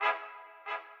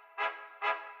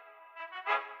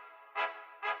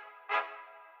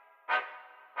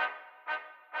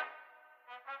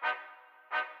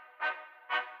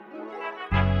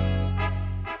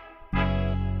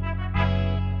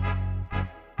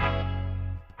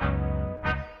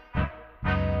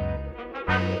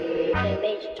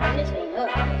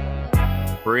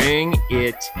Bring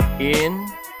it in.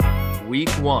 Week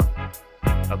 1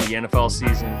 of the NFL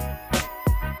season.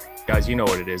 Guys, you know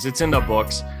what it is. It's in the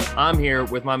books. I'm here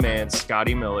with my man,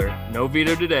 Scotty Miller. No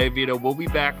Vito today. Vito will be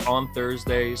back on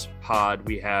Thursday's pod.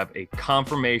 We have a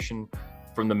confirmation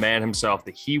from the man himself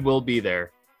that he will be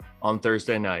there on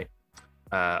Thursday night.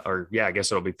 I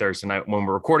guess it'll be Thursday night when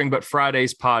we're recording, but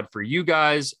Friday's pod for you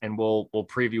guys, and we'll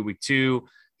preview week 2.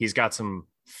 He's got some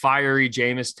fiery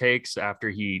Jameis takes after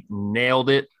he nailed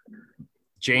it.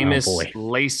 Jameis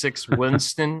Lasix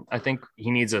Winston. I think he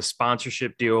needs a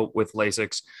sponsorship deal with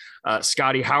Lasix.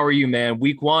 Scotty, how are you, man?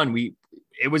 Week 1,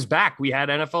 it was back. We had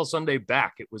NFL Sunday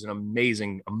back. It was an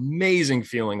amazing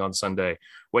feeling on Sunday,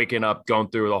 waking up, going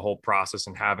through the whole process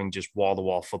and having just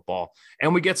wall-to-wall football.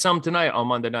 And we get some tonight on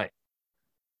Monday night.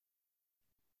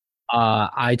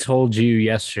 I told you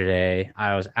yesterday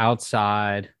I was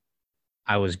outside.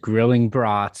 I was grilling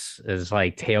brats as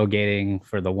like tailgating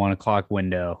for the 1 o'clock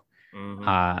window.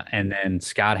 Mm-hmm. And then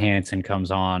Scott Hansen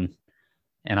comes on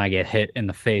and I get hit in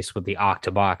the face with the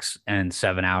Octobox and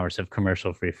 7 hours of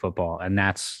commercial-free football. And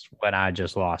that's when I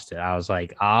just lost it. I was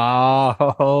like,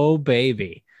 oh,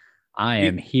 baby, I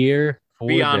am here for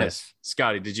Be honest, this.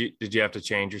 Scotty, did you have to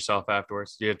change yourself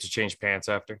afterwards? Did you have to change pants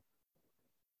after?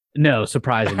 No,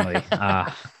 surprisingly.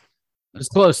 It was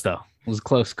close, though. It was a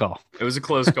close call. It was a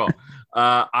close call.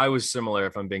 I was similar,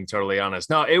 if I'm being totally honest.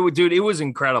 No, it was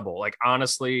incredible. Like,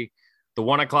 honestly, the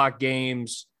 1 o'clock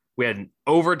games, we had an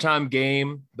overtime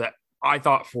game that I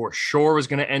thought for sure was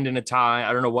going to end in a tie.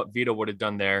 I don't know what Vito would have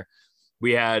done there.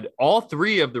 We had all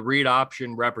 3 of the read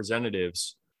option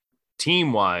representatives,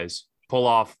 team-wise, pull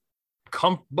off,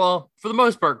 for the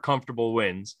most part, comfortable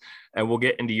wins. And we'll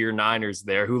get into your Niners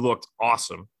there, who looked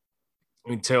awesome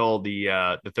until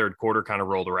the third quarter kind of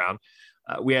rolled around.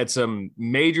 We had some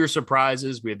major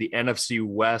surprises. We had the NFC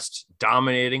West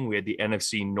dominating. We had the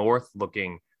NFC North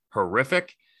looking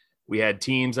horrific. We had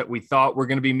teams that we thought were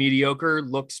going to be mediocre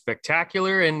look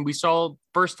spectacular. And we saw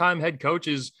first-time head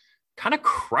coaches kind of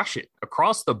crush it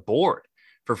across the board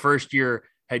for first-year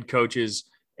head coaches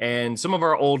and some of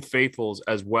our old faithfuls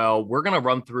as well. We're going to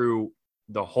run through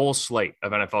the whole slate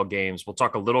of NFL games. We'll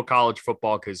talk a little college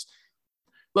football because,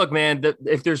 look, man,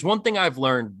 if there's one thing I've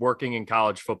learned working in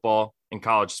college football and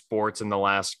college sports in the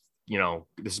last,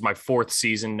 this is my 4th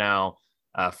season now,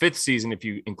 5th season if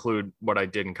you include what I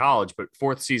did in college, but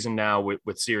 4th season now with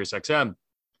SiriusXM.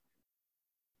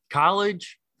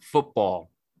 College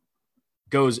football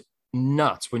goes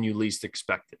nuts when you least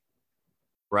expect it,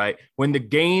 right? When the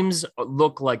games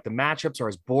look like the matchups are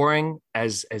as boring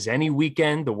as any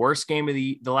weekend, the worst game of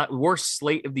the worst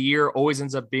slate of the year always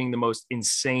ends up being the most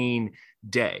insane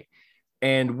day.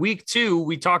 And week 2,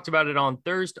 we talked about it on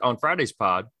Friday's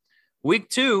pod. Week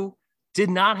 2 did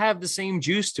not have the same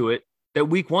juice to it that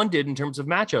week 1 did in terms of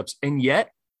matchups. And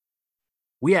yet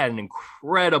we had an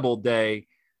incredible day,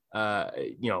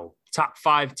 top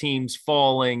 5 teams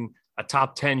falling, a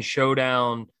top 10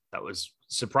 showdown that was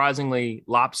surprisingly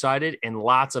lopsided, and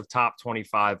lots of top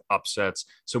 25 upsets.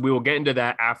 So we will get into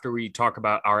that after we talk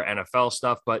about our NFL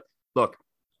stuff. But look,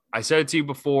 I said it to you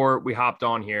before we hopped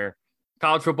on here.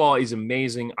 College football is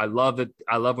amazing. I love it.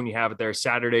 I love when you have it there.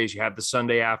 Saturdays, you have the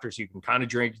Sunday after, so you can kind of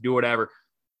drink, do whatever.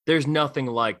 There's nothing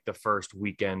like the first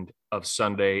weekend of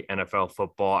Sunday NFL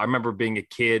football. I remember being a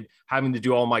kid, having to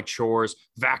do all my chores,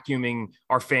 vacuuming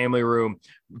our family room,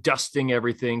 dusting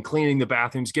everything, cleaning the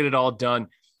bathrooms, get it all done.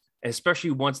 And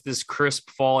especially once this crisp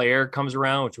fall air comes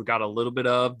around, which we got a little bit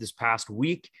of this past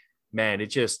week, man, it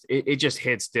just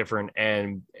hits different.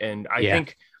 And I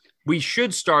think we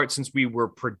should start, since we were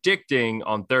predicting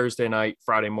on Thursday night,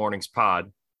 Friday morning's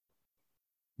pod,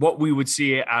 what we would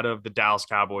see out of the Dallas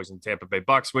Cowboys and Tampa Bay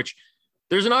Bucks, which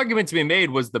there's an argument to be made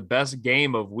was the best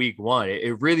game of week 1.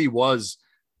 It really was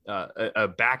a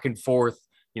back and forth.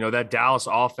 That Dallas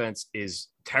offense is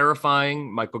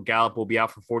terrifying. Michael Gallup will be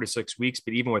out for 4 to 6 weeks,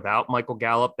 but even without Michael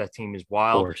Gallup, that team is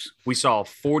wild. We saw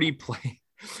 40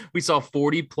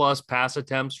 plus pass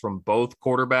attempts from both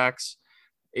quarterbacks.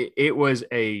 It was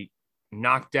a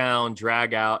knockdown,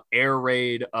 drag out, air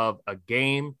raid of a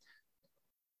game.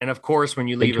 And of course, when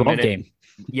you leave a minute,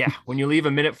 when you leave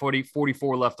a minute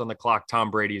 44 left on the clock,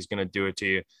 Tom Brady is going to do it to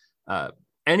you.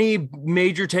 Any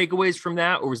major takeaways from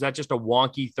that, or was that just a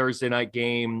wonky Thursday night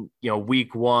game,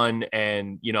 week 1?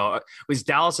 And, was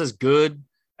Dallas as good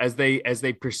as they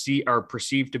are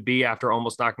perceived to be after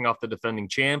almost knocking off the defending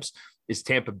champs? Is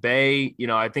Tampa Bay,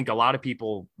 I think a lot of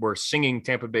people were singing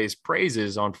Tampa Bay's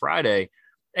praises on Friday.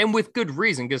 and with good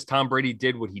reason, because Tom Brady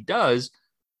did what he does,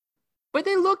 but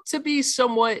they look to be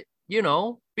somewhat,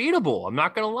 beatable. I'm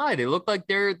not going to lie. They look like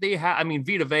I mean,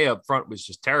 Vita Vea up front was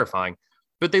just terrifying,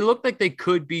 but they look like they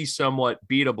could be somewhat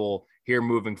beatable here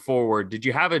moving forward. Did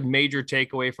you have a major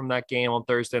takeaway from that game on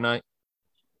Thursday night?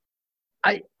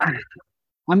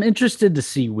 I'm interested to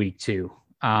see week 2,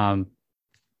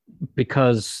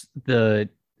 because the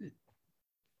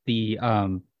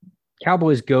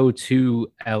Cowboys go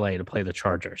to LA to play the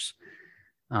Chargers.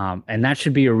 And that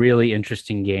should be a really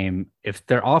interesting game. If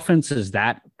their offense is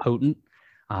that potent,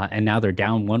 and now they're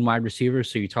down one wide receiver,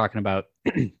 so you're talking about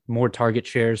more target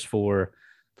shares for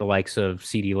the likes of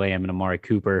CeeDee Lamb and Amari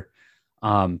Cooper.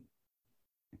 I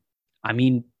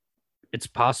mean, it's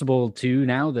possible too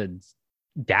now that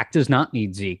Dak does not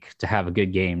need Zeke to have a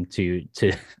good game to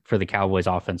for the Cowboys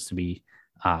offense to be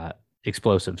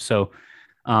explosive. So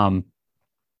I'm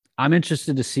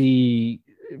interested to see,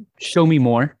 show me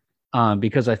more,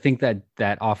 because I think that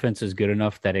offense is good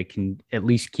enough that it can at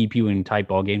least keep you in tight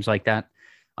ball games like that.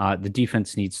 The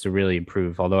defense needs to really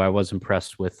improve, although I was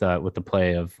impressed with the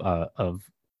play of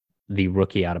the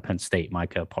rookie out of Penn State,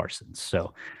 Micah Parsons.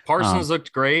 So Parsons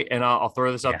looked great, and I'll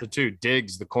throw this out there too.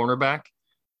 Diggs, the cornerback,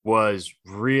 was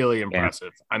really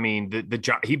impressive. Yeah. I mean,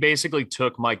 he basically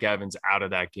took Mike Evans out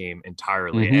of that game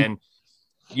entirely. And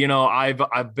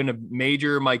I've been a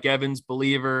major Mike Evans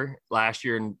believer last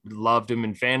year and loved him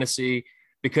in fantasy,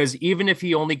 because even if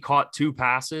he only caught 2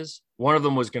 passes, one of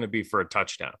them was going to be for a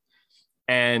touchdown.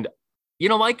 And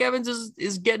Mike Evans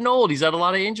is getting old. He's had a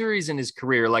lot of injuries in his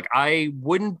career. Like, I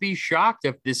wouldn't be shocked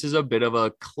if this is a bit of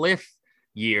a cliff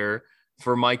year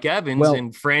for Mike Evans,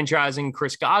 and franchising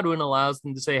Chris Godwin allows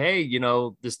them to say, hey,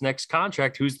 this next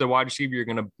contract, who's the wide receiver you're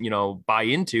going to, buy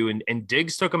into? And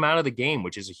Diggs took him out of the game,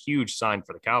 which is a huge sign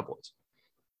for the Cowboys.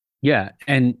 Yeah.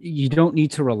 And you don't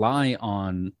need to rely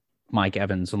on Mike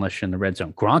Evans unless you're in the red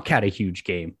zone. Gronk had a huge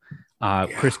game.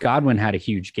 Chris Godwin had a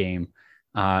huge game.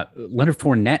 Leonard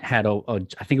Fournette had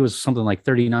I think it was something like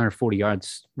 39 or 40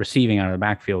 yards receiving out of the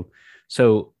backfield.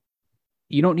 So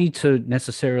you don't need to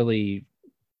necessarily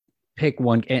pick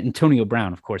one. Antonio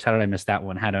Brown, of course. How did I miss that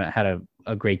one? Had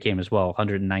a great game as well.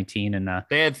 119 and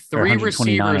they had 3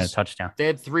 receivers and a touchdown. They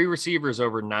had 3 receivers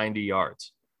over 90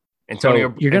 yards. You're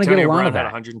going to get a lot Brown of that.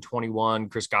 Had 121,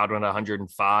 Chris Godwin had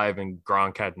 105, and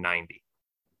Gronk had 90.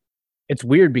 It's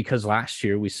weird because last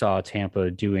year we saw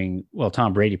Tampa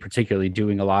Tom Brady particularly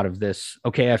doing a lot of this.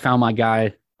 Okay, I found my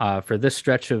guy for this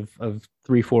stretch of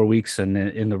 3-4 weeks, and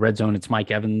in the red zone it's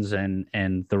Mike Evans,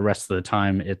 and the rest of the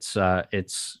time it's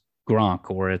Gronk,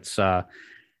 or it's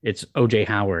OJ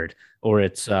Howard, or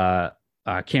it's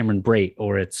Cameron Brate,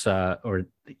 or it's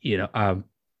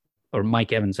or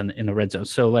Mike Evans in the red zone.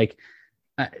 So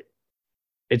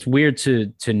it's weird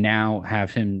to now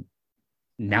have him.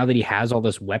 Now that he has all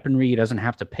this weaponry, he doesn't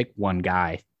have to pick one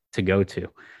guy to go to.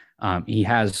 He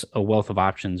has a wealth of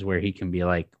options where he can be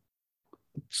like,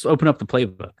 just open up the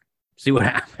playbook, see what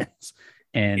happens.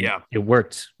 And it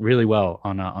worked really well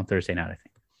on Thursday night, I think.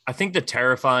 I think the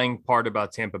terrifying part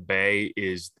about Tampa Bay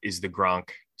is the Gronk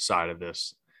side of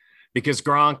this, because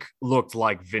Gronk looked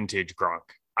like vintage Gronk.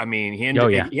 I mean, he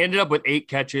ended up with 8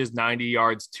 catches, 90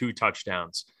 yards, 2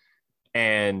 touchdowns.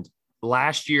 And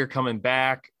last year coming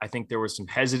back, I think there was some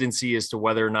hesitancy as to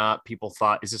whether or not people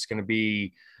thought, is this going to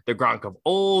be the Gronk of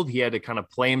old? He had to kind of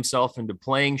play himself into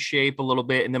playing shape a little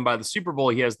bit. And then by the Super Bowl,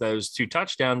 he has those 2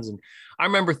 touchdowns. And I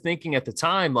remember thinking at the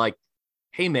time, like,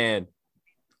 hey, man,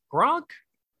 Gronk,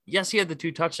 yes, he had the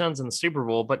 2 touchdowns in the Super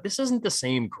Bowl, but this isn't the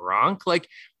same Gronk. Like,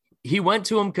 he went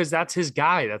to him because that's his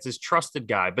guy. That's his trusted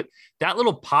guy. But that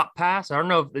little pop pass, I don't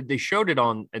know if they showed it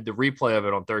on the replay of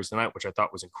it on Thursday night, which I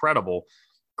thought was incredible.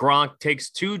 Gronk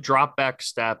takes 2 drop back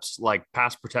steps, like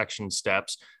pass protection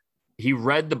steps. He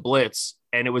read the blitz,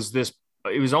 and it was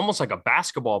almost like a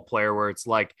basketball player where it's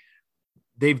like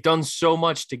they've done so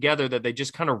much together that they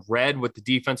just kind of read what the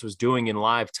defense was doing in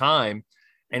live time.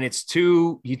 And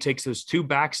he takes those 2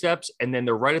 back steps, and then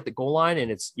they're right at the goal line,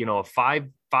 and it's, a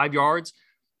 5 yards.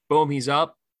 Boom, he's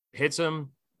up, hits him.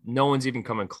 No one's even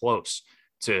coming close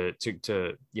to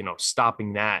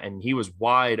stopping that. And he was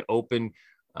wide open.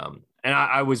 And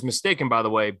I was mistaken, by the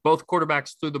way. Both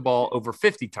quarterbacks threw the ball over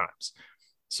 50 times.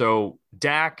 So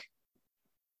Dak,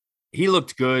 he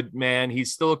looked good, man. He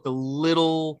still looked a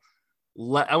little,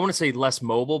 I want to say less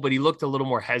mobile, but he looked a little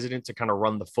more hesitant to kind of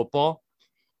run the football.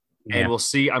 Yeah. And we'll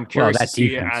see. I'm curious to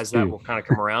see it as that will kind of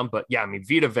come around. But yeah, I mean,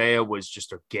 Vita Vea was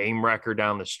just a game wrecker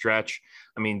down the stretch.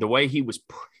 I mean, the way he was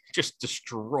just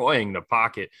destroying the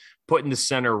pocket, putting the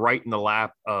center right in the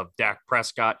lap of Dak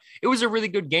Prescott. It was a really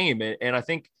good game. And I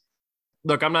think,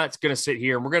 look, I'm not going to sit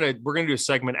here, and we're going to do a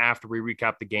segment after we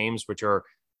recap the games, which are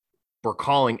we're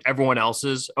calling everyone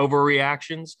else's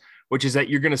overreactions, which is that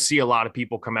you're going to see a lot of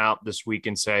people come out this week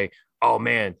and say, oh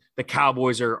man, the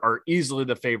Cowboys are easily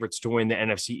the favorites to win the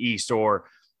NFC East, or,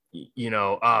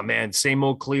 oh man, same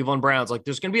old Cleveland Browns. Like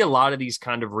there's going to be a lot of these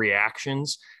kind of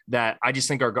reactions that I just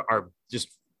think are just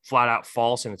flat out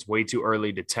false, and it's way too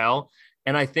early to tell.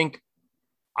 And I think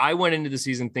I went into the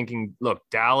season thinking, look,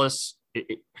 Dallas,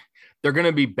 they're going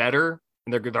to be better,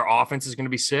 and their offense is going to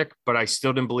be sick, but I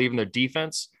still didn't believe in their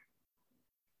defense.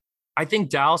 I think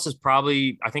Dallas is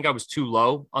I think I was too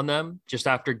low on them just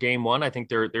after game one. I think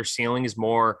their ceiling is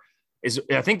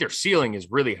I think their ceiling is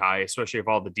really high, especially if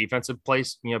all the defensive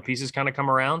pieces kind of come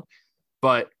around.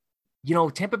 But,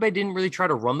 Tampa Bay didn't really try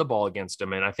to run the ball against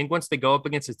them. And I think once they go up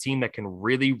against a team that can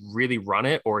really, really run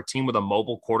it, or a team with a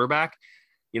mobile quarterback,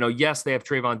 yes, they have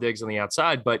Trayvon Diggs on the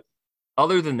outside, but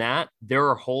other than that, there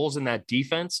are holes in that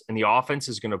defense, and the offense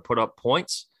is going to put up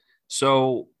points.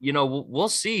 So, we'll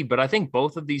see. But I think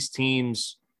both of these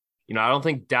teams, I don't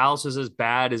think Dallas is as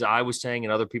bad as I was saying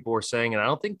and other people were saying. And I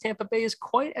don't think Tampa Bay is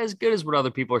quite as good as what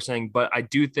other people are saying. But I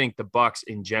do think the Bucs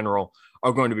in general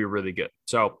are going to be really good.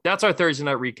 So that's our Thursday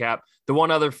night recap. The one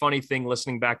other funny thing,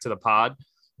 listening back to the pod,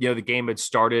 the game had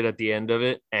started at the end of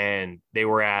it, and they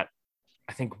were at,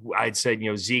 I think I'd said,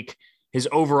 Zeke, his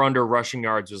over-under rushing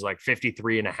yards was like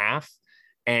 53.5,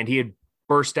 and he had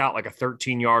burst out like a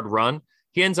 13-yard run.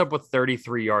 He ends up with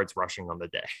 33 yards rushing on the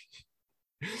day.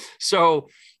 So,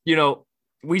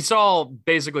 we saw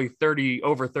basically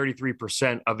over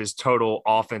 33% of his total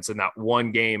offense in that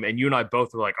one game. And you and I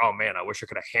both were like, oh man, I wish I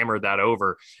could have hammered that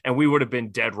over. And we would have been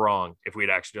dead wrong if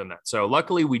we'd actually done that. So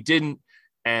luckily we didn't.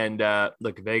 And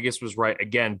look, Vegas was right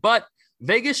again. But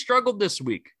Vegas struggled this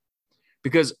week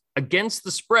because against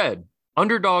the spread,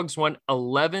 underdogs went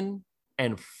 11-4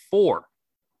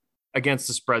 against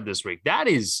the spread this week. That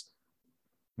is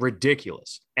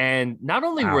ridiculous. And not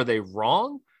only were they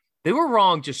wrong, they were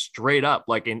wrong just straight up,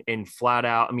 like in flat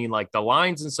out. I mean, like the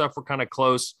lines and stuff were kind of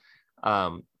close.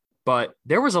 But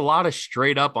there was a lot of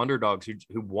straight up underdogs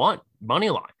who won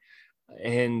money line.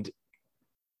 And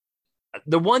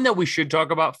the one that we should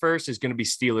talk about first is going to be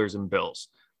Steelers and Bills.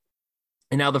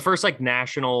 And now the first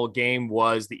national game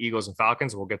was the Eagles and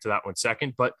Falcons. We'll get to that one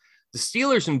second. But the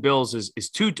Steelers and Bills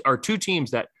are two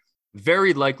teams that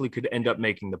very likely could end up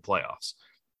making the playoffs.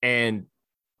 And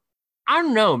I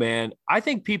don't know, man. I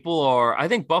think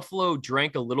Buffalo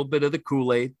drank a little bit of the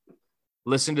Kool-Aid,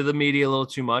 listened to the media a little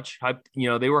too much.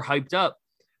 They were hyped up,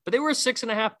 but they were a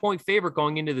 6.5 point favorite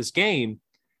going into this game.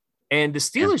 And the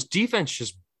Steelers defense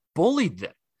just bullied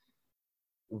them.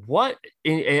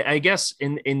 I guess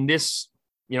in this,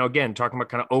 again, talking about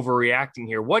kind of overreacting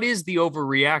here, what is the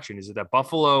overreaction? Is it that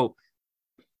Buffalo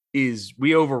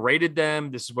we overrated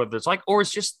them? This is what it's like, or it's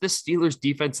just the Steelers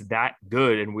defense that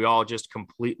good and we all just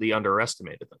completely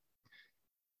underestimated them?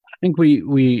 I think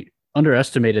we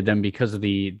underestimated them because of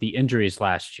the injuries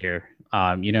last year.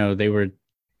 They were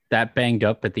that banged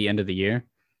up at the end of the year.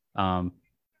 And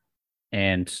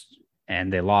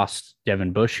they lost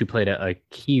Devin Bush, who played a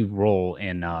key role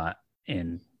in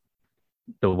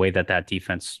the way that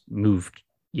defense moved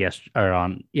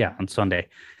on Sunday.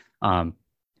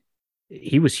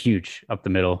 He was huge up the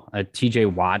middle.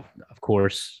 TJ Watt, of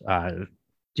course,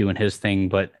 doing his thing,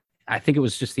 but I think it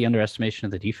was just the underestimation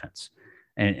of the defense.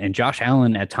 And Josh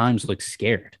Allen at times looked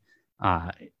scared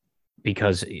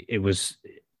because it was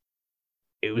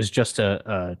just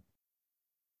a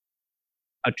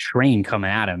train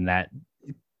coming at him that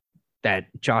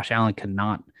Josh Allen could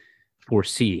not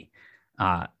foresee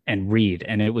and read,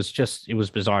 and it was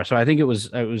bizarre. So I think it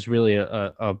was really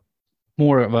a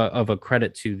more of a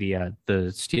credit to the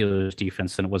Steelers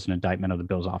defense than it was an indictment of the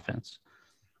Bills offense.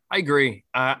 I agree.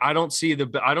 I don't see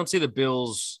the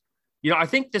Bills. I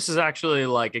think this is actually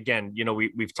again,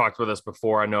 we've talked about this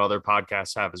before. I know other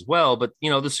podcasts have as well, but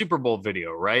the Super Bowl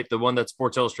video, right? The one that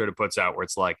Sports Illustrated puts out where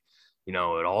it's it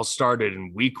all started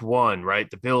in week one, right?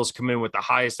 The Bills come in with the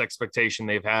highest expectation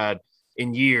they've had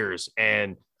in years,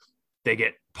 and they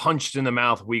get punched in the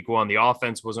mouth week one. The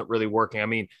offense wasn't really working. I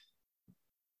mean,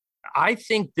 I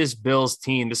think this Bills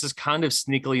team, this is kind of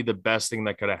sneakily the best thing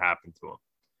that could have happened to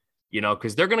them,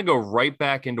 because they're going to go right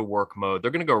back into work mode.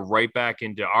 They're going to go right back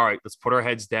into, all right, let's put our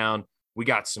heads down.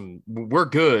 We're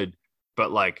good,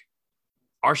 but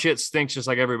our shit stinks just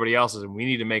like everybody else's, and we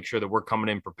need to make sure that we're coming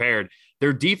in prepared.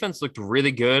 Their defense looked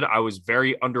really good. I was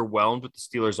very underwhelmed with the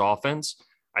Steelers offense.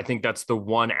 I think that's the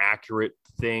one accurate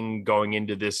thing going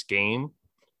into this game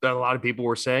that a lot of people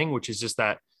were saying, which is just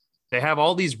that they have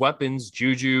all these weapons,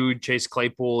 Juju, Chase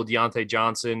Claypool, Deontay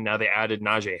Johnson. Now they added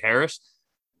Najee Harris.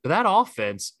 But that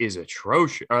offense is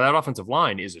atrocious, or that offensive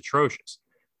line is atrocious.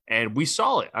 And we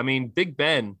saw it. I mean, Big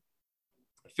Ben,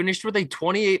 finished with a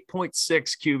 28.6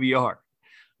 QBR.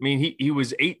 I mean, he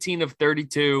was 18 of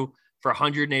 32 for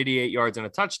 188 yards and a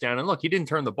touchdown. And look, he didn't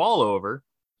turn the ball over,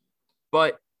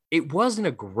 but it wasn't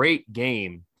a great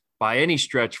game by any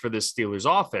stretch for this Steelers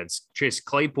offense. Chase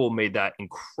Claypool made that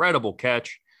incredible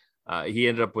catch. He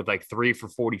ended up with like 3 for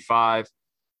 45.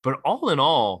 But all in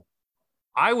all,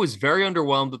 I was very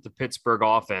underwhelmed with the Pittsburgh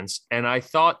offense, and I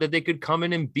thought that they could come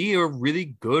in and be a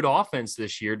really good offense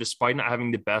this year, despite not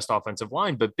having the best offensive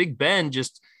line. But Big Ben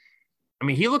just, I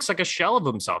mean, he looks like a shell of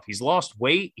himself. He's lost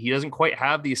weight. He doesn't quite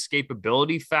have the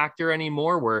escapability factor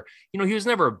anymore where, he was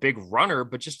never a big runner,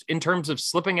 but just in terms of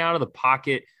slipping out of the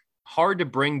pocket, hard to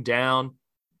bring down,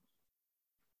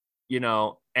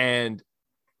 and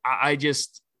I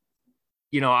just,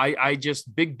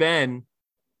 Big Ben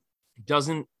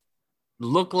doesn't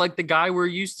look like the guy we're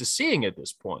used to seeing at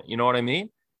this point. You know what I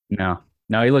mean? No,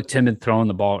 he looked timid throwing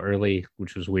the ball early,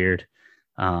 which was weird.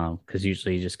 Because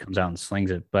usually he just comes out and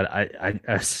slings it. But I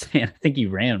think he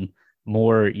ran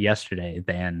more yesterday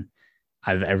than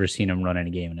I've ever seen him run in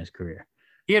a game in his career.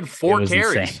 He had 4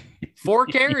 carries. Insane. 4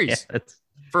 carries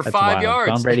for 5 wild.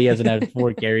 yards. Tom Brady hasn't had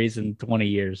 4 carries in 20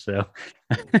 years. So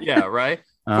yeah, right.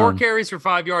 4 carries for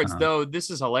 5 yards, though. This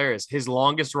is hilarious. His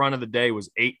longest run of the day was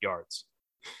 8 yards,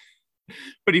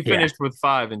 but he finished with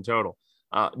 5 in total.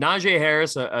 Najee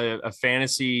Harris, a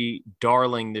fantasy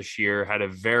darling this year, had a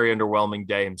very underwhelming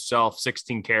day himself,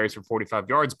 16 carries for 45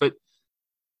 yards. But,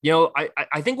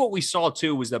 I think what we saw,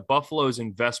 too, was that Buffalo's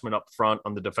investment up front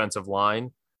on the defensive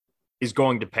line is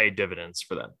going to pay dividends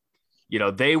for them.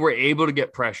 They were able to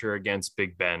get pressure against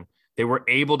Big Ben. They were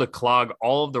able to clog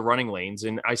all of the running lanes.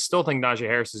 And I still think Najee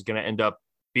Harris is going to end up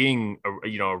being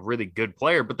a really good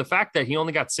player. But the fact that he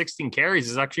only got 16 carries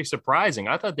is actually surprising.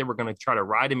 I thought they were going to try to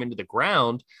ride him into the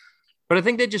ground, but I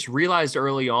think they just realized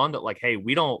early on that, like, hey,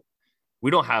 we don't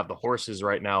have the horses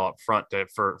right now up front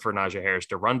for Najee Harris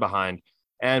to run behind.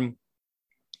 And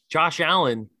Josh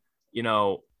Allen,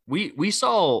 we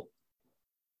saw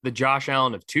the Josh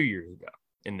Allen of 2 years ago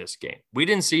in this game. We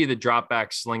didn't see the drop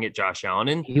back sling at Josh Allen.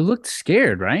 And he looked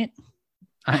scared, right?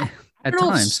 At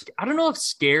times. I don't know if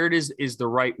scared is the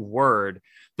right word.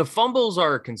 The fumbles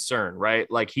are a concern, right?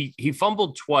 Like he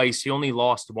fumbled twice. He only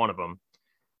lost one of them.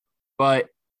 But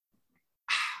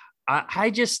I'm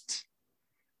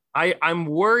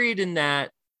worried in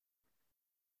that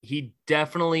he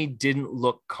definitely didn't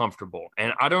look comfortable.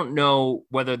 And I don't know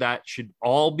whether that should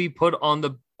all be put on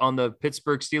the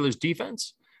Pittsburgh Steelers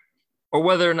defense or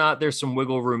whether or not there's some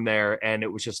wiggle room there. And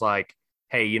it was just like,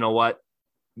 hey, you know what?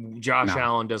 Josh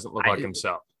Allen doesn't look like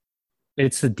himself.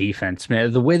 It's the defense,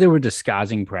 man. The way they were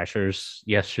disguising pressures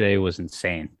yesterday was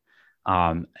insane.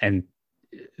 And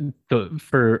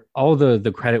for all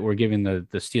the credit we're giving the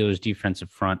Steelers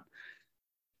defensive front,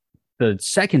 the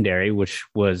secondary, which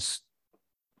was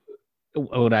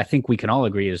what I think we can all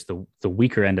agree is the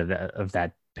weaker end of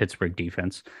that Pittsburgh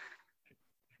defense,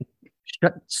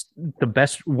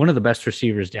 one of the best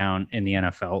receivers down in the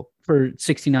NFL for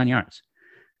 69 yards.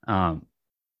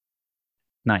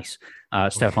 Nice.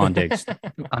 Stephon Diggs,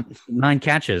 9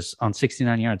 catches on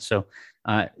 69 yards. So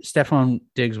Stephon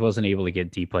Diggs wasn't able to get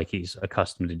deep like he's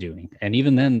accustomed to doing. And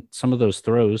even then, some of those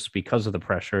throws, because of the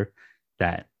pressure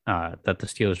that the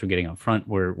Steelers were getting up front,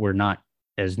 were not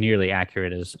as nearly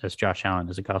accurate as Josh Allen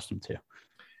is accustomed to.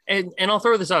 And I'll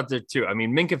throw this out there too. I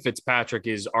mean, Minkah Fitzpatrick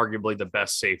is arguably the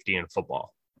best safety in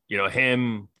football.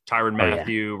 Him, Tyrann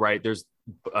Mathieu, right? There's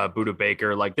Budda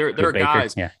Baker. Like there are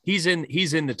guys. Yeah. He's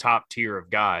in the top tier of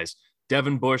guys.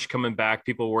 Devin Bush coming back.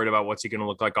 People worried about what's he going to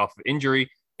look like off of injury.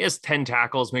 He has 10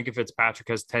 tackles. Minkah Fitzpatrick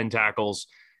has 10 tackles.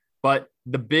 But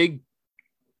the big,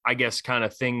 I guess, kind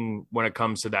of thing when it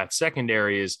comes to that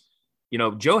secondary is,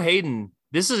 Joe Hayden.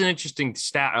 This is an interesting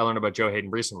stat I learned about Joe Hayden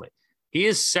recently. He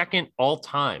is second all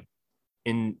time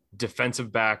in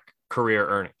defensive back career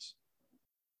earnings.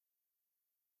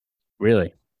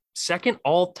 Really? Second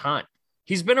all time.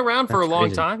 He's been around for a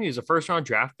long time. He was a first-round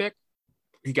draft pick.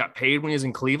 He got paid when he was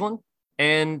in Cleveland.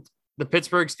 And the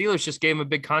Pittsburgh Steelers just gave him a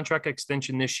big contract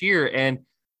extension this year. And,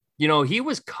 he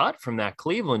was cut from that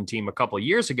Cleveland team a couple of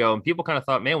years ago. And people kind of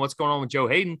thought, man, what's going on with Joe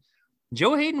Hayden?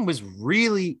 Joe Hayden was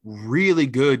really, really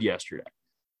good yesterday.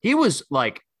 He was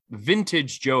like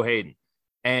vintage Joe Hayden.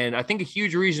 And I think a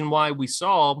huge reason why we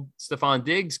saw Stephon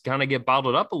Diggs kind of get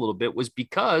bottled up a little bit was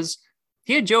because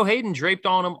he had Joe Hayden draped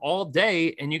on him all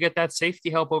day, and you get that safety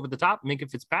help over the top. Minkah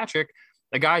Fitzpatrick,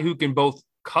 a guy who can both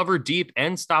cover deep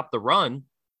and stop the run.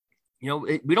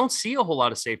 We don't see a whole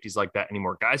lot of safeties like that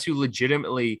anymore. Guys who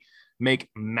legitimately make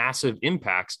massive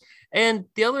impacts. And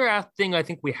the other thing I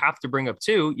think we have to bring up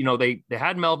too, they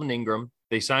had Melvin Ingram.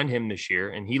 They signed him this year,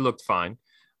 and he looked fine.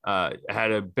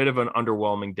 had a bit of an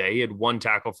underwhelming day. He had one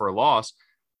tackle for a loss.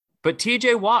 But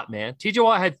TJ Watt, man, TJ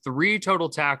Watt had 3 total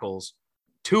tackles.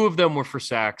 2 of them were for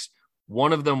sacks.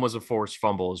 1 of them was a forced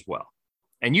fumble as well.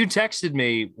 And you texted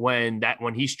me when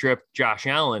he stripped Josh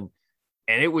Allen,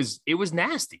 and it was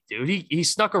nasty, dude. He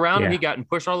snuck around and he got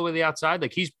pushed all the way to the outside.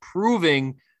 Like, he's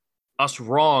proving us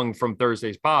wrong from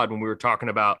Thursday's pod when we were talking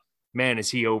about, man, is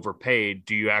he overpaid?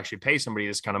 Do you actually pay somebody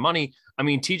this kind of money? I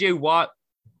mean, TJ Watt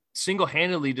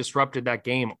single-handedly disrupted that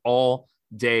game all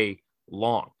day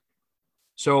long.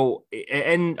 So,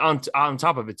 and on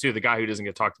top of it too, the guy who doesn't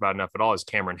get talked about enough at all is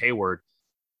Cameron Hayward.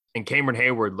 And Cameron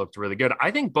Hayward looked really good.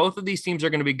 I think both of these teams are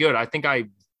going to be good. I think I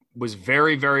was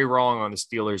very, very wrong on the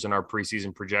Steelers in our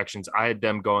preseason projections. I had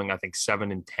them going, I think,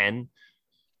 7-10.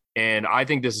 And I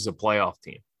think this is a playoff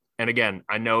team. And again,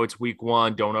 I know it's week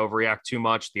 1. Don't overreact too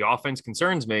much. The offense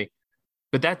concerns me.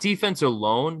 But that defense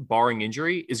alone, barring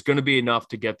injury, is going to be enough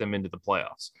to get them into the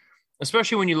playoffs.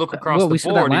 Especially when you look across the board. We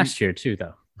said that last year too,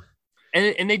 though.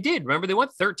 And they did. Remember, they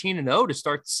went 13-0 to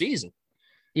start the season.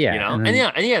 Yeah. You know,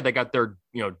 and they got their,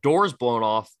 doors blown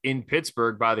off in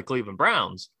Pittsburgh by the Cleveland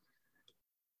Browns.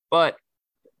 But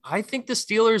I think the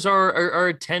Steelers are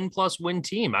a 10-plus win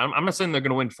team. I'm not saying they're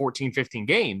going to win 14, 15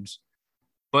 games,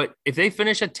 but if they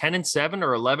finish at 10-7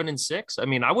 or 11-6, I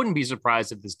mean, I wouldn't be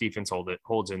surprised if this defense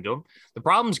holds into them. The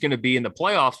problem is going to be in the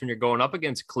playoffs when you're going up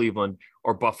against Cleveland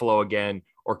or Buffalo again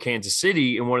or Kansas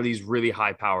City in one of these really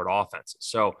high-powered offenses.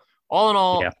 So all in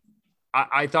all,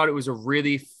 I thought it was a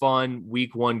really fun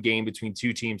week 1 game between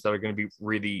 2 teams that are going to be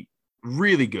really,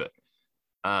 really good.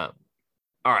 All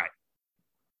right.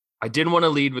 I didn't want to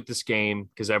lead with this game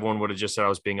because everyone would have just said I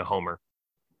was being a homer.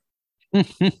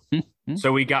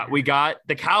 So we got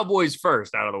the Cowboys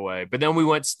first out of the way, but then we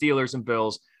went Steelers and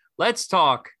Bills. Let's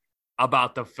talk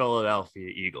about the Philadelphia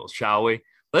Eagles, shall we?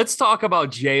 Let's talk about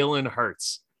Jalen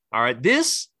Hurts. All right.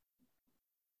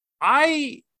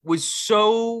 I was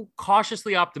so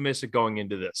cautiously optimistic going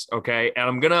into this, okay? And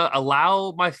I'm going to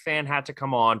allow my fan hat to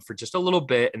come on for just a little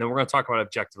bit, and then we're going to talk about it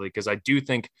objectively because I do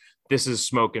think this is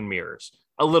smoke and mirrors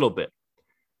a little bit.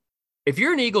 If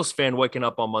you're an Eagles fan waking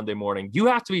up on Monday morning, you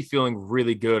have to be feeling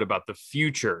really good about the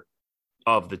future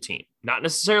of the team. Not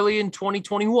necessarily in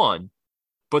 2021,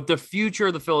 but the future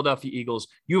of the Philadelphia Eagles.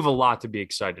 You have a lot to be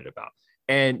excited about.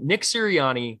 And Nick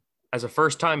Sirianni, as a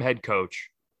first-time head coach,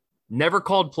 never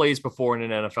called plays before in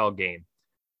an NFL game.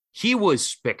 He was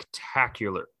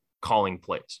spectacular calling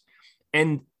plays.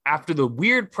 And after the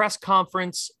weird press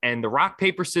conference and the rock,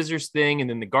 paper, scissors thing, and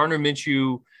then the Gardner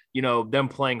Minshew, them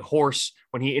playing horse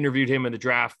when he interviewed him in the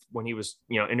draft, when he was,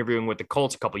 interviewing with the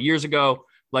Colts a couple of years ago,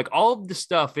 like all of the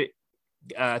stuff,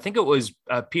 I think it was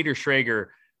Peter Schrager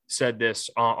said this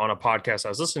on a podcast I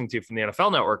was listening to from the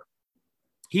NFL Network.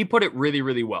 He put it really,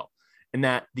 really well in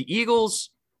that the Eagles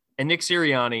and Nick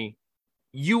Sirianni,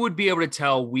 you would be able to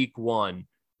tell week 1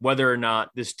 whether or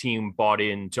not this team bought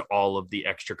into all of the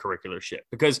extracurricular shit,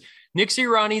 because Nick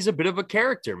Sirianni is a bit of a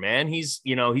character, man. He's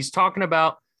talking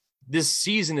about this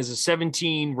season is a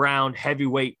 17-round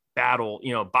heavyweight battle,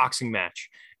 boxing match.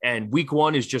 And week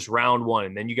 1 is just round 1.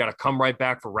 And then you got to come right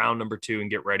back for round number 2 and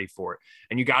get ready for it.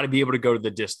 And you got to be able to go to the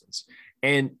distance.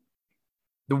 And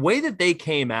the way that they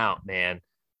came out, man,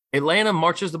 Atlanta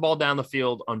marches the ball down the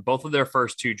field on both of their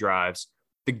first 2 drives.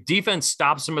 The defense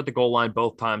stops them at the goal line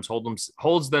both times,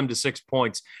 holds them to 6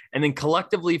 points. And then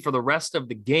collectively for the rest of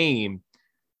the game,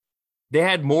 they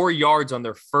had more yards on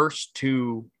their first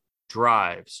 2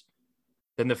 drives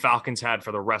than the Falcons had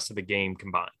for the rest of the game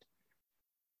combined.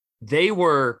 They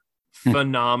were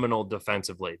phenomenal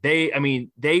defensively.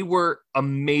 They were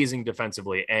amazing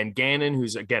defensively. And Gannon,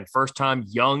 who's, again, first-time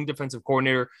young defensive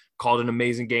coordinator, called an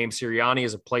amazing game. Sirianni,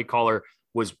 as a play caller,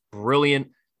 was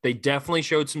brilliant. They definitely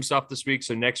showed some stuff this week.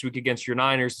 So next week against your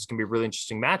Niners, it's going to be a really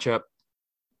interesting matchup.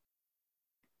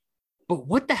 But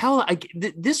what the hell?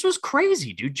 This was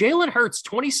crazy, dude. Jalen Hurts,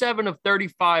 27 of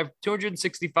 35,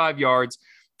 265 yards,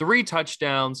 3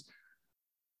 touchdowns,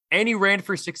 and he ran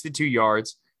for 62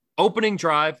 yards. Opening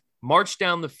drive, marched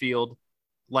down the field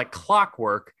like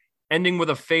clockwork, ending with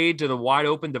a fade to the wide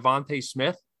open Devontae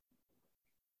Smith.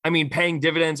 I mean, paying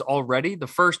dividends already, the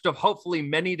first of hopefully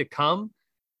many to come.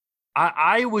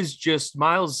 I was just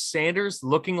Miles Sanders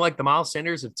looking like the Miles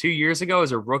Sanders of 2 years ago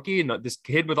as a rookie, and this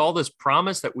kid with all this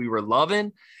promise that we were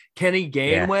loving. Kenny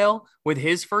Gainwell with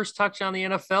his first touchdown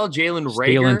in the NFL. Jalen Reagor.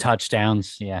 Stealing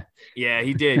touchdowns. Yeah,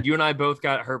 he did. You and I both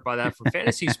got hurt by that from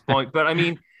fantasy's point. But, I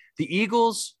mean, the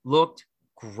Eagles looked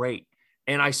great.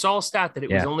 And I saw a stat that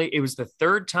it was the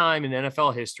 3rd time in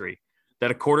NFL history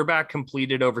that a quarterback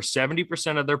completed over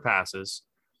 70% of their passes,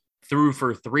 threw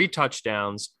for 3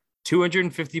 touchdowns,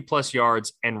 250 plus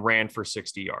yards, and ran for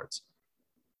 60 yards.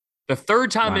 The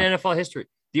third time Wow. in NFL history.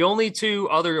 The only two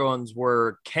other ones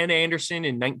were Ken Anderson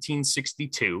in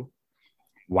 1962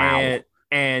 Wow.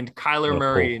 and What a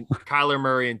pull. Kyler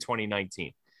Murray in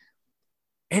 2019.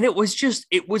 And it was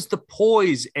the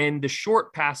poise and the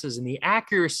short passes and the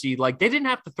accuracy. Like, they didn't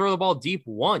have to throw the ball deep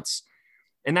once.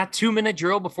 And that 2-minute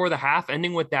drill before the half,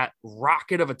 ending with that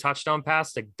rocket of a touchdown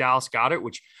pass to Dallas Goedert,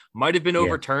 which might have been Yeah,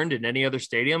 overturned in any other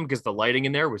stadium because the lighting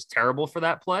in there was terrible for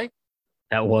that play.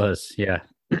 that was. Yeah.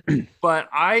 But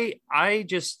I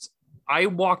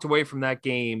walked away from that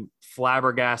game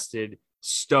flabbergasted,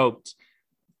 stoked,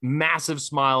 massive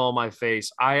smile on my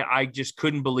face. I just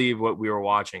couldn't believe what we were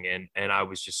watching, and I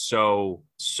was just so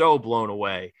blown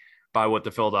away by what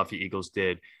the Philadelphia Eagles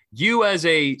did. You, as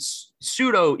a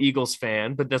pseudo Eagles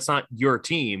fan, but that's not your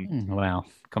team. Well,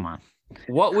 come on.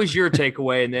 What was your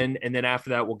takeaway? And then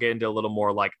after that, we'll get into a little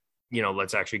more like,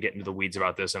 let's actually get into the weeds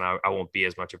about this, and I won't be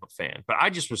as much of a fan. But I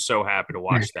just was so happy to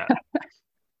watch that.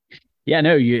 Yeah,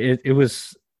 no, it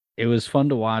was fun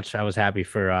to watch. I was happy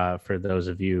for those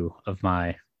of you of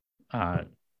my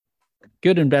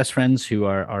good and best friends who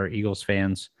are Eagles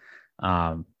fans.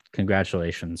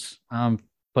 Congratulations.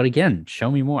 But again,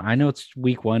 show me more. I know it's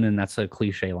week one and that's a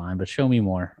cliche line, but show me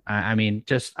more. I mean,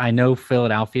 I know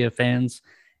Philadelphia fans,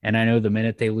 and I know the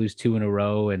minute they lose 2 in a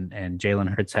row and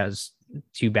Jalen Hurts has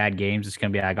 2 bad games, it's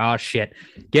going to be like, oh shit,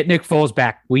 get Nick Foles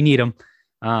back. We need him.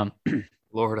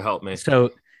 Lord help me.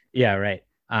 So yeah, right.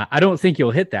 I don't think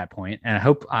you'll hit that point, and I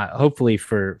hope, hopefully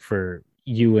for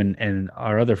you and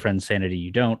our other friend Sanity,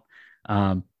 you don't.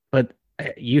 But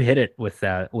you hit it with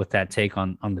that take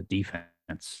on the defense.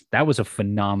 That was a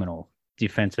phenomenal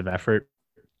defensive effort,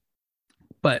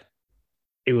 but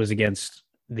it was against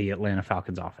the Atlanta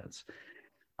Falcons offense,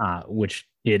 which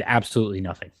did absolutely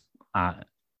nothing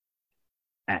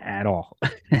at all.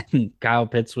 Kyle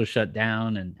Pitts was shut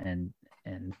down,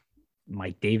 and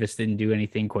Mike Davis didn't do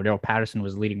anything. Cordell Patterson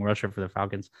was leading rusher for the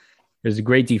Falcons. It was a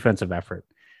great defensive effort.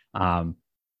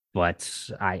 But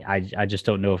I just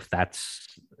don't know if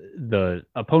that's the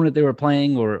opponent they were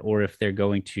playing, or if they're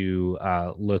going to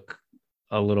look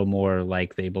a little more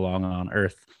like they belong on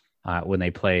earth when they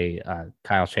play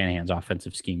Kyle Shanahan's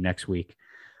offensive scheme next week.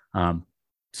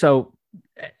 So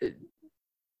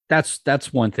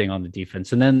that's one thing on the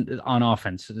defense. And then on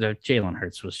offense, the Jalen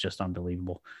Hurts was just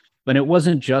unbelievable. But it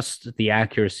wasn't just the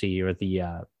accuracy or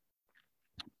the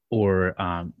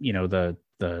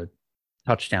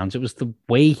touchdowns. It was the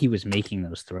way he was making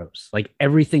those throws. Like,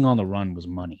 everything on the run was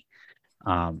money.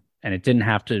 And it didn't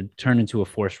have to turn into a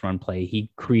forced run play. He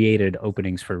created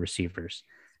openings for receivers,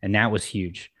 and that was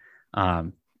huge.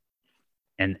 And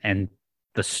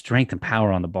the strength and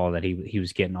power on the ball that he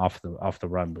was getting off the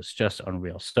run was just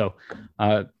unreal. So,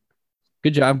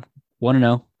 good job.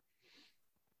 1-0.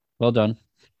 Well done.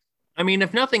 I mean,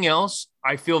 if nothing else,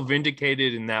 I feel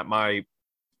vindicated in that my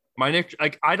next,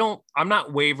 like, I'm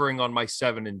not wavering on my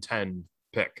 7-10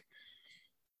 pick.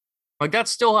 Like,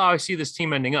 that's still how I see this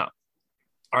team ending up.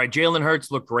 All right, Jalen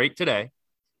Hurts looked great today.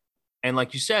 And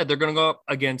like you said, they're going to go up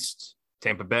against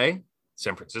Tampa Bay,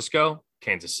 San Francisco,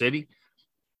 Kansas City.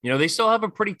 They still have a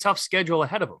pretty tough schedule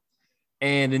ahead of them.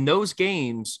 And in those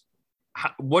games,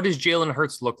 what does Jalen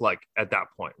Hurts look like at that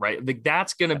point, right? Like,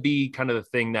 that's going to be kind of the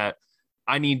thing that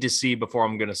I need to see before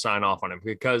I'm going to sign off on him,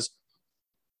 because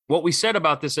what we said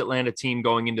about this Atlanta team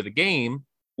going into the game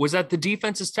was that the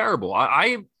defense is terrible.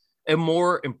 I am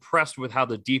more impressed with how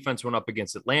the defense went up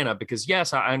against Atlanta, because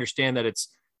yes, I understand that it's,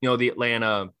 the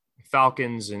Atlanta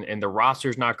Falcons and the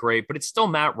roster's not great, but it's still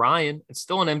Matt Ryan. It's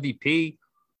still an MVP,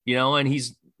 and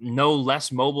he's no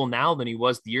less mobile now than he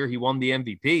was the year he won the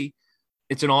MVP.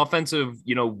 It's an offensive,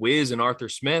 whiz and Arthur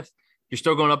Smith. You're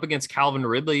still going up against Calvin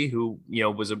Ridley, who,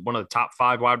 was one of the top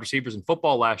 5 wide receivers in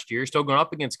football last year. You're still going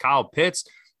up against Kyle Pitts,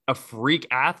 a freak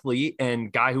athlete and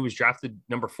guy who was drafted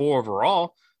number 4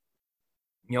 overall.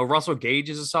 Russell Gage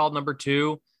is a solid number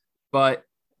 2, but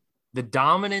the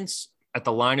dominance at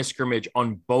the line of scrimmage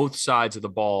on both sides of the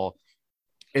ball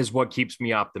is what keeps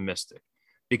me optimistic,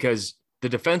 because the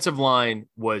defensive line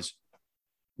was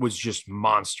just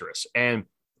monstrous. And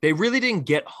they really didn't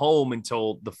get home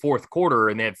until the fourth quarter,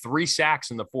 and they had 3 sacks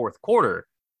in the fourth quarter.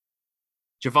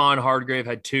 Javon Hargrave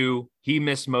had 2. He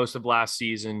missed most of last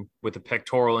season with a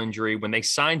pectoral injury. When they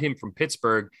signed him from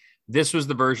Pittsburgh, this was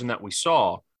the version that we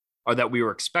saw, or that we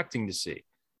were expecting to see.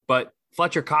 But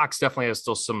Fletcher Cox definitely has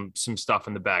still some stuff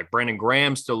in the bag. Brandon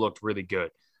Graham still looked really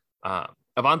good.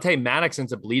 Avonte Maddox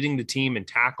ends up leading the team in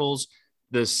tackles.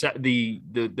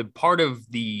 The part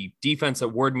of the defense that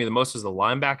worried me the most is the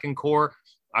linebacking core.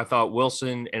 I thought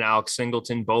Wilson and Alex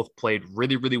Singleton both played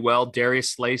really, really well.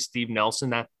 Darius Slay, Steve Nelson,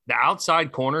 that the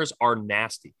outside corners are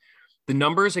nasty. The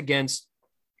numbers against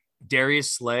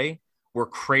Darius Slay were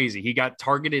crazy. He got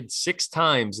targeted 6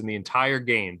 times in the entire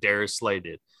game. Darius Slay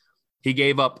did. He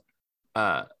gave up,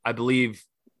 I believe,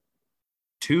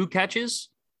 2 catches,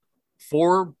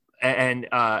 4, and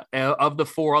of the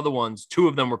 4 other ones, 2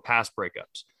 of them were pass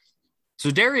breakups. So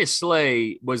Darius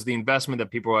Slay was the investment that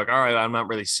people were like, all right, I'm not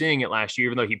really seeing it last year,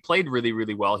 even though he played really,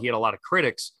 really well. He had a lot of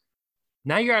critics.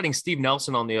 Now you're adding Steve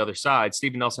Nelson on the other side.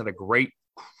 Steve Nelson had a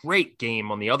great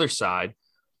game on the other side.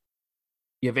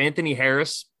 You have Anthony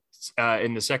Harris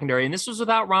in the secondary, and this was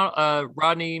without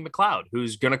Rodney McLeod,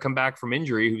 who's going to come back from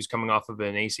injury, who's coming off of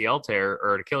an ACL tear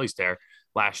or an Achilles tear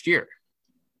last year.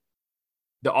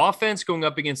 The offense going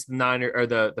up against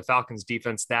the Falcons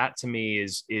defense, that to me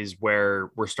is where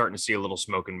we're starting to see a little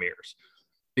smoke and mirrors,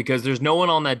 because there's no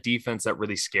one on that defense that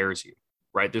really scares you,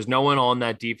 right? There's no one on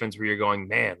that defense where you're going,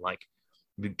 man, like,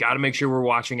 we've got to make sure we're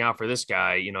watching out for this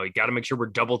guy. You got to make sure we're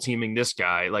double teaming this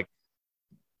guy. Like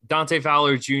Dante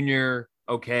Fowler Jr.,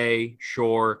 okay,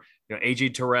 sure.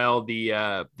 AJ Terrell, the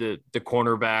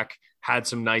cornerback, had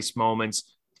some nice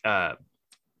moments.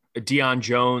 Deion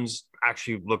Jones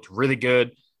actually looked really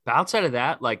good. But outside of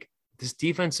that, like, this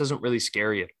defense doesn't really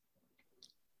scare you.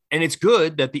 And it's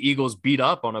good that the Eagles beat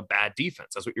up on a bad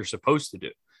defense. That's what you're supposed to do.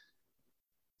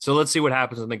 So let's see what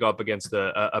happens when they go up against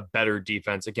a better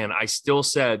defense. Again, I still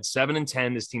said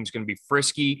 7-10, this team's going to be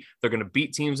frisky. They're going to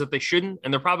beat teams that they shouldn't,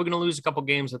 and they're probably going to lose a couple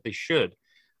games that they should,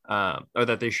 or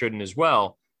that they shouldn't as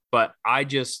well. But I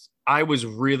was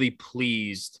really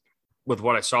pleased with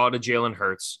what I saw to Jalen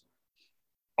Hurts.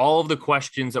 All of the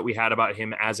questions that we had about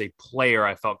him as a player,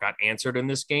 I felt got answered in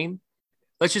this game.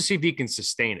 Let's just see if he can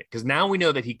sustain it, because now we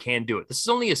know that he can do it. This is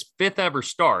only his 5th ever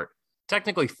start,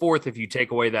 technically 4th if you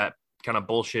take away that kind of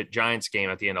bullshit Giants game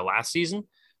at the end of last season.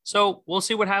 So we'll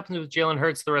see what happens with Jalen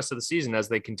Hurts the rest of the season as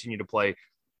they continue to play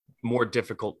more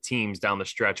difficult teams down the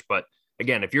stretch. But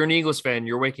again, if you're an Eagles fan,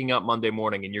 you're waking up Monday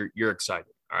morning and you're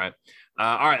excited. All right.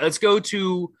 Let's go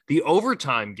to the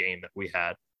overtime game that we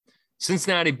had.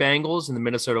 Cincinnati Bengals and the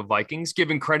Minnesota Vikings.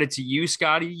 Giving credit to you,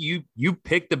 Scotty. You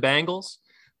picked the Bengals.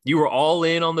 You were all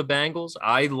in on the Bengals.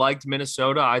 I liked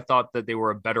Minnesota. I thought that they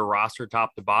were a better roster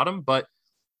top to bottom, but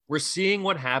we're seeing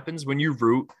what happens when you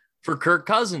root for Kirk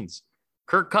Cousins.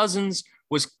 Kirk Cousins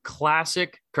was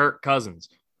classic Kirk Cousins.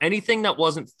 Anything that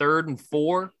wasn't 3rd and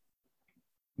 4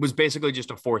 was basically just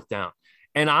a 4th down.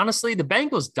 And honestly, the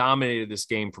Bengals dominated this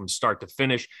game from start to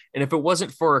finish. And if it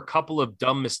wasn't for a couple of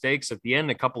dumb mistakes at the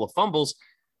end, a couple of fumbles,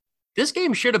 this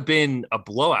game should have been a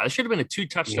blowout. It should have been a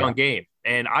 2-touchdown game.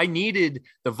 And I needed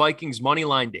the Vikings money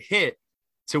line to hit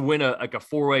to win a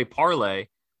 4-way parlay,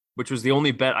 which was the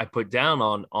only bet I put down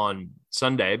on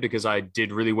Sunday because I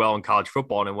did really well in college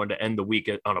football and I wanted to end the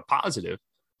week on a positive.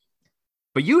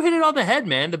 But you hit it on the head,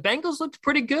 man. The Bengals looked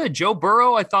pretty good. Joe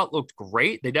Burrow, I thought, looked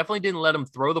great. They definitely didn't let him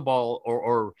throw the ball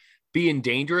or be in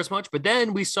danger as much. But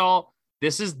then we saw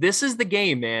this is the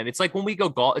game, man. It's like when we go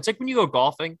golf. It's like when you go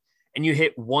golfing and you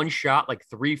hit one shot like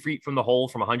 3 feet from the hole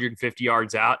from 150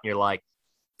 yards out, and you're like,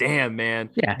 "Damn, man,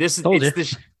 it's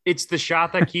the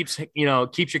shot that keeps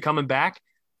you coming back."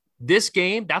 This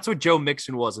game, that's what Joe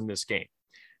Mixon was in this game.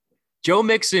 Joe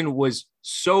Mixon was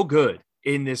so good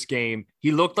in this game.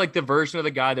 He looked like the version of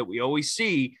the guy that we always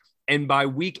see. And by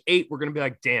week 8, we're going to be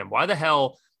like, damn, why the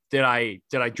hell did I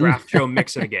draft Joe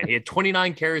Mixon again? He had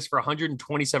 29 carries for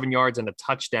 127 yards and a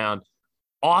touchdown.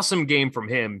 Awesome game from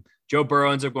him. Joe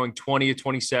Burrow ends up going 20 of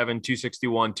 27,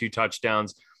 261, 2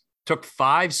 touchdowns, took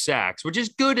 5 sacks, which is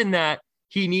good in that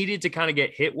he needed to kind of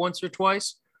get hit once or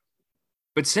twice.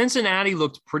 But Cincinnati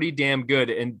looked pretty damn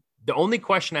good. And the only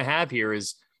question I have here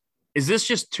is this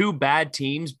just 2 bad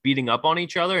teams beating up on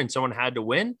each other and someone had to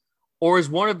win? Or is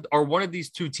one of these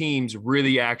 2 teams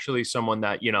really actually someone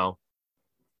that,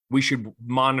 we should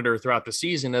monitor throughout the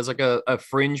season as like a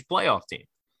fringe playoff team?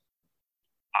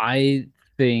 I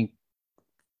think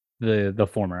the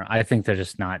former. I think they're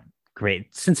just not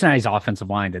great. Cincinnati's offensive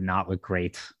line did not look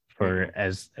great for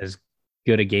as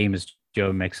good a game as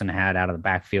Joe Mixon had out of the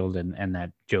backfield and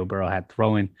that Joe Burrow had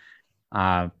throwing.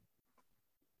 On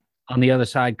the other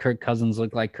side, Kirk Cousins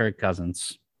looked like Kirk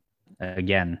Cousins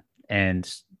again, and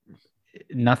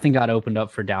nothing got opened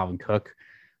up for Dalvin Cook,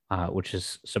 which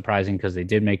is surprising because they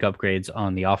did make upgrades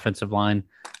on the offensive line.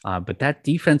 But that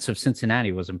defense of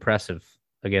Cincinnati was impressive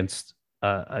against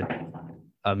a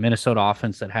Minnesota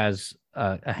offense that has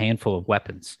a handful of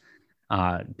weapons.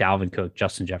 Dalvin Cook,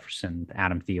 Justin Jefferson,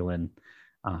 Adam Thielen.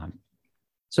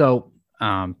 Credit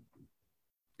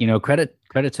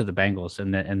to the Bengals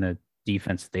and the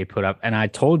defense that they put up. And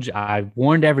I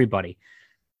warned everybody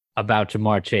about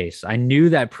Jamar Chase. I knew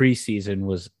that preseason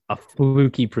was a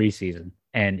fluky preseason,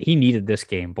 and he needed this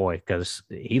game, boy, because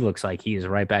he looks like he is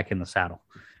right back in the saddle.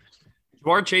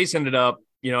 Jamar Chase ended up,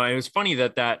 it was funny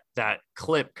that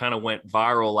clip kind of went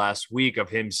viral last week of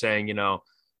him saying,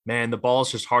 man, the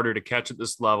ball's just harder to catch at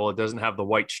this level. It doesn't have the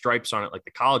white stripes on it like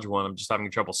the college one. I'm just having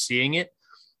trouble seeing it.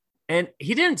 And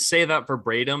he didn't say that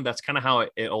verbatim. That's kind of how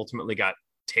it ultimately got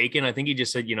taken. I think he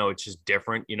just said, it's just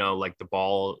different, like the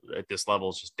ball at this level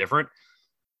is just different.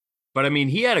 But I mean,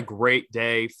 he had a great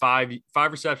day, five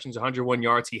receptions, 101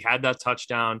 yards. He had that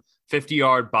touchdown,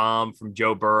 50-yard bomb from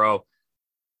Joe Burrow.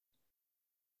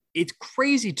 It's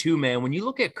crazy too, man. When you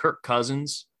look at Kirk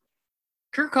Cousins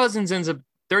ends up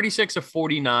 36 of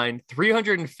 49,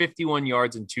 351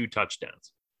 yards and 2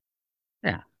 touchdowns.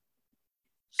 Yeah.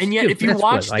 And yet, if you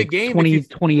watch the game,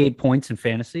 28 points in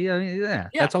fantasy, I mean,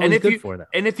 that's always good for them.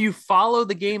 And if you follow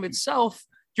the game itself,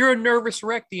 you're a nervous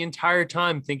wreck the entire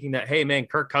time thinking that, hey, man,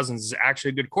 Kirk Cousins is actually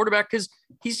a good quarterback because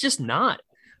he's just not.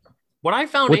 What I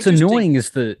found What's annoying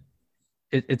is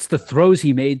it's the throws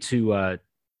he made to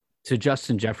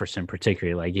Justin Jefferson,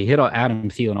 particularly. Like he hit Adam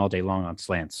Thielen all day long on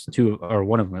slants,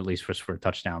 one of them at least was for a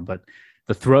touchdown. But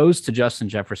the throws to Justin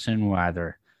Jefferson were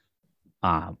either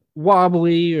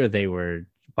wobbly or they were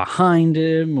behind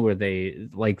him or they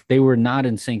were not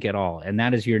in sync at all. And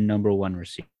that is your number one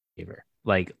receiver.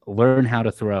 Like learn how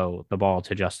to throw the ball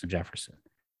to Justin Jefferson.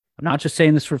 I'm not just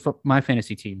saying this for my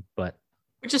fantasy team, but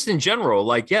just in general,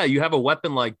 like, yeah, you have a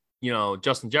weapon like,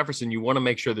 Justin Jefferson, you want to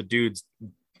make sure the dude's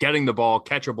getting the ball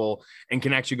catchable and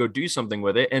can actually go do something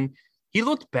with it. And he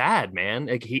looked bad, man.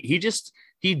 Like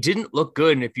he didn't look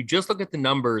good. And if you just look at the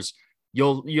numbers,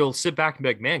 you'll sit back and be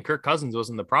like, man, Kirk Cousins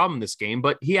wasn't the problem in this game,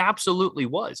 but he absolutely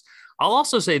was. I'll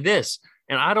also say this,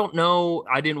 and I don't know,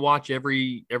 I didn't watch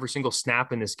every single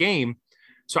snap in this game.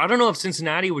 So I don't know if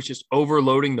Cincinnati was just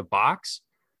overloading the box,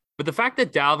 but the fact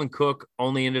that Dalvin Cook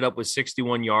only ended up with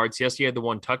 61 yards, yes, he had the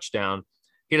 1 touchdown.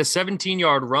 He had a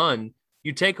 17-yard run.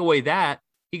 You take away that,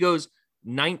 he goes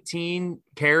 19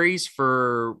 carries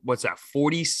for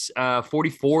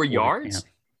 44 yards. Yeah.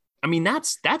 I mean,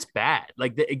 that's bad.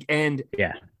 Like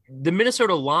the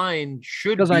Minnesota line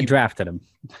should because I drafted him.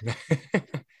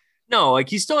 No, like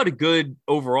he still had a good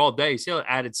overall day. He still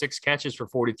added 6 catches for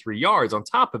 43 yards on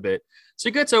top of it. So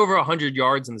he gets over 100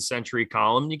 yards in the century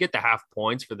column. You get the half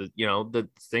points for the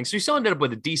thing. So he still ended up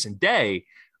with a decent day,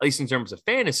 at least in terms of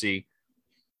fantasy.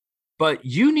 But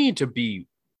you need to be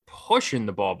pushing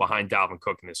the ball behind Dalvin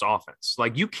Cook in this offense.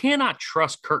 Like you cannot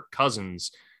trust Kirk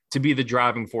Cousins to be the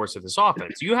driving force of this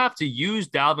offense. You have to use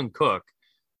Dalvin Cook,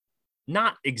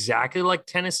 not exactly like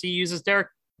Tennessee uses Derrick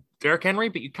Henry,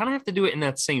 but you kind of have to do it in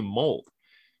that same mold.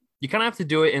 You kind of have to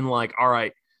do it in like, all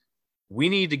right, we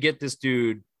need to get this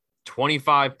dude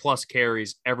 25 plus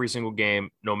carries every single game,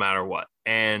 no matter what.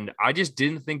 And I just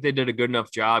didn't think they did a good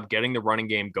enough job getting the running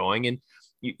game going. And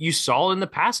you saw it in the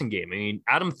passing game. I mean,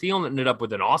 Adam Thielen ended up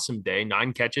with an awesome day,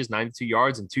 9 catches, 92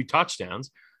 yards, and 2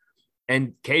 touchdowns.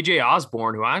 And KJ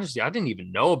Osborne, who I didn't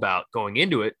even know about going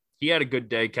into it, he had a good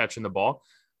day catching the ball.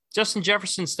 Justin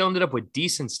Jefferson still ended up with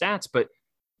decent stats, but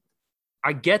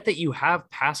I get that you have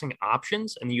passing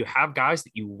options and you have guys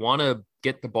that you want to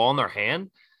get the ball in their hand,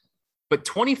 but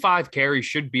 25 carries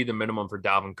should be the minimum for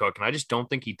Dalvin Cook. And I just don't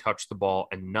think he touched the ball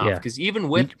enough because even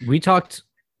with we talked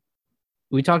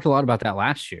a lot about that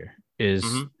last year is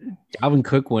Dalvin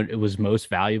Cook when it was most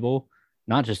valuable,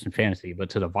 not just in fantasy, but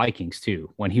to the Vikings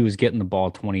too, when he was getting the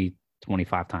ball 20,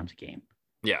 25 times a game.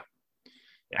 Yeah.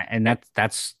 And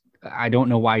that's, I don't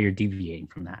know why you're deviating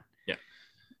from that. Yeah.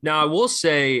 Now I will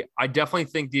say, I definitely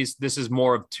think this is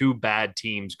more of 2 bad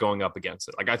teams going up against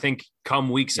it. Like I think come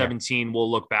week 17,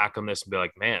 we'll look back on this and be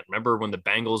like, man, remember when the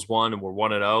Bengals won and we're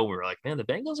 1-0? We were like, man, the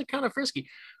Bengals are kind of frisky.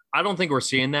 I don't think we're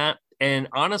seeing that. And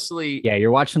honestly,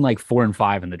 you're watching like 4 and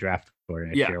 5 in the draft order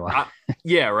next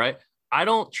year. Right. I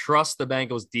don't trust the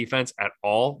Bengals defense at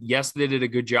all. Yes, they did a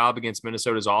good job against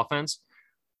Minnesota's offense,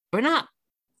 but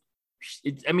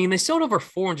they still had over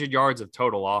 400 yards of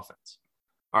total offense.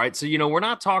 All right. So, we're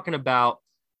not talking about,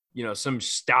 some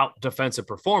stout defensive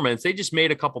performance. They just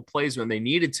made a couple plays when they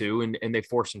needed to, and they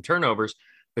forced some turnovers.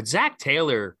 But Zach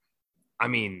Taylor, I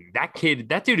mean,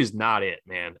 that dude is not it,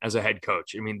 man, as a head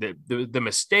coach. I mean, the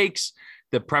mistakes,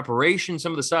 the preparation,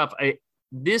 some of the stuff.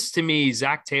 This to me,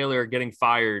 Zach Taylor getting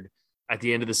fired at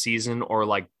the end of the season or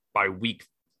like by week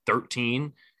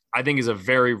 13, I think is a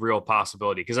very real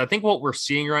possibility. Because I think what we're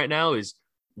seeing right now is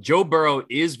Joe Burrow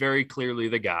is very clearly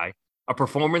the guy. A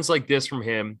performance like this from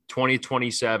him,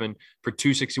 20-27 for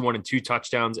 261 and 2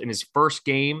 touchdowns in his first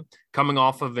game coming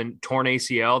off of a torn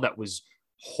ACL that was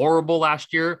horrible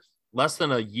last year, less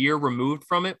than a year removed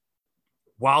from it,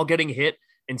 while getting hit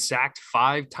and sacked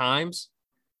 5 times.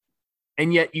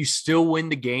 And yet you still win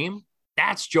the game.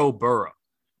 That's Joe Burrow.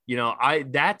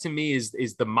 that to me is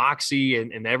the moxie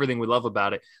and everything we love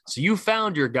about it. So you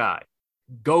found your guy.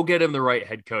 Go get him the right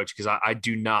head coach, because I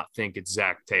do not think it's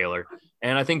Zach Taylor.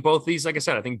 And I think both these, like I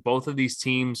said, I think both of these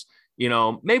teams,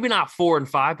 maybe not 4 and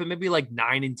 5, but maybe like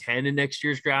 9 and 10 in next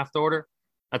year's draft order.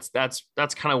 That's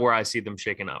kind of where I see them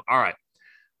shaking up. All right,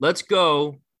 let's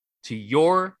go to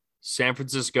your San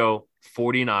Francisco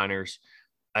 49ers.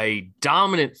 A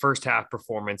dominant first half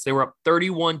performance. They were up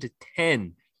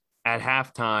 31-10 at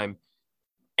halftime,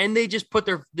 and they just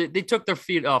they took their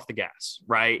feet off the gas,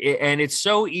 right? And it's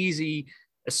so easy,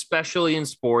 especially in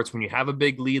sports, when you have a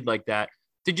big lead like that,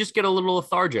 to just get a little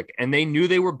lethargic. And they knew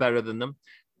they were better than them.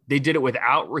 They did it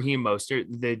without Raheem Mostert.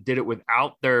 They did it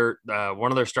without their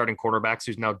one of their starting quarterbacks,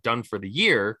 who's now done for the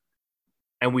year.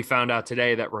 And we found out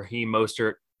today that Raheem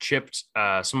Mostert chipped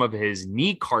some of his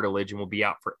knee cartilage and will be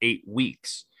out for 8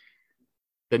 weeks.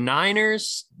 The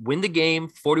Niners win the game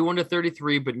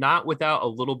 41-33, but not without a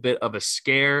little bit of a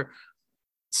scare.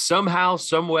 Somehow,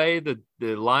 some way, the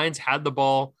Lions had the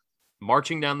ball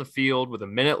marching down the field with a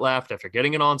minute left after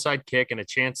getting an onside kick and a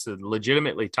chance to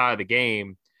legitimately tie the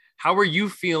game. How are you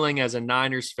feeling as a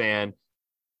Niners fan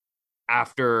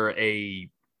after a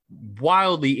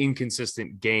wildly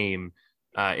inconsistent game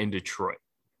in Detroit?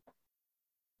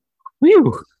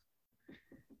 Whew.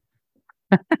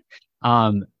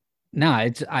 No,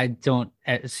 I don't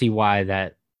see why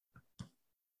that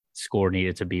score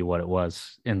needed to be what it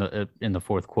was in the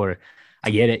fourth quarter. I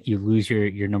get it. You lose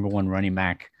your number one running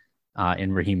back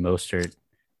in Raheem Mostert,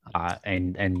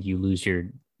 and you lose your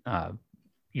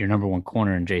number one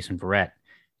corner in Jason Verrett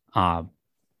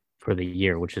for the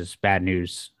year, which is bad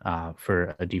news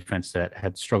for a defense that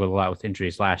had struggled a lot with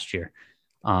injuries last year.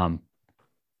 And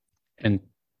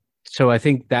so I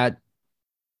think that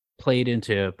played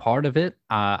into part of it.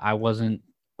 I wasn't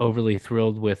overly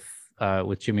thrilled with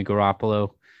Jimmy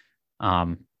Garoppolo.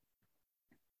 I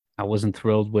wasn't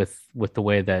thrilled with the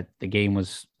way that the game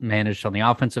was managed on the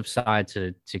offensive side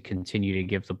to continue to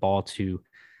give the ball to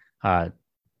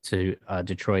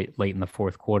Detroit late in the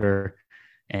fourth quarter,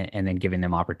 and then giving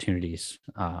them opportunities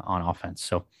on offense.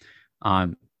 So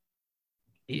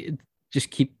just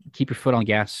keep your foot on the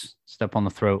gas, step on the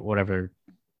throat, whatever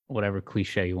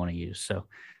cliche you want to use. So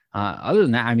other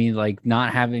than that, I mean, like,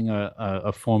 not having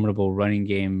a formidable running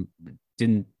game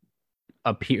didn't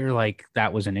appear like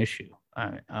that was an issue.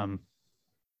 Jermichael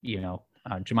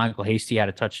Hasty had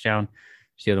a touchdown.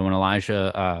 The other one,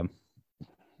 Elijah.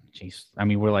 I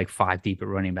mean, we're like 5 deep at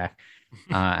running back.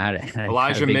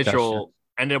 Elijah Mitchell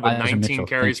ended up with 19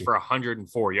 carries for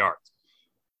 104 yards.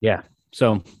 Yeah.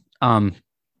 So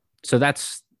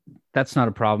that's not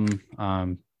a problem.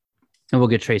 And we'll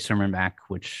get Trey Sermon back,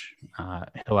 which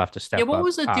he'll have to step up. Yeah, what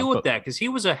was the deal with that? Because he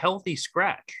was a healthy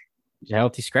scratch. He's a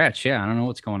healthy scratch, yeah. I don't know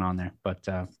what's going on there. But,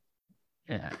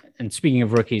 yeah. And speaking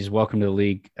of rookies, welcome to the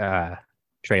league.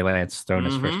 Trey Lance throwing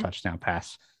his first touchdown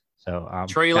pass. So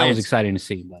Trey Lance, that was exciting to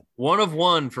see. But 1 of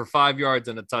 1 for 5 yards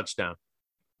and a touchdown.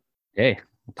 Hey,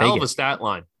 hell of a stat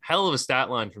line. Hell of a stat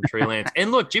line from Trey Lance.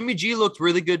 And look, Jimmy G looked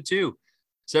really good too.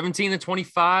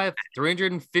 17-25,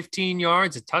 315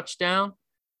 yards, a touchdown.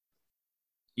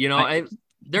 They're going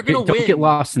to win. Don't get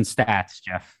lost in stats,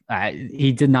 Jeff.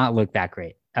 He did not look that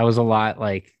great. That was a lot.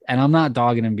 And I'm not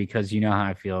dogging him because you know how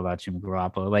I feel about Jimmy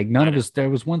Garoppolo. None of his. There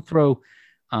was one throw.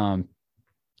 I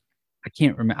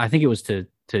can't remember. I think it was to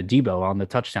Debo on the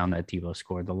touchdown that Debo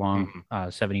scored, the long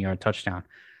 70-yard touchdown.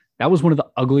 That was one of the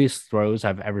ugliest throws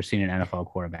I've ever seen an NFL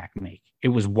quarterback make. It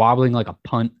was wobbling like a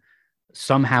punt.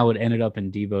 Somehow it ended up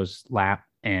in Debo's lap,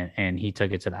 and he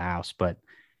took it to the house. But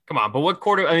come on, but what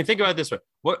quarter? I mean, think about it this way: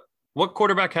 what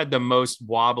quarterback had the most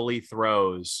wobbly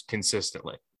throws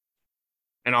consistently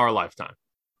in our lifetime?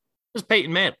 It was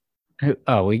Peyton Manning.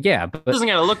 Oh, well, yeah, but doesn't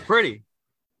got to look pretty.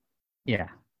 Yeah,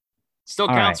 still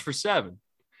counts for 7.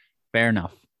 Fair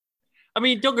enough. I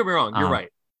mean, don't get me wrong. You're right.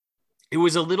 It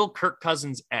was a little Kirk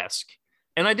Cousins-esque.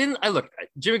 And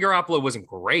Jimmy Garoppolo wasn't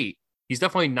great. He's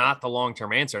definitely not the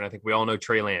long-term answer. And I think we all know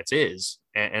Trey Lance is.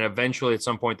 And eventually at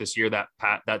some point this year, that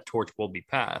torch will be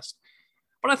passed.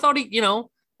 But I thought in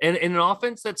an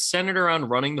offense that's centered around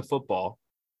running the football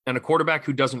and a quarterback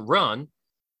who doesn't run,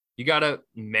 you got to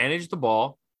manage the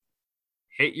ball,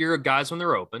 hit your guys when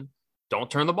they're open,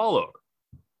 don't turn the ball over.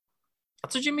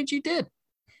 That's what Jimmy G did.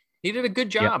 He did a good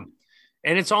job. Yep.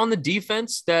 And it's on the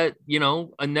defense that,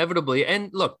 inevitably,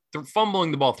 and look, fumbling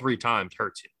the ball 3 times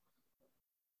hurts you.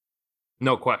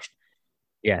 No question.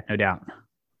 Yeah, no doubt.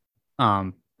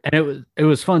 And it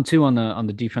was fun too on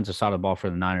the defensive side of the ball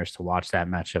for the Niners to watch that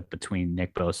matchup between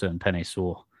Nick Bosa and Penei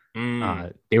Sewell.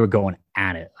 They were going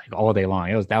at it all day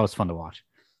long. That was fun to watch.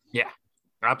 Yeah,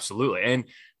 absolutely. And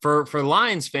for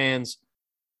Lions fans,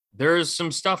 there's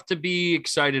some stuff to be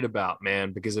excited about,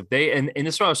 man, because if they, and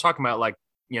this is what I was talking about, like,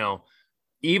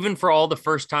 even for all the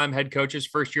first year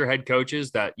head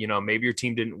coaches that, maybe your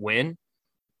team didn't win,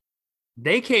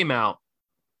 they came out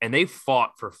and they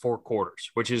fought for 4 quarters,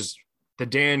 which is the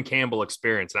Dan Campbell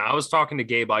experience. And I was talking to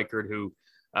Gabe Eichert, who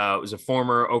was a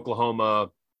former Oklahoma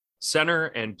center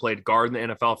and played guard in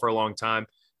the NFL for a long time.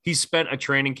 He spent a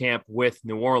training camp with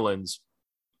New Orleans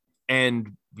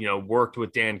and, worked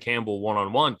with Dan Campbell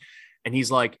one-on-one. And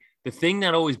he's like, the thing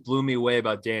that always blew me away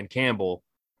about Dan Campbell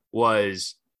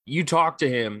was you talk to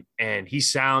him and he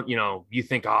you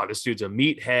think, oh, this dude's a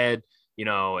meathead,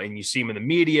 and you see him in the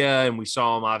media. And we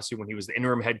saw him obviously when he was the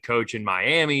interim head coach in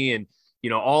Miami, and,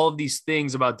 all of these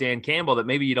things about Dan Campbell that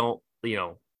maybe you don't,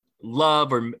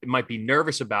 love or might be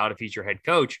nervous about if he's your head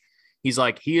coach. He's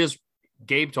like,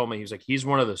 Gabe told me, he was like, he's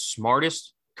one of the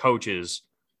smartest coaches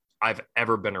I've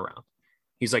ever been around.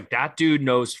 He's like, that dude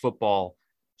knows football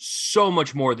so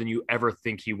much more than you ever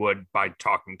think he would by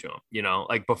talking to him,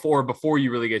 like before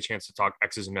you really get a chance to talk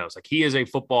X's and O's. Like, he is a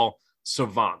football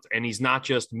savant, and he's not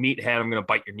just meathead, I'm going to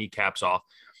bite your kneecaps off.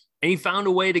 And he found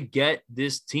a way to get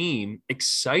this team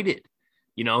excited.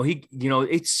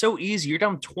 It's so easy. You're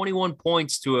down 21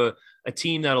 points to a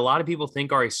team that a lot of people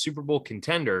think are a Super Bowl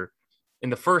contender in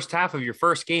the first half of your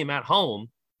first game at home,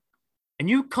 and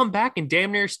you come back and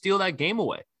damn near steal that game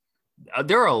away.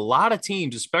 There are a lot of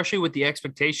teams, especially with the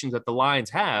expectations that the Lions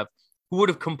have, who would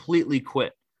have completely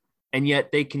quit. And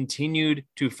yet they continued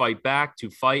to fight back,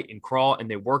 to fight and crawl, and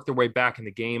they worked their way back in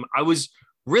the game. I was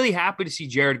really happy to see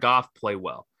Jared Goff play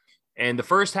well. And the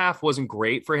first half wasn't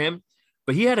great for him,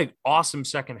 but he had an awesome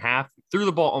second half, threw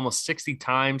the ball almost 60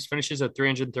 times, finishes at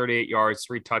 338 yards,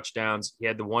 3 touchdowns. He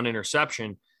had the 1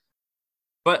 interception.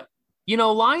 But,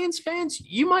 Lions fans,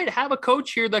 you might have a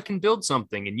coach here that can build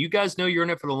something, and you guys know you're in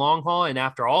it for the long haul. And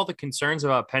after all the concerns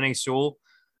about Penei Sewell,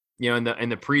 in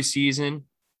the preseason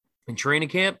and training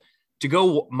camp, to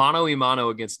go mano a mano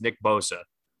against Nick Bosa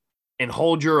and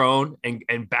hold your own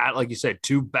and bat, like you said,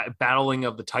 battling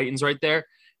of the Titans right there,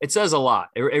 it says a lot.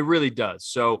 It really does.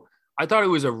 So I thought it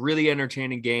was a really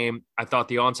entertaining game. I thought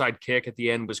the onside kick at the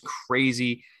end was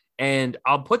crazy. And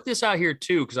I'll put this out here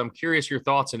too, because I'm curious your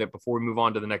thoughts on it before we move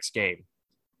on to the next game.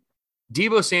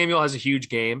 Deebo Samuel has a huge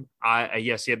game.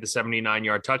 Yes, he had the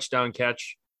 79-yard touchdown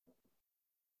catch.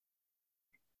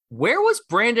 Where was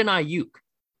Brandon Ayuk?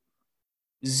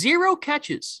 0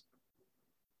 catches.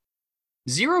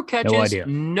 0 catches, No idea.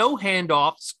 No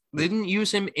handoffs. They didn't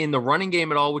use him in the running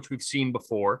game at all, which we've seen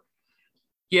before.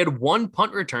 He had 1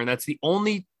 punt return. It's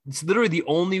literally the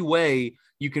only way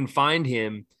you can find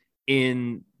him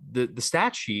in the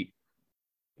stat sheet.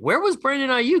 Where was Brandon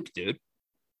Ayuk, dude?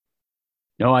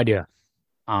 No idea.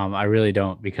 I really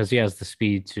don't, because he has the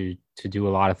speed to do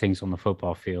a lot of things on the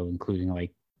football field, including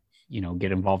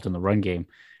get involved in the run game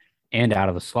and out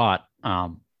of the slot.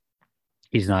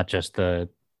 He's not just the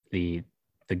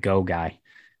go guy,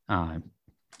 the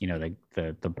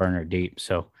burner deep.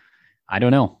 So I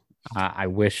don't know. I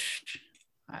wish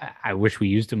we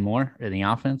used him more in the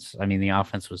offense. I mean, the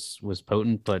offense was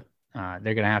potent, but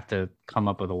they're going to have to come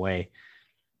up with a way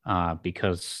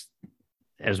because,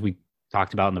 as we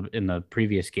talked about in the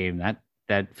previous game,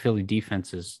 that Philly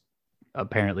defense is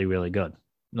apparently really good,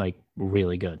 like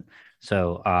really good.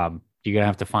 So you're going to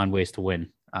have to find ways to win,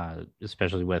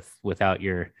 especially without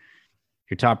your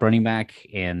top running back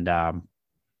and a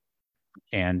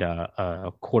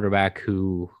quarterback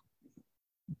who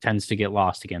tends to get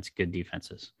lost against good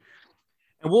defenses.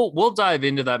 And we'll dive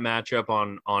into that matchup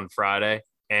on Friday.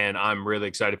 And I'm really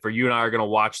excited for you and I are going to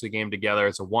watch the game together.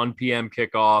 It's a 1 p.m.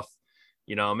 kickoff.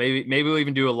 Maybe we'll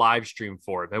even do a live stream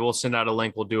for it. Maybe we'll send out a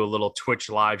link. We'll do a little Twitch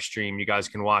live stream. You guys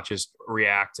can watch us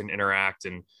react and interact.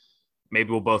 And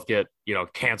maybe we'll both get,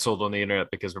 canceled on the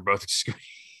internet because we're both just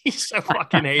so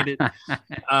fucking hated.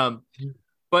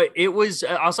 But it was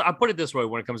also, I put it this way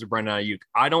when it comes to Brandon Ayuk.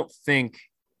 I don't think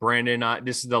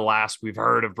this is the last we've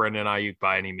heard of Brandon Ayuk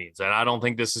by any means. And I don't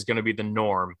think this is going to be the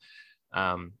norm.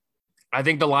 I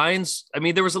think the Lions,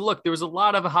 there was a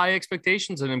lot of high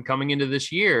expectations in him coming into this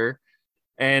year.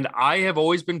 And I have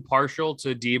always been partial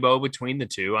to Deebo between the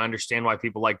two. I understand why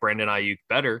people like Brandon Ayuk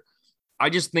better. I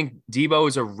just think Deebo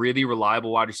is a really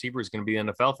reliable wide receiver. He's going to be in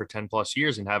the NFL for 10 plus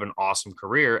years and have an awesome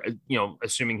career,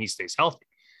 assuming he stays healthy.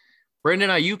 Brandon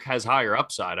Ayuk has higher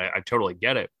upside. I totally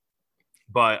get it.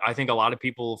 But I think a lot of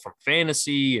people from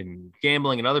fantasy and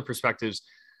gambling and other perspectives,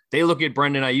 they look at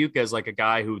Brandon Ayuk as like a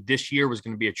guy who this year was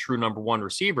going to be a true number 1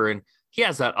 receiver. And he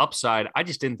has that upside. I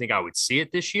just didn't think I would see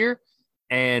it this year.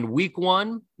 And week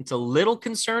 1, it's a little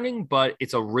concerning, but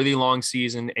it's a really long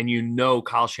season. And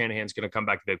Kyle Shanahan's going to come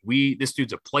back and be like, this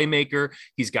dude's a playmaker.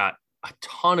 He's got a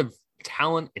ton of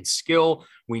talent and skill.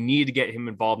 We need to get him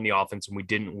involved in the offense, and we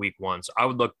didn't week one. So I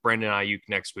would look Brandon Ayuk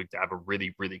next week to have a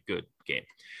really, really good game.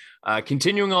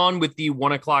 Continuing on with the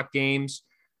 1 o'clock games,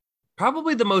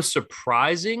 probably the most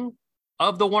surprising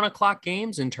of the 1 o'clock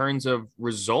games in terms of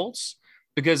results,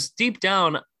 because deep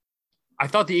down, I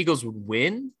thought the Eagles would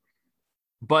win,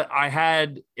 but I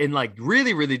had in like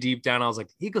really, really deep down, I was like,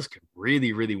 the Eagles could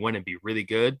really, really win and be really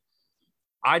good.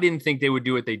 I didn't think they would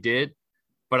do what they did,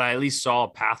 but I at least saw a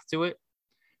path to it.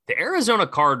 The Arizona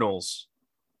Cardinals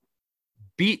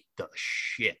beat the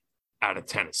shit out of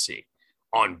Tennessee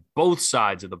on both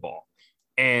sides of the ball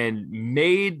and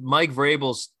made Mike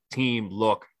Vrabel's team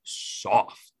look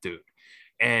soft, dude.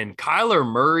 And Kyler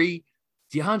Murray,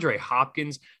 DeAndre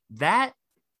Hopkins, that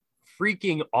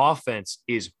freaking offense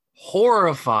is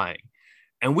horrifying.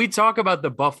 And we talk about the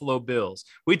Buffalo Bills.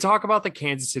 We talk about the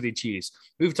Kansas City Chiefs.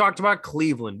 We've talked about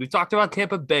Cleveland. We've talked about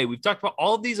Tampa Bay. We've talked about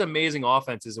all of these amazing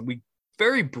offenses. And we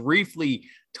very briefly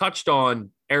touched on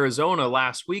Arizona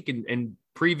last week and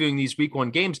previewing these week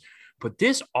one games. But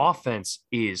this offense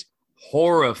is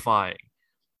horrifying.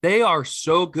 They are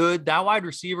so good. That wide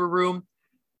receiver room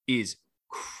is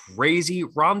crazy.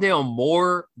 Rondale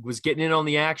Moore was getting in on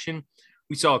the action.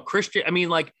 We saw Christian. I mean,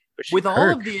 like, with all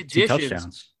of the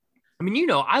additions, I mean, you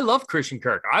know, I love Christian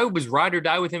Kirk. I was ride or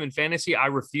die with him in fantasy. I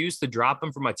refused to drop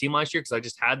him from my team last year because I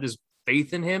just had this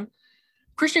faith in him.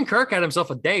 Christian Kirk had himself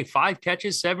a day, 5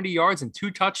 catches, 70 yards, and 2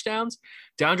 touchdowns.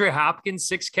 DeAndre Hopkins,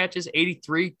 6 catches,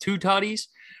 83, 2 tutties.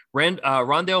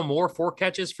 Rondale Moore, 4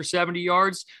 catches for 70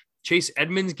 yards. Chase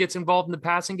Edmonds gets involved in the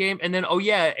passing game. And then,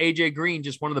 AJ Green,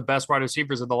 just one of the best wide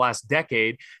receivers of the last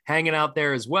decade, hanging out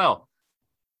there as well.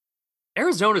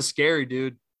 Arizona's scary,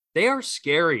 dude. They are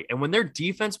scary. And when their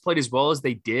defense played as well as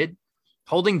they did,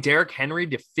 holding Derrick Henry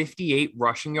to 58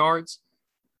 rushing yards.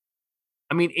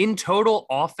 I mean, in total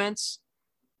offense,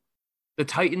 the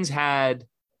Titans had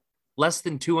less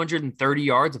than 230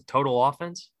 yards of total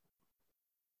offense.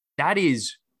 That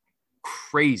is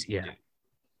crazy. Yeah. Dude.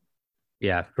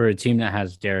 Yeah. For a team that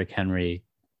has Derrick Henry,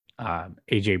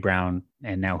 AJ Brown,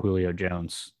 and now Julio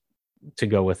Jones to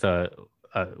go with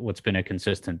what's been a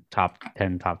consistent top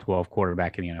 10, top 12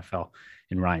 quarterback in the NFL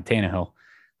in Ryan Tannehill.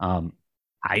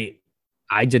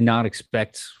 I did not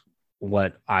expect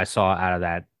what I saw out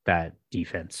of that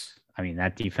defense. I mean,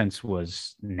 that defense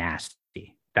was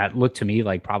nasty. That looked to me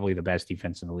like probably the best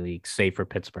defense in the league, save for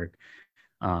Pittsburgh,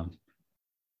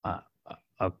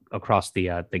 across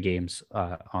the games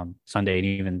on Sunday and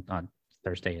even on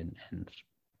Thursday and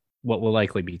what will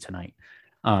likely be tonight.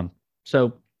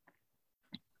 So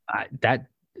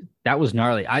that was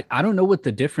gnarly. I don't know what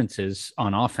the difference is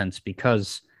on offense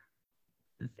because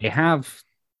they have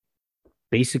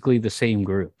basically the same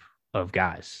group of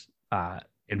guys.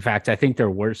 In fact, I think they're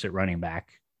worse at running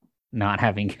back, not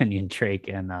having Kenyon Drake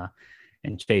and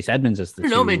Chase Edmonds as the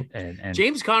two. Man. And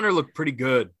James Conner looked pretty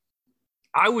good.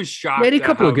 I was shocked. He had a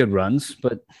couple of good runs,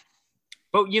 but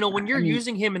you know, when you're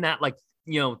using him in that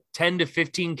 10 to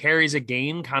 15 carries a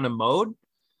game kind of mode,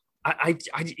 I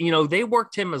they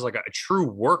worked him as like a true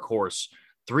workhorse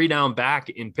 3-down back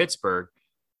in Pittsburgh.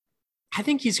 I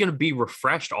think he's going to be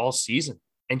refreshed all season.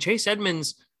 And Chase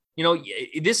Edmonds,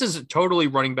 this is totally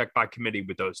running back by committee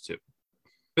with those two.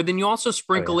 But then you also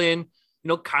sprinkle in,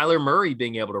 Kyler Murray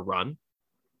being able to run.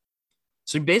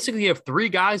 So basically you have 3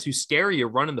 guys who scare you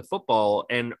running the football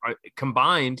and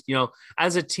combined,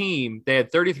 as a team, they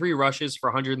had 33 rushes for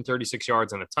 136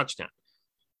 yards and a touchdown.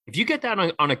 If you get that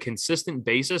on a consistent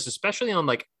basis, especially on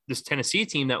like this Tennessee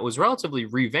team that was relatively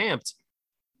revamped,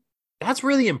 that's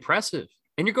really impressive.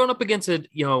 And you're going up against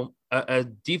a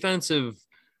defensive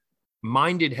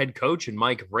minded head coach in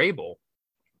Mike Vrabel.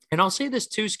 And I'll say this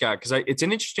too, Scott, because it's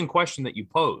an interesting question that you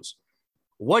pose.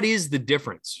 What is the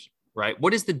difference, right?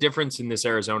 What is the difference in this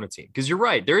Arizona team? Because you're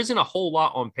right. There isn't a whole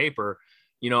lot on paper,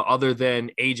 other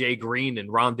than AJ Green and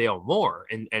Rondale Moore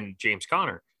and James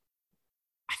Conner.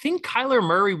 I think Kyler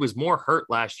Murray was more hurt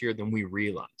last year than we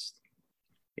realized.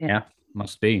 Yeah,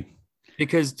 must be.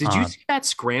 Because did you see that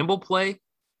scramble play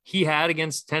he had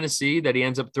against Tennessee that he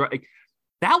ends up throwing?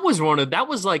 That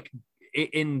was like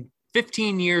in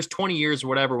 15 years, 20 years, or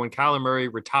whatever, when Kyler Murray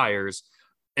retires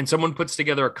and someone puts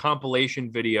together a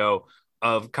compilation video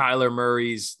of Kyler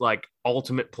Murray's like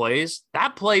ultimate plays,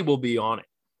 that play will be on it.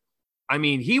 I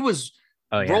mean, he was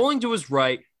rolling to his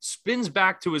right, spins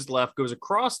back to his left, goes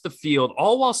across the field,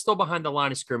 all while still behind the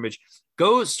line of scrimmage,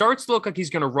 starts to look like he's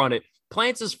going to run it,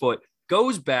 plants his foot,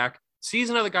 goes back, sees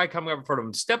another guy coming up in front of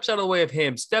him, steps out of the way of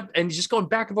him, and he's just going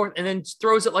back and forth, and then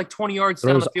throws it like 20 yards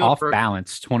down the field. Off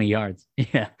balance, 20 yards.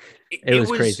 Yeah, it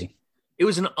was crazy. It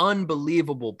was an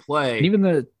unbelievable play. And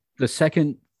even the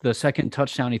second the second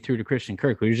touchdown he threw to Christian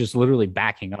Kirk, he was just literally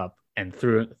backing up and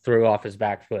threw off his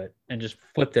back foot and just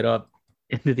flipped it up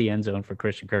into the end zone for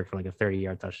Christian Kirk for like a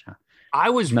 30-yard touchdown. I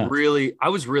was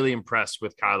really impressed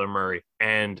with Kyler Murray,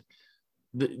 and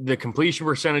the completion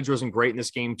percentage wasn't great in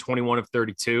this game, 21 of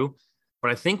 32.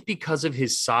 But I think because of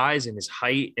his size and his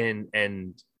height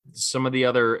and some of the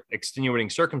other extenuating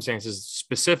circumstances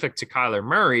specific to Kyler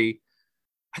Murray,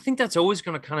 I think that's always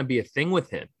going to kind of be a thing with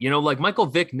him. You know, like Michael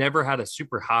Vick never had a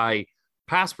super high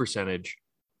pass percentage,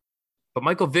 but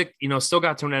Michael Vick, you know, still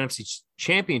got to an NFC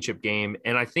championship game.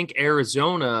 And I think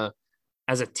Arizona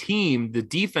as a team, the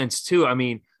defense too, I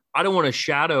mean, I don't want to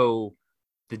shadow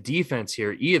the defense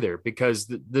here either, because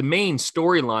the main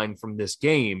storyline from this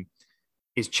game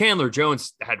is Chandler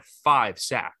Jones had 5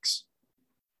 sacks.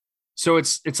 So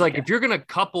it's like, if you're going to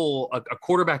couple a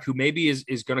quarterback who maybe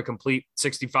is going to complete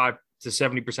 65 to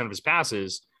 70% of his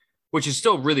passes, which is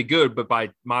still really good, but by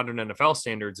modern NFL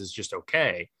standards is just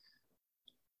okay.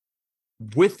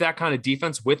 With that kind of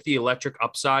defense, with the electric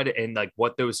upside and like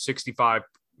what those 65,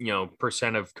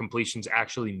 percent of completions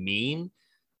actually mean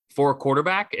for a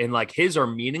quarterback, and like his are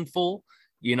meaningful,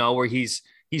 where he's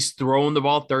throwing the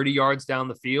ball 30 yards down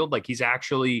the field. Like he's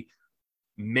actually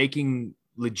making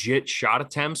legit shot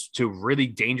attempts to really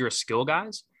dangerous skill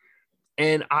guys.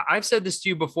 And I've said this to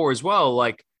you before as well.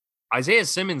 Like Isaiah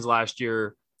Simmons last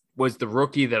year was the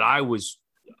rookie that I was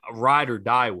a ride or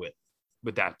die with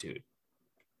that dude.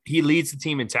 He leads the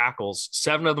team in tackles.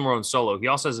 7 of them are on solo. He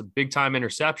also has a big time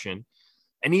interception.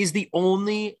 And he's the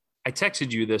only, I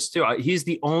texted you this too. He's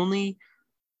the only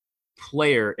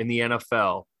player in the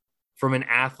NFL from an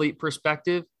athlete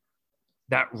perspective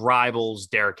that rivals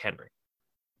Derrick Henry.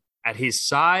 At his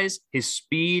size, his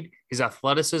speed, his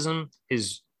athleticism,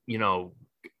 his,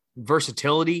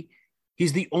 versatility,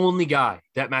 he's the only guy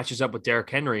that matches up with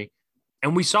Derrick Henry.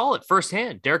 And we saw it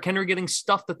firsthand. Derrick Henry getting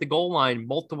stuffed at the goal line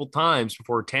multiple times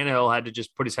before Tannehill had to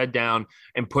just put his head down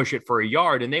and push it for a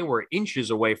yard. And they were inches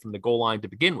away from the goal line to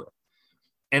begin with.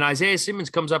 And Isaiah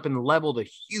Simmons comes up and leveled a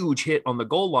huge hit on the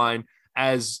goal line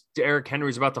as Derrick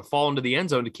Henry is about to fall into the end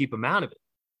zone to keep him out of it.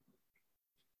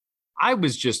 I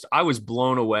was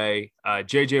blown away.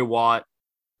 JJ Watt,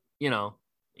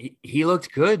 he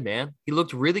looked good, man. He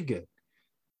looked really good.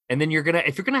 And then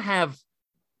if you're gonna have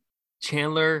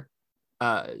Chandler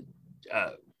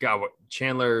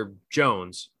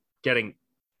Jones getting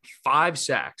 5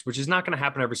 sacks, which is not going to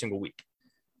happen every single week,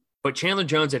 but Chandler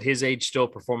Jones at his age still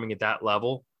performing at that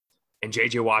level, and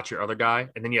JJ Watt, your other guy,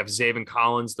 and then you have Zaven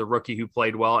Collins, the rookie who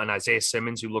played well, and Isaiah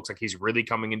Simmons, who looks like he's really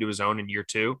coming into his own in year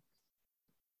 2,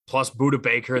 plus Budda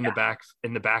Baker in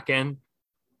the back end.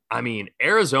 I mean,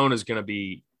 Arizona's going to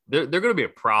be they're going to be a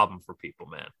problem for people,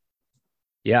 man.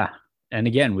 Yeah. And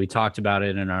again, we talked about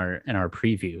it in our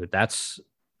preview. That's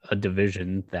a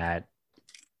division that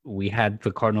we had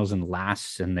the Cardinals in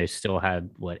last, and they still had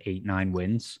 8-9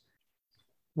 wins,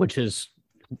 which is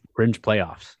fringe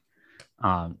playoffs.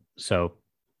 So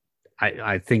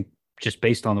I think just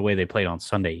based on the way they played on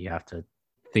Sunday, you have to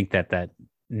think that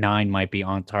 9 might be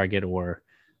on target or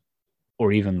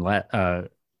even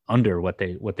under what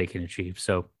they can achieve.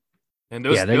 So. And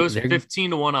those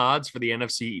 15-1 odds for the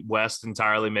NFC West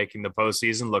entirely making the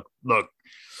postseason look,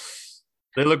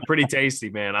 they look pretty tasty,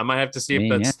 man. I might have to see if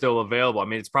that's still available. I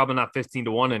mean, it's probably not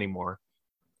 15-1 anymore,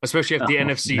 especially if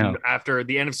after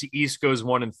the NFC East goes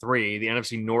 1-3, the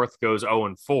NFC North goes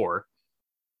 0-4,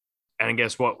 and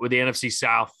guess what? The NFC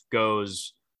South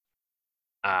goes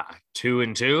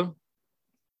 2-2. Do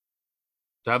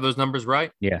I have those numbers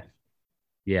right? Yeah.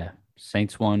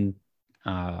 Saints won.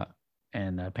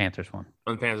 And Panthers won.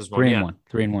 And the Panthers won. 3-1.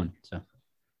 3-1. So.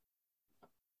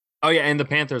 Oh yeah, and the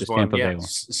Panthers won. Tampa Bay won.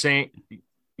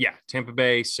 Tampa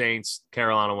Bay, Saints,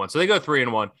 Carolina won. So they go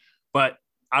 3-1. But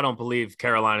I don't believe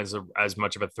Carolina is as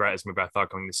much of a threat as maybe I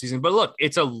thought going this season. But look,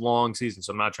 it's a long season,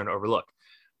 so I'm not trying to overlook.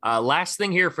 Last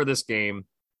thing here for this game.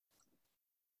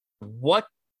 What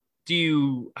do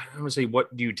you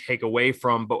take away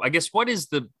from? But I guess what is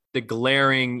the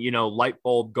glaring light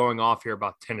bulb going off here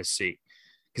about Tennessee?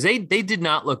 Because they did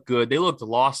not look good. They looked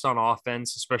lost on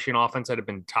offense, especially an offense that had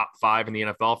been top 5 in the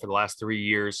NFL for the last 3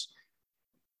 years.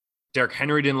 Derrick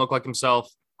Henry didn't look like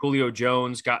himself. Julio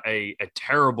Jones got a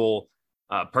terrible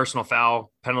personal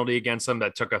foul penalty against them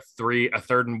that took a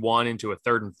 3rd and 1 into a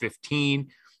 3rd and 15.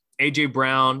 A.J.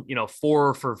 Brown,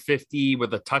 4 for 50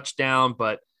 with a touchdown,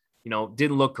 but,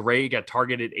 didn't look great. He got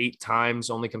targeted 8 times,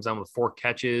 only comes down with 4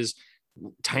 catches.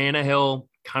 Tannehill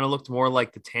kind of looked more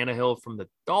like the Tannehill from the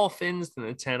Dolphins than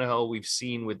the Tannehill we've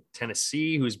seen with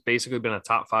Tennessee, who's basically been a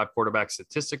top 5 quarterback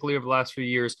statistically over the last few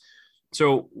years.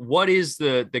 So what is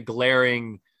the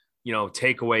glaring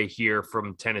takeaway here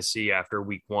from Tennessee after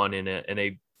week one in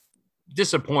a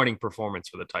disappointing performance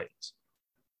for the Titans.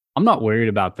 I'm not worried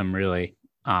about them really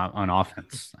on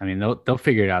offense. I mean, they'll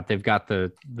figure it out. They've got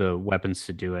the weapons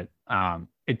to do it.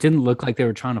 It didn't look like they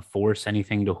were trying to force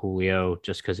anything to Julio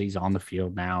just because he's on the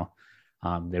field now.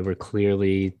 They were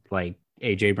clearly like,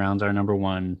 AJ Brown's our number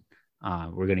one.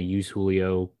 We're going to use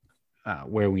Julio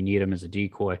where we need him as a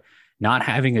decoy. Not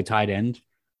having a tight end,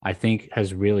 I think,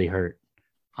 has really hurt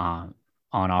on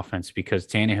offense, because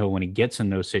Tannehill, when he gets in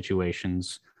those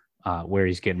situations where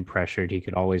he's getting pressured, he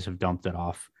could always have dumped it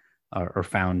off or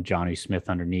found Johnny Smith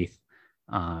underneath.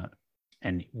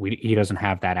 And he doesn't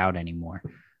have that out anymore.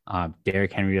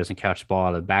 Derrick Henry doesn't catch the ball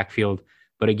out of the backfield.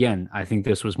 But again, I think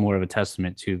this was more of a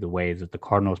testament to the way that the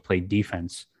Cardinals played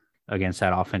defense against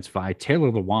that offensive line.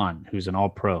 Taylor Lewan, who's an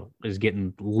all-pro, is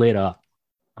getting lit up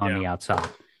on the outside.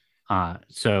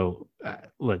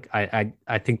 Look, I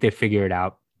think they figure it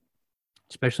out,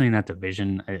 especially in that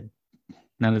division.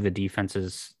 None of the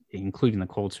defenses, including the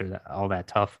Colts, are all that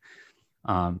tough.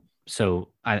 So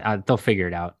they'll figure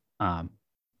it out. I'm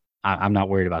not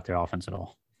worried about their offense at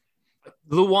all.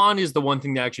 Lewan is the one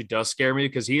thing that actually does scare me,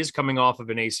 because he is coming off of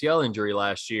an ACL injury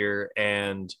last year.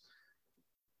 And,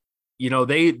 I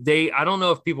don't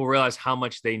know if people realize how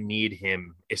much they need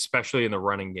him, especially in the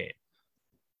running game.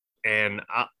 And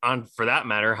for that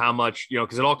matter, how much,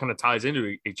 because it all kind of ties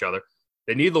into each other.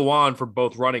 They need Lewan for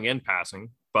both running and passing,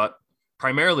 but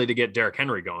primarily to get Derrick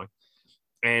Henry going.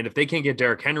 And if they can't get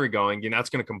Derrick Henry going, that's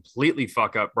going to completely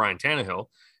fuck up Brian Tannehill.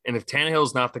 And if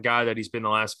Tannehill's not the guy that he's been the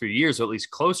last few years, or at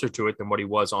least closer to it than what he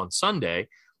was on Sunday,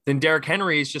 then Derrick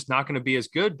Henry is just not going to be as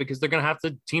good, because they're going to have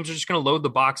to, teams are just going to load the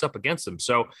box up against him.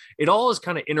 So it all is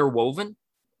kind of interwoven.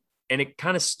 And it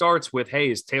kind of starts with, hey,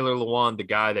 is Taylor Lewan the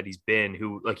guy that he's been,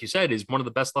 who, like you said, is one of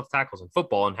the best left tackles in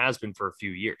football and has been for a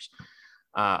few years.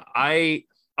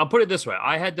 I'll put it this way.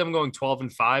 I had them going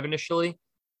 12-5 initially.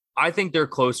 I think they're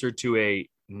closer to a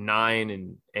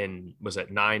 9-8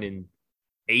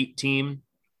 team,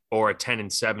 or a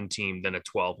 10-7 team, than a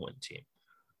 12-win team.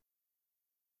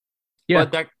 Yeah.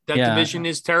 But that division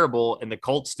is terrible, and the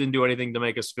Colts didn't do anything to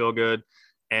make us feel good.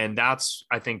 And that's,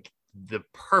 I think, the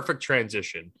perfect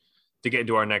transition to get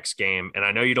into our next game. And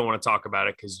I know you don't want to talk about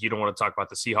it because you don't want to talk about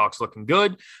the Seahawks looking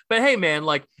good. But hey, man,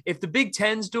 like, if the Big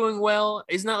Ten's doing well,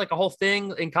 isn't that like a whole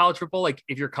thing in college football? Like,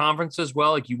 if your conference does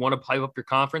well, like, you want to pipe up your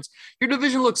conference, your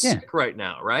division looks sick right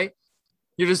now, right?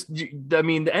 The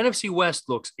NFC West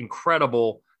looks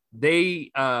incredible.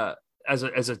 They, as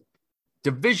a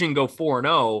division, go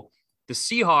 4-0. The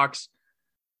Seahawks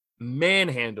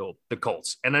manhandled the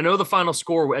Colts. And I know the final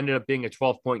score ended up being a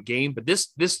 12-point game, but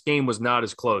this game was not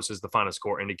as close as the final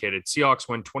score indicated. Seahawks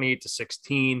won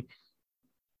 28-16.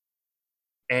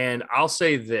 And I'll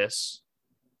say this.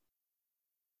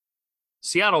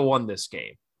 Seattle won this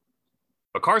game,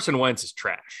 but Carson Wentz is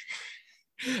trash.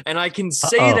 And I can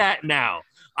say that now.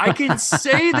 I can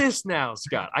say this now,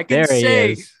 Scott. I can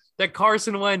say that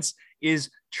Carson Wentz is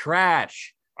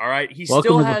trash. All right.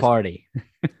 Welcome to the party.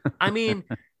 I mean,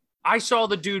 I saw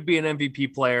the dude be an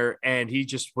MVP player, and he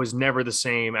just was never the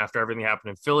same after everything happened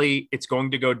in Philly. It's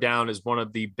going to go down as one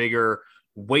of the bigger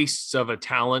wastes of a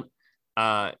talent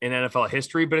in NFL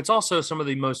history, but it's also some of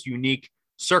the most unique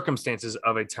circumstances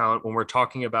of a talent when we're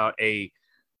talking about a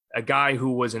guy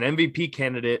who was an MVP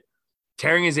candidate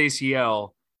tearing his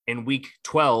ACL in week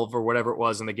 12 or whatever it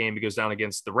was in the game he goes down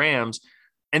against the Rams.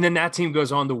 And then that team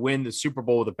goes on to win the Super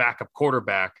Bowl with a backup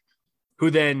quarterback who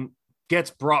then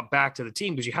gets brought back to the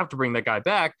team, because you have to bring that guy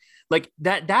back. Like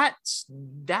that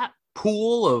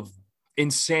pool of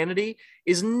insanity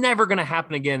is never going to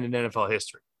happen again in NFL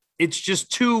history. It's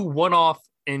just too one-off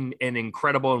and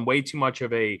incredible, and way too much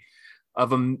of a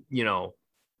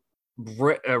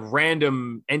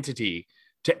random entity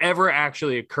to ever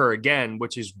actually occur again,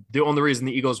 which is the only reason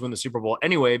the Eagles win the Super Bowl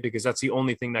anyway, because that's the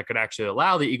only thing that could actually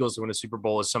allow the Eagles to win a Super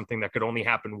Bowl, is something that could only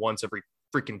happen once every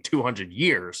freaking 200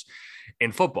 years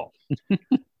in football.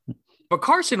 But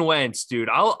Carson Wentz, dude,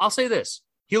 I'll say this.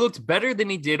 He looked better than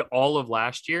he did all of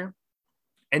last year.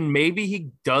 And maybe he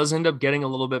does end up getting a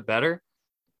little bit better.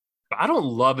 But I don't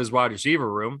love his wide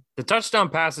receiver room. The touchdown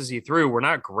passes he threw were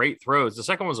not great throws. The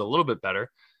second one was a little bit better.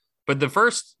 But the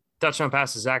first touchdown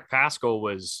pass to Zach Pascal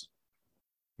was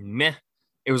meh.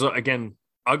 It was, again,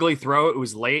 ugly throw. It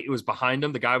was late. It was behind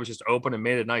him. The guy was just open and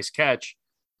made a nice catch.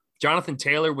 Jonathan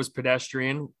Taylor was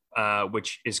pedestrian,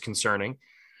 which is concerning.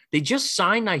 They just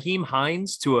signed Nyheim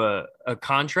Hines to a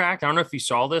contract. I don't know if you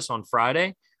saw this on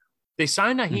Friday. They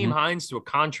signed Nyheim Hines to a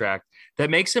contract that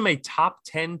makes him a top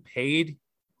 10 paid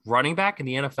running back in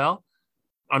the NFL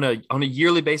on a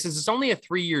yearly basis. It's only a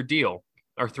 3-year deal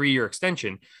or 3-year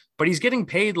extension, but he's getting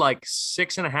paid like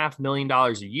 $6.5 million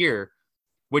a year,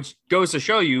 which goes to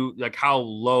show you like how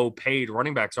low paid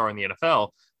running backs are in the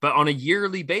NFL. But on a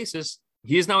yearly basis,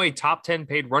 he is now a top 10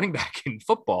 paid running back in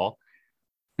football.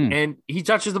 And he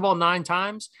touches the ball 9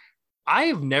 times. I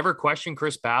have never questioned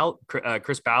Chris Ballard. I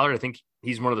think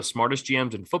he's one of the smartest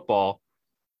GMs in football.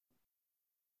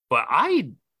 But I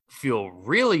feel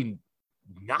really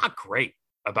not great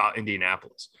about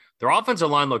Indianapolis. Their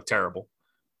offensive line looked terrible.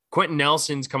 Quentin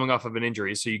Nelson's coming off of an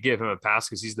injury, so you give him a pass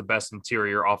because he's the best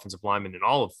interior offensive lineman in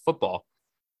all of football.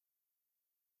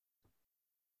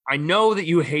 I know that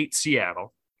you hate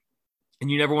Seattle, and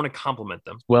you never want to compliment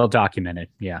them. Well documented,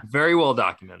 yeah. Very well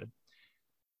documented.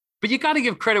 But you got to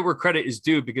give credit where credit is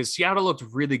due because Seattle looked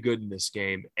really good in this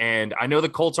game. And I know the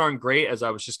Colts aren't great, as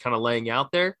I was just kind of laying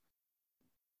out there.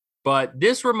 But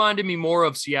this reminded me more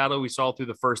of Seattle we saw through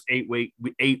the first 8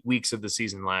 weeks of the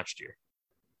season last year.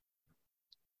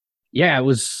 Yeah, it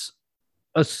was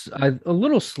a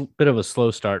little bit of a slow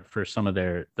start for some of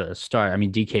the start. I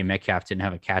mean, DK Metcalf didn't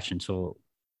have a catch until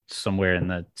somewhere in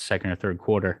the second or third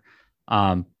quarter.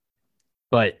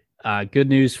 But good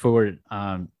news for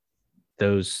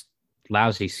those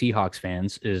lousy Seahawks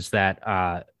fans is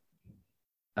that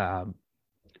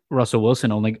Russell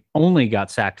Wilson only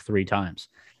got sacked 3 times.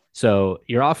 So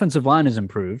your offensive line has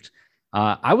improved.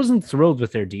 I wasn't thrilled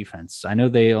with their defense. I know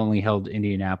they only held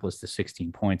Indianapolis to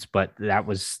 16 points, but that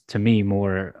was, to me,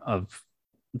 more of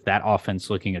that offense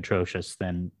looking atrocious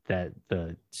than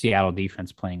the Seattle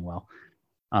defense playing well.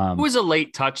 It was a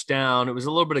late touchdown. It was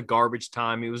a little bit of garbage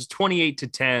time. It was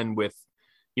 28-10 with,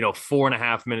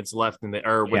 4.5 minutes left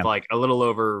with like a little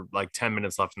over like 10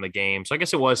 minutes left in the game. So I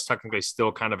guess it was technically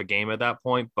still kind of a game at that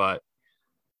point, but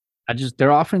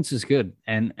their offense is good.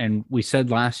 And we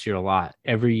said last year a lot,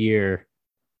 every year,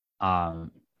 to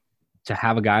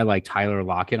have a guy like Tyler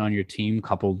Lockett on your team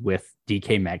coupled with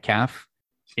DK Metcalf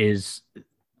is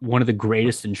one of the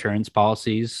greatest insurance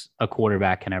policies a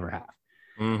quarterback can ever have.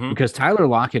 Mm-hmm. Because Tyler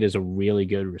Lockett is a really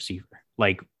good receiver.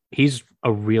 Like, he's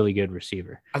a really good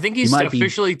receiver. I think he's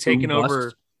officially taken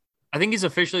over. I think he's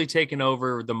officially taken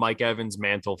over the Mike Evans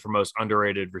mantle for most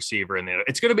underrated receiver in there.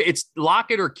 It's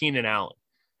Lockett or Keenan Allen.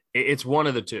 It's one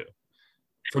of the two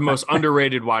for the most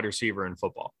underrated wide receiver in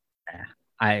football.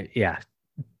 But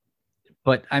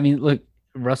I mean, look,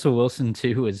 Russell Wilson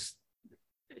too is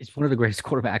one of the greatest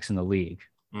quarterbacks in the league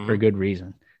for good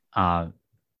reason. And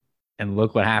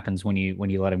look what happens when you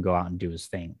let him go out and do his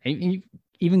thing. He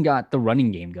even got the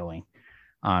running game going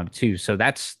too. So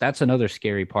that's another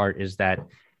scary part, is that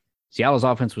Seattle's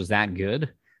offense was that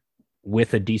good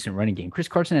with a decent running game. Chris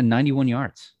Carson had 91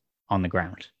 yards on the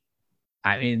ground.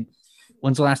 I mean,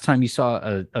 when's the last time you saw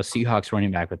a Seahawks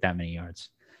running back with that many yards?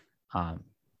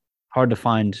 Hard to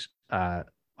find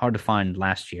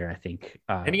last year, I think.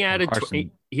 And he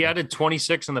added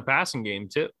 26 in the passing game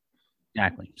too.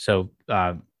 Exactly. So,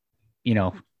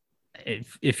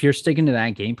 if you're sticking to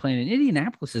that game plan, and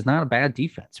Indianapolis is not a bad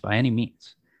defense by any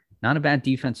means, not a bad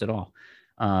defense at all.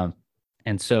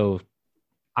 And so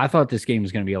I thought this game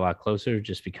was going to be a lot closer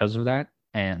just because of that.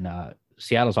 And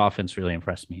Seattle's offense really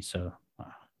impressed me. So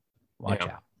watch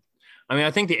out. I mean,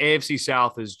 I think the AFC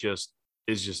South is just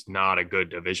not a good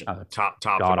division. Top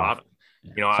to bottom.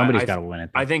 Yeah. Somebody's got to win it.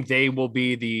 I think they will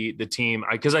be the team,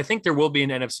 because I think there will be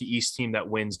an NFC East team that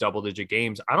wins double-digit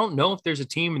games. I don't know if there's a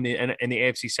team in the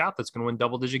AFC South that's going to win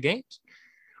double-digit games.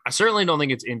 I certainly don't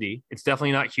think it's Indy. It's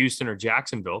definitely not Houston or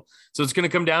Jacksonville. So it's going to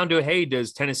come down to, hey,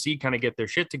 does Tennessee kind of get their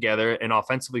shit together and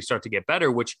offensively start to get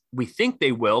better, which we think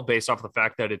they will based off the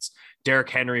fact that it's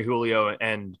Derrick Henry, Julio,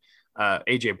 and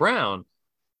A.J. Brown.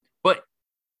 But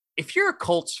if you're a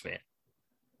Colts fan,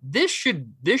 this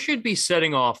should be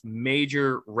setting off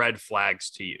major red flags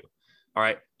to you. All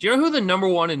right. Do you know who the number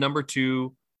 1 and number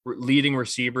 2 leading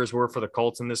receivers were for the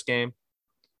Colts in this game?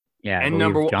 Yeah. And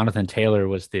Jonathan Taylor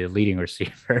was the leading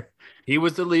receiver. He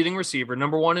was the leading receiver,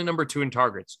 number 1 and number 2 in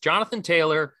targets. Jonathan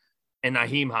Taylor and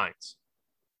Nyheim Hines.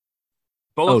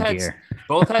 Both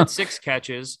had 6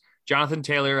 catches. Jonathan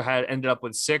Taylor had ended up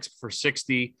with 6 for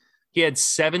 60. He had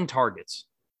 7 targets.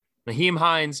 Nyheim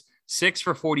Hines, 6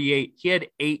 for 48. He had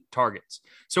 8 targets.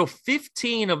 So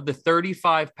 15 of the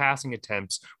 35 passing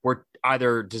attempts were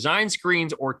either design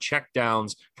screens or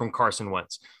checkdowns from Carson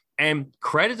Wentz. And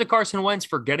credit to Carson Wentz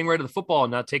for getting rid of the football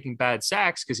and not taking bad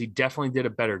sacks, because he definitely did a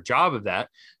better job of that.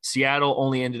 Seattle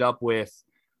only ended up with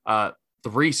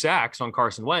 3 sacks on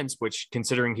Carson Wentz, which,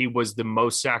 considering he was the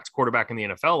most sacked quarterback in the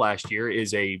NFL last year,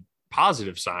 is a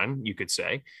positive sign, you could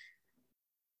say.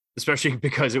 Especially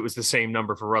because it was the same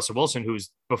number for Russell Wilson,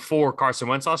 who's before Carson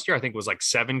Wentz last year, I think was like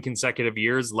 7 consecutive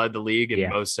years, led the league in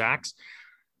most sacks.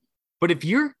 But if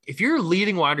your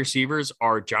leading wide receivers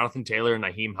are Jonathan Taylor and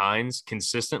Nyheim Hines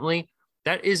consistently,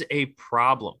 that is a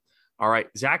problem. All right.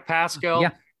 Zach Pascal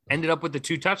ended up with the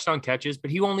 2 touchdown catches,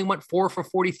 but he only went 4 for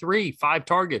 43, 5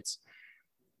 targets.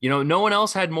 No one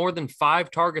else had more than 5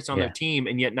 targets on their team,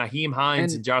 and yet Nyheim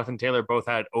Hines and Jonathan Taylor both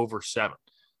had over 7.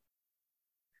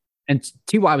 And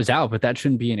T.Y. was out, but that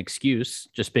shouldn't be an excuse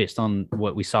just based on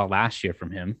what we saw last year from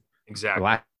him. Exactly. The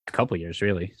last couple of years,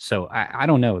 really. So I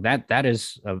don't know. That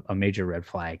is a major red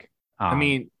flag.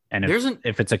 And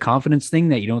if it's a confidence thing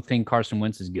that you don't think Carson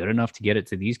Wentz is good enough to get it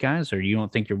to these guys, or you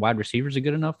don't think your wide receivers are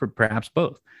good enough, or perhaps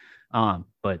both.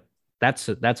 But that's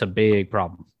a big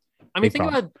problem. Think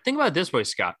about it this way,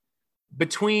 Scott.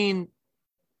 Between,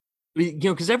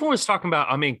 because everyone was talking about,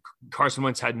 Carson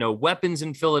Wentz had no weapons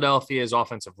in Philadelphia. His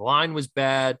offensive line was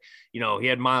bad. He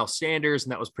had Miles Sanders,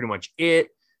 and that was pretty much it.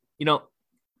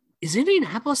 Is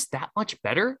Indianapolis that much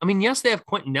better? Yes, they have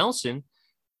Quentin Nelson,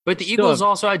 but the Eagles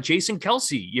also had Jason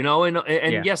Kelce,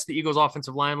 yes, the Eagles'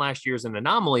 offensive line last year is an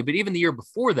anomaly, but even the year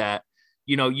before that,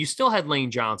 you still had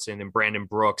Lane Johnson and Brandon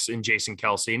Brooks and Jason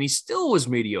Kelce, and he still was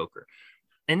mediocre.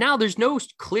 And now there's no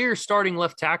clear starting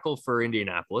left tackle for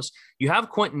Indianapolis. You have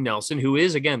Quentin Nelson, who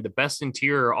is, again, the best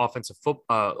interior offensive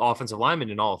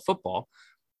lineman in all of football,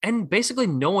 and basically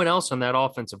no one else on that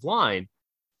offensive line.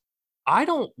 I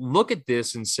don't look at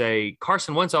this and say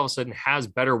Carson Wentz all of a sudden has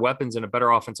better weapons and a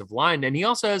better offensive line. And he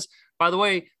also has, by the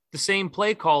way, the same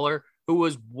play caller who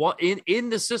was in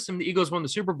the system the Eagles won the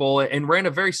Super Bowl and ran a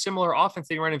very similar offense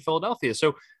they ran in Philadelphia.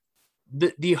 So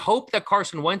the hope that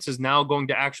Carson Wentz is now going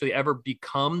to actually ever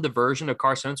become the version of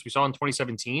Carson Wentz we saw in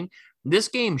 2017, this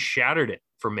game shattered it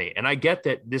for me. And I get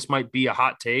that this might be a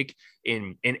hot take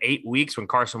in 8 weeks when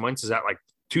Carson Wentz is at like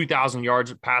 2,000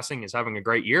 yards passing, is having a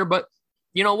great year. But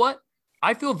you know what?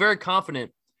 I feel very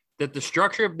confident that the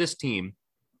structure of this team,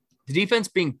 the defense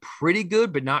being pretty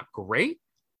good but not great,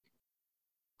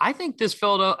 I think this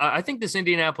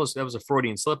Indianapolis, that was a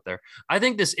Freudian slip there. I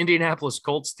think this Indianapolis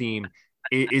Colts team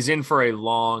is in for a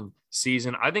long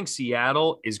season. I think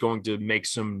Seattle is going to make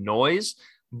some noise,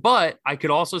 but I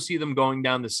could also see them going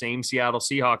down the same Seattle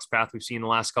Seahawks path we've seen the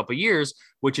last couple of years,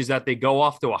 which is that they go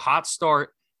off to a hot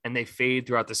start and they fade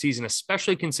throughout the season,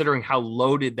 especially considering how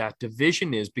loaded that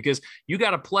division is, because you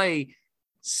got to play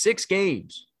 6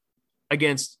 games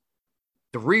against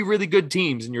 3 really good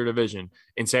teams in your division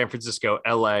in San Francisco,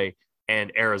 LA,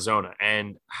 and Arizona.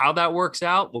 And how that works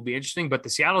out will be interesting, but the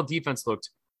Seattle defense one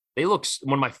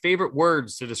of my favorite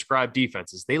words to describe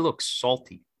defenses, they look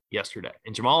salty yesterday.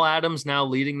 And Jamal Adams now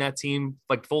leading that team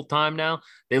like full time now,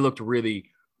 they looked really,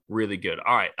 really good.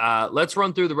 All right, let's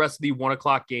run through the rest of the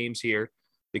 1:00 games here,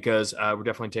 because we're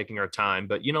definitely taking our time.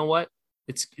 But you know what?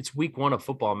 It's week 1 of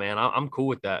football, man. I'm cool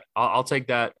with that. I'll take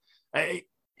that. The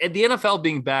NFL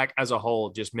being back as a whole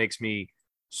just makes me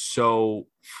so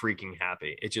freaking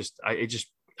happy. It's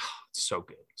so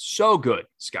good. So good,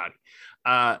 Scotty.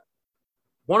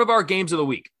 One of our games of the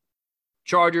week,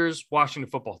 Chargers, Washington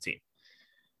football team.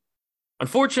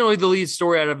 Unfortunately, the lead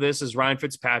story out of this is Ryan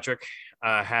Fitzpatrick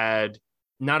had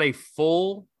not a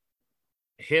full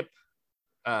hip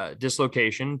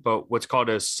dislocation, but what's called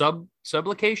a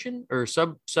subluxation or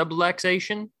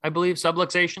subluxation, I believe,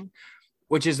 subluxation,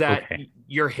 which is that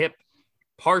your hip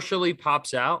partially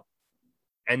pops out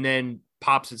and then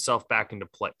pops itself back into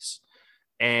place.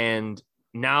 And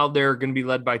now they're going to be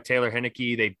led by Taylor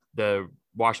Heinicke. The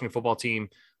Washington football team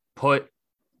put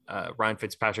Ryan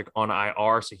Fitzpatrick on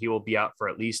IR, so he will be out for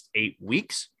at least 8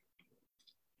 weeks.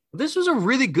 This was a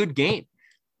really good game.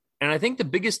 And I think the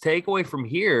biggest takeaway from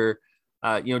here,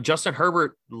 Justin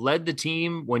Herbert led the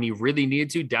team when he really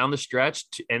needed to down the stretch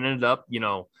and ended up,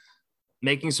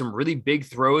 making some really big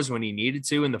throws when he needed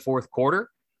to in the fourth quarter.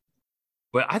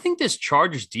 But I think this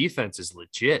Chargers defense is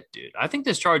legit, dude. I think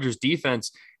this Chargers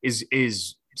defense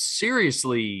is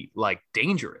seriously like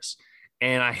dangerous.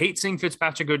 And I hate seeing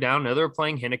Fitzpatrick go down. Now they're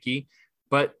playing Heinicke,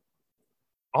 but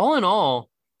all in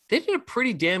all, they did a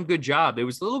pretty damn good job. It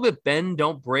was a little bit bend,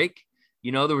 don't break.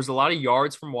 There was a lot of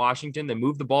yards from Washington. They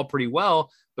moved the ball pretty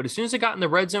well, but as soon as they got in the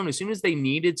red zone, as soon as they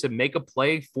needed to make a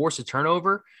play, force a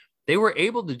turnover, they were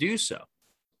able to do so.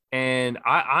 And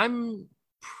I'm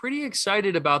pretty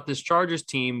excited about this Chargers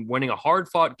team winning a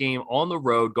hard-fought game on the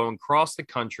road, going across the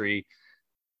country.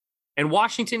 And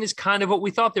Washington is kind of what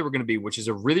we thought they were going to be, which is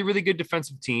a really, really good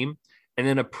defensive team and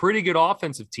then a pretty good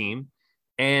offensive team.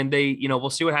 And they, we'll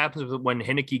see what happens when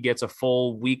Heinicke gets a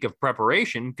full week of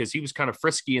preparation, because he was kind of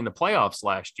frisky in the playoffs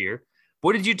last year.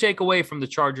 What did you take away from the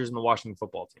Chargers and the Washington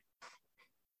football team?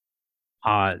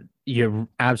 You're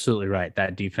absolutely right.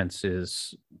 That defense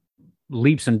is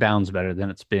leaps and bounds better than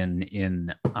it's been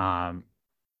in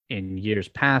years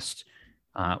past.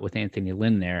 with Anthony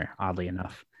Lynn there, oddly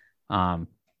enough.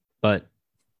 But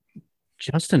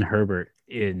Justin Herbert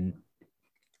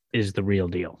is the real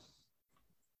deal.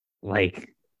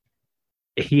 Like,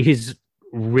 he's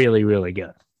really, really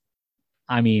good.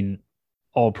 I mean,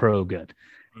 all pro good.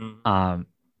 And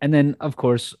then of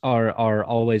course our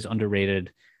always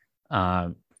underrated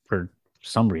for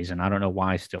some reason, I don't know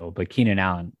why still, but Keenan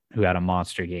Allen, who had a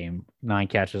monster game, 9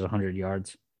 catches, 100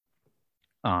 yards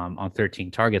on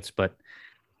 13 targets. But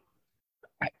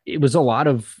it was a lot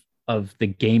of the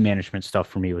game management stuff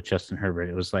for me with Justin Herbert.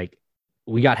 It was like,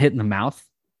 we got hit in the mouth,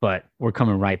 but we're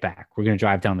coming right back. We're going to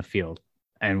drive down the field.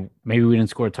 And maybe we didn't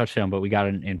score a touchdown, but we got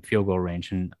in field goal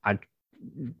range. And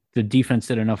the defense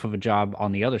did enough of a job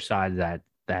on the other side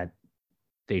that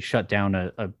they shut down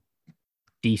a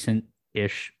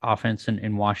decent-ish offense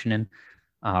in Washington.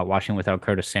 Washington without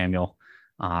Curtis Samuel.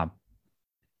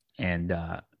 And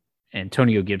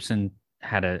Antonio Gibson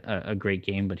had a great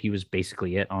game, but he was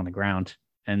basically it on the ground.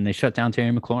 And they shut down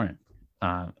Terry McLaurin,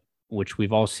 which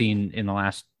we've all seen in the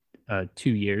last 2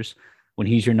 years. When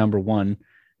he's your number one,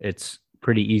 it's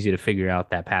pretty easy to figure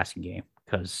out that passing game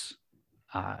because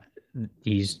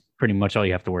he's pretty much all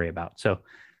you have to worry about. So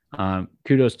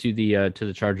kudos to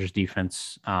the Chargers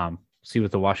defense. See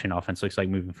what the Washington offense looks like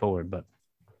moving forward. But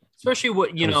especially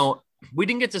we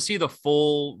didn't get to see the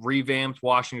full revamped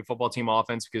Washington football team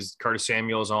offense because Curtis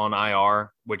Samuel is on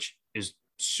IR, which is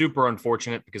super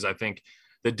unfortunate because I think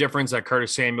the difference that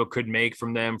Curtis Samuel could make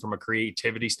from them from a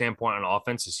creativity standpoint on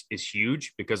offense is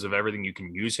huge because of everything you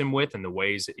can use him with and the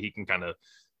ways that he can kind of,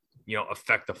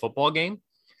 affect the football game.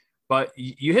 But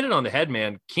you hit it on the head,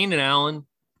 man. Keenan Allen,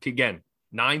 again,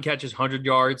 9 catches, 100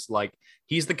 yards. Like,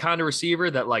 he's the kind of receiver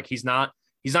that, like, he's not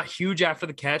huge after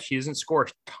the catch. He doesn't score a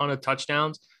ton of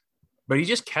touchdowns, but he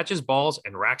just catches balls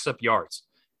and racks up yards.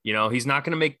 He's not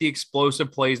going to make the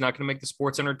explosive play. He's not going to make the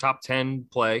SportsCenter top 10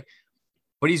 play,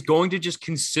 but he's going to just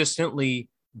consistently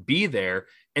be there.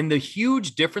 And the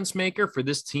huge difference maker for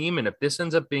this team, and if this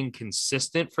ends up being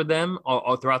consistent for them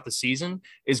all throughout the season,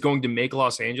 is going to make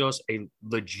Los Angeles a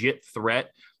legit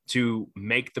threat to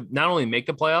not only make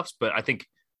the playoffs, but I think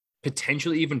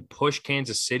potentially even push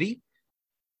Kansas City,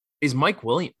 is Mike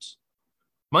Williams.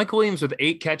 Mike Williams with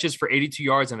 8 catches for 82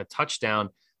 yards and a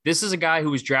touchdown. This is a guy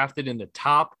who was drafted in the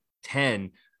top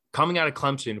 10 coming out of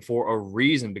Clemson for a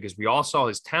reason, because we all saw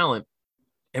his talent.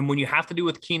 And when you have to do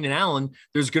with Keenan Allen,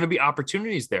 there's going to be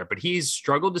opportunities there, but he's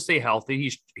struggled to stay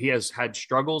healthy. He has had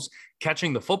struggles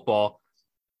catching the football.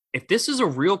 If this is a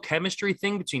real chemistry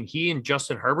thing between he and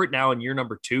Justin Herbert now in year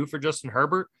number 2 for Justin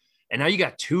Herbert, and now you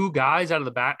got 2 guys out of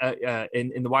the back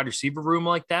in the wide receiver room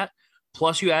like that,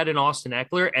 plus you add in Austin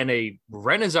Eckler and a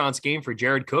renaissance game for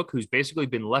Jared Cook, who's basically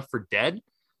been left for dead.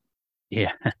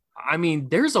 Yeah. I mean,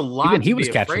 there's a lot Even he to was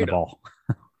be catching afraid the ball.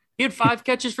 He had 5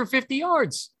 catches for 50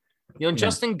 yards.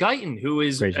 Justin Guyton, who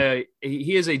is he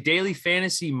is a daily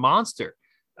fantasy monster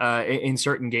in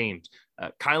certain games.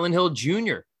 Kylan Hill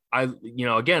Jr.,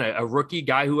 again, a rookie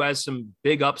guy who has some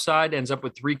big upside, ends up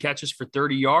with 3 catches for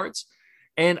 30 yards.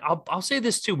 And I'll say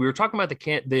this too. We were talking about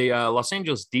the Los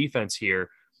Angeles defense here.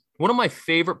 One of my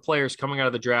favorite players coming out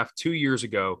of the draft 2 years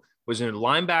ago was a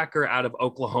linebacker out of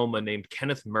Oklahoma named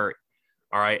Kenneth Murray.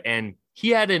 All right. And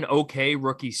he had an okay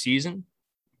rookie season.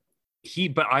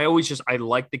 But I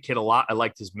liked the kid a lot. I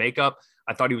liked his makeup.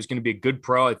 I thought he was going to be a good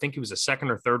pro. I think he was a 2nd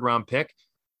or 3rd round pick.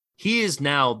 He is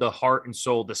now the heart and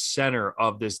soul, the center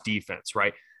of this defense,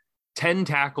 right? 10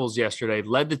 tackles yesterday,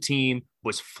 led the team,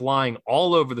 was flying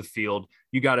all over the field.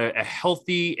 You got a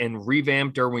healthy and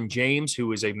revamped Derwin James,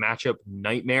 who is a matchup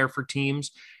nightmare for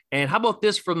teams. And how about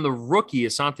this from the rookie,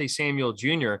 Asante Samuel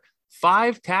Jr.,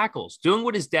 5 tackles, doing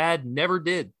what his dad never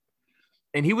did.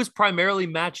 And he was primarily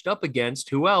matched up against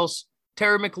who else?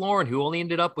 Terry McLaurin, who only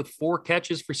ended up with 4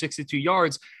 catches for 62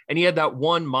 yards. And he had that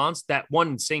one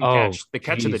insane catch, the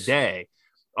catch of the day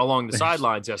along the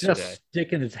sidelines yesterday. Just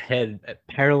sticking his head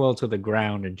parallel to the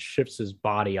ground and shifts his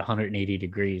body 180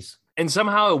 degrees. And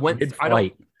somehow it went,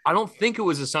 I don't think it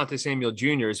was Asante Samuel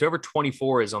Jr., it's whoever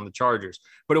 24 is on the Chargers,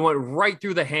 but it went right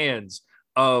through the hands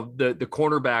of the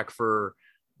cornerback for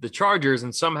the Chargers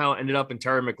and somehow ended up in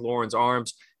Terry McLaurin's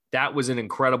arms. That was an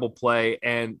incredible play.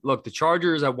 And look, the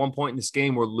Chargers at one point in this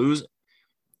game were losing.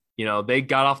 They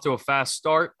got off to a fast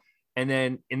start. And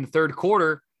then in the third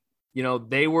quarter, it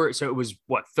was it was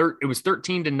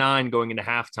 13-9 going into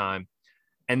halftime.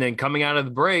 And then coming out of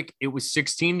the break, it was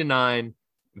 16-9,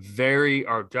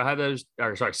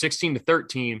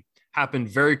 16-13 happened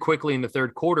very quickly in the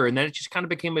third quarter. And then it just kind of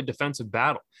became a defensive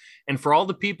battle. And for all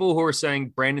the people who are saying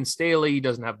Brandon Staley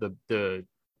doesn't have the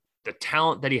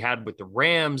talent that he had with the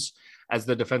Rams as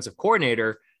the defensive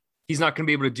coordinator, he's not going to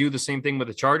be able to do the same thing with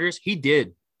the Chargers. He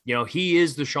did. He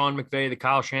is the Sean McVay, the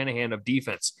Kyle Shanahan of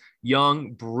defense.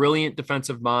 Young, brilliant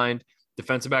defensive mind,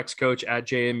 defensive backs coach at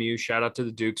JMU. Shout out to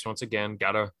the Dukes once again.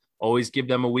 Got to always give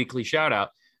them a weekly shout out.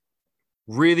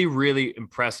 Really, really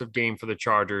impressive game for the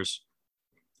Chargers.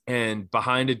 And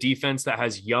behind a defense that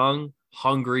has young,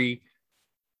 hungry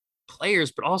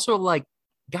players, but also like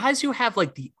guys who have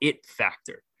like the it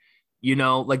factor.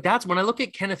 Like that's when I look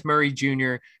at Kenneth Murray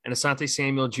Jr. and Asante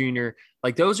Samuel Jr.,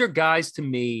 like those are guys to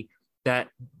me that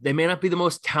they may not be the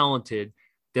most talented.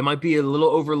 They might be a little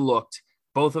overlooked.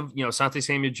 Both of, Asante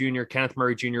Samuel Jr., Kenneth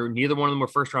Murray Jr., neither one of them were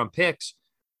first round picks,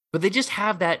 but they just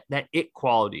have that it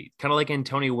quality, kind of like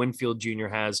Antonio Winfield Jr.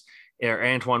 has, or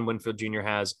Antoine Winfield Jr.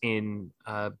 has in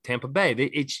Tampa Bay.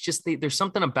 It's just, there's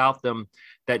something about them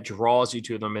that draws you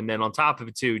to them. And then on top of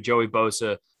it too, Joey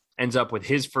Bosa ends up with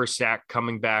his first sack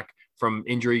coming back from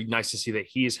injury. Nice to see that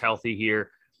he is healthy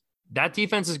here. That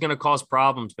defense is going to cause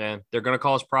problems, man. They're going to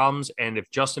cause problems. And if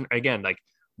Justin, again, like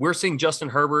we're seeing Justin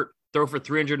Herbert throw for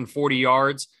 340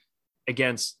 yards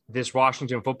against this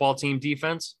Washington football team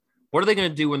defense, what are they going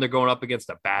to do when they're going up against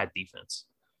a bad defense?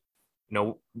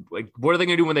 Like what are they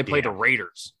going to do when they play the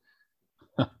Raiders?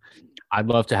 I'd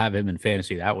love to have him in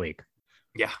fantasy that week.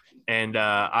 Yeah. And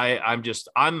I've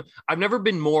never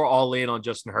been more all in on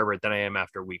Justin Herbert than I am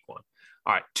after week one.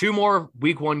 All right. 2 more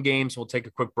week 1 games. We'll take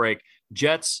a quick break.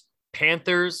 Jets,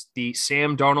 Panthers, the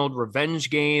Sam Darnold revenge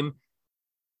game.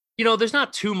 There's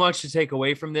not too much to take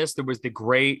away from this. There was the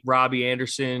great Robbie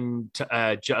Anderson,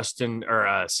 Sam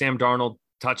Darnold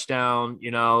touchdown,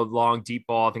 long deep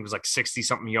ball. I think it was like 60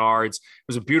 something yards. It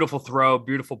was a beautiful throw,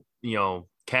 beautiful,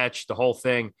 catch, the whole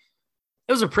thing.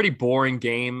 It was a pretty boring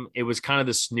game. It was kind of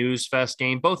the snooze fest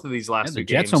game. Both of these last 2 games.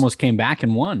 The Jets almost came back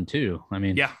and won too. I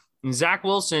mean, yeah. And Zach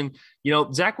Wilson,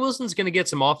 Zach Wilson's going to get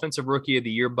some offensive rookie of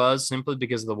the year buzz simply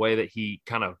because of the way that he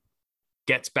kind of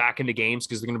gets back into games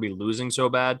because they're going to be losing so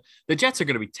bad. The Jets are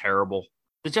going to be terrible.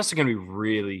 The Jets are going to be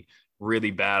really, really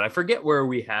bad. I forget where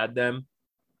we had them,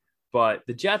 but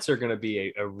the Jets are going to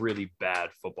be a really bad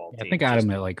football team. I think I had them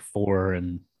at like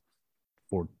 4-13,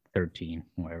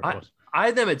 whatever it was. I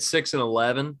had them at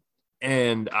 6-11.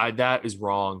 And that is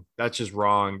wrong. That's just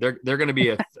wrong. They're going to be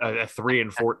a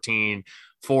 3-14,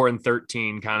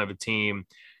 4-13 kind of a team.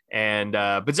 And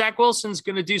but Zach Wilson's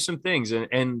going to do some things.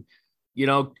 And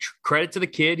credit to the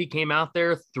kid. He came out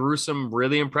there, threw some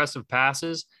really impressive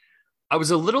passes. I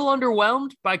was a little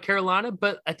underwhelmed by Carolina,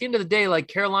 but at the end of the day, like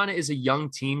Carolina is a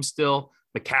young team still.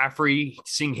 McCaffrey,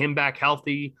 seeing him back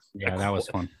healthy. Yeah, that was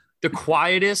fun. The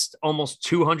quietest, almost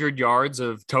 200 yards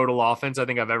of total offense I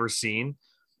think I've ever seen.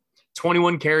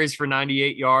 21 carries for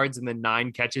 98 yards and then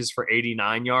 9 catches for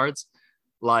 89 yards.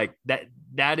 Like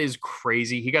that is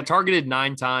crazy. He got targeted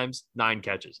 9 times, 9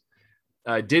 catches.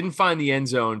 Didn't find the end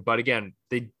zone, but again,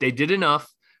 they did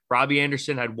enough. Robbie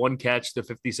Anderson had 1 catch, the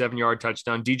 57-yard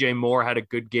touchdown. DJ Moore had a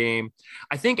good game.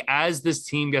 I think as this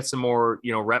team gets some more,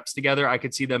 reps together, I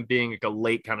could see them being like a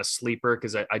late kind of sleeper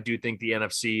because I do think the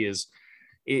NFC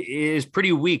is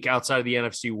pretty weak outside of the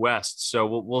NFC West.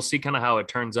 So we'll see kind of how it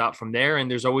turns out from there. And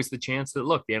there's always the chance that,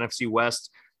 look, the NFC West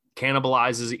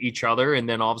cannibalizes each other. And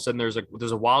then all of a sudden there's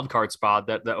a wild card spot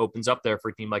that opens up there for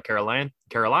a team like Carolina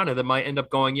that might end up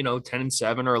going,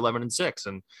 10-7 or 11-6.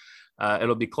 And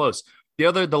it'll be close.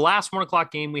 The last 1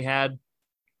 o'clock game we had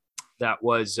that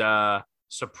was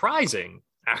surprising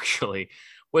actually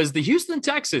was the Houston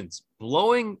Texans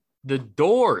blowing the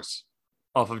doors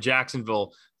off of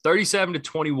Jacksonville,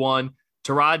 37-21.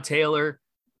 Tyrod Taylor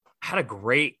had a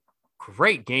great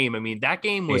game. I mean, that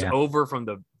game was over from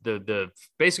the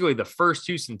basically the first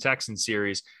Houston Texans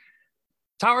series.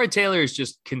 Tyrod Taylor is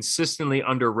just consistently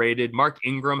underrated. Mark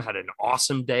Ingram had an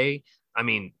awesome day. I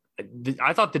mean,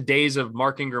 I thought the days of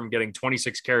Mark Ingram getting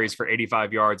 26 carries for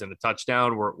 85 yards and a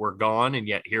touchdown were gone, and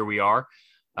yet here we are.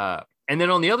 And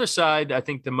then on the other side, I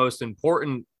think the most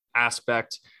important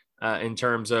aspect in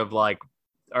terms of like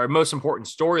our most important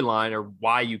storyline or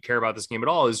why you care about this game at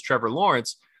all is Trevor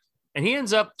Lawrence. And he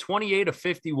ends up 28 of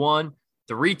 51,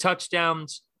 3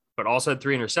 touchdowns, but also had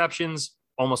 3 interceptions.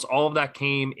 Almost all of that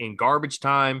came in garbage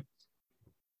time.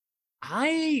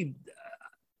 I'm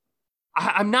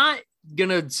not going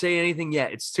to say anything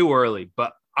yet. It's too early,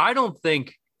 but I don't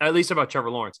think, at least about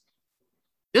Trevor Lawrence,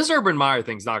 this Urban Meyer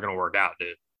thing's not going to work out,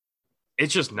 dude.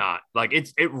 It's just not. Like,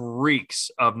 it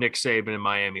reeks of Nick Saban in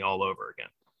Miami all over again.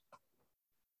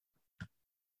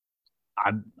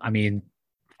 I mean,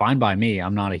 fine by me.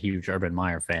 I'm not a huge Urban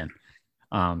Meyer fan.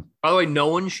 By the way, no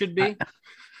one should be.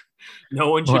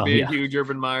 No one should be a huge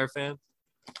Urban Meyer fan.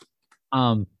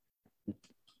 I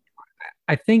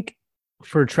think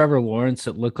for Trevor Lawrence,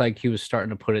 it looked like he was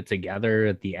starting to put it together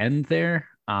at the end there.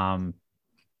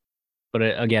 But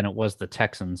again, it was the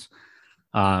Texans.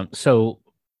 So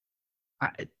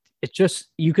it just,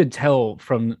 you could tell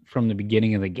from the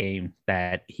beginning of the game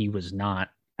that he was not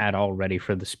at all ready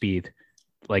for the speed.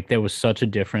 Like there was such a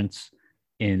difference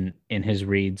in his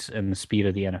reads and the speed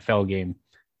of the NFL game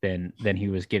than he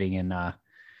was getting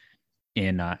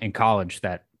in college,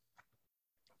 that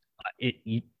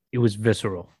it was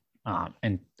visceral.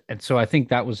 And so I think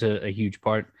that was a huge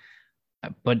part.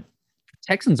 But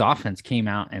Texans offense came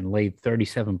out and laid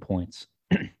 37 points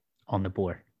on the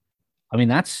board. I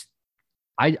mean,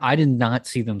 I did not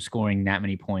see them scoring that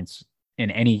many points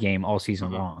in any game all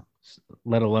season long,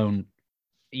 let alone,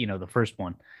 the first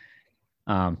one.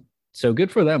 So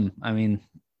good for them. I mean,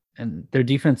 and their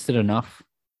defense did enough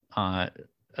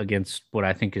against what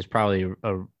I think is probably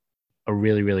a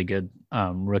really, really good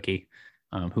rookie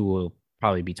who will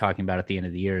probably be talking about at the end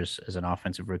of the year as an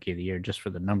offensive rookie of the year, just for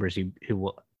the numbers he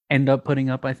will end up putting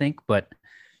up, I think. But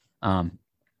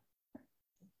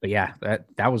yeah,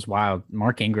 that was wild.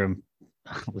 Mark Ingram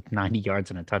with 90 yards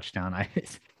and a touchdown.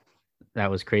 That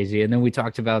was crazy. And then we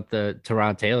talked about the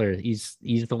Tyrod Taylor. He's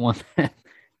the one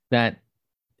that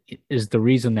is the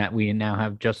reason that we now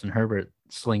have Justin Herbert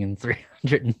slinging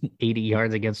 380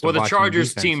 yards against. Well, the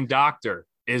Chargers team doctor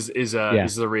is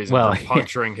the reason for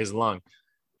puncturing his lung.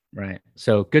 Right.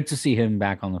 So good to see him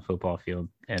back on the football field.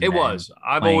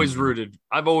 I've always rooted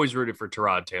for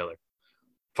Tyrod Taylor.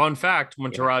 Fun fact,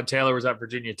 when Tyrod Taylor was at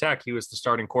Virginia Tech, he was the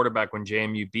starting quarterback when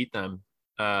JMU beat them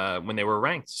when they were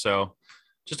ranked. So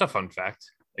just a fun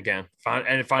fact. Again,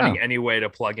 finding any way to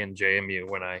plug in JMU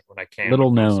when I can.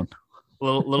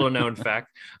 Little known fact.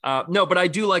 No, but I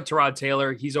do like Tyrod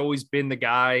Taylor. He's always been the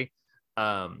guy,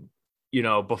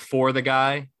 before the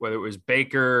guy, whether it was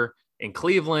Baker in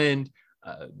Cleveland,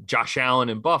 Josh Allen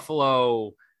in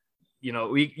Buffalo.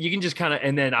 You can just kind of,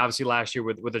 and then obviously last year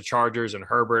with the Chargers and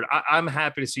Herbert. I'm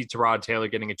happy to see Tyrod Taylor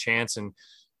getting a chance, and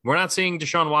we're not seeing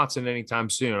Deshaun Watson anytime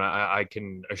soon. I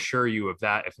can assure you of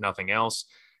that, if nothing else.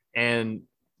 And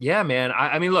yeah, man,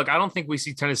 I mean, look, I don't think we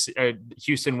see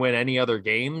Houston win any other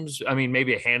games. I mean,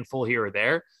 maybe a handful here or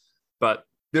there, but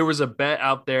there was a bet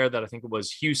out there that I think it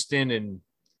was Houston and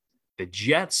the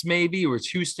Jets, maybe, or it's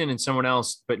Houston and someone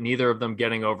else, but neither of them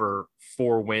getting over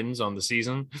 4 wins on the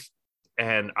season.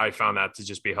 And I found that to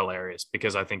just be hilarious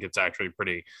because I think it's actually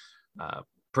pretty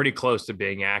close to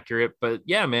being accurate. But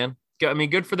yeah, man, I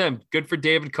mean, good for them. Good for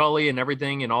David Culley and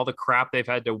everything and all the crap they've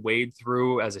had to wade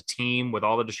through as a team with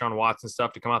all the Deshaun Watson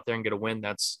stuff to come out there and get a win.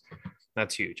 That's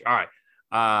huge. All right.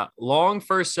 Long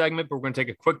first segment, but we're going to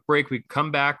take a quick break. We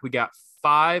come back. We got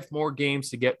 5 more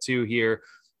games to get to here.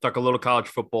 Talk a little college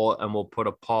football, and we'll put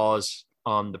a pause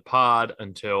on the pod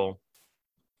until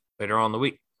later on in the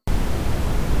week.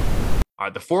 All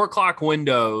right, the 4:00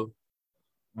 window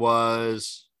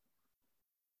was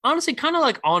honestly kind of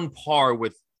like on par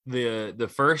with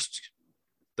the first,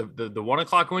 the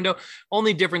 1:00 window.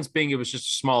 Only difference being it was just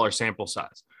a smaller sample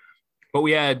size. But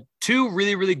we had 2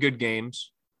 really, really good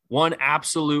games, one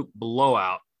absolute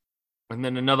blowout, and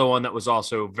then another one that was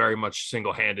also very much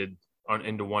single-handed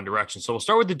into one direction. So we'll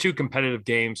start with the 2 competitive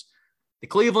games, the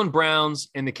Cleveland Browns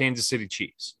and the Kansas City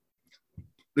Chiefs.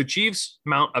 The Chiefs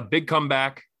mount a big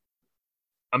comeback.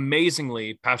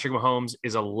 Amazingly, Patrick Mahomes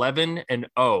is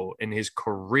 11-0 in his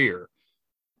career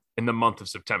in the month of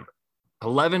September.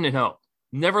 11-0.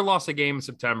 Never lost a game in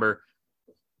September.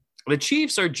 The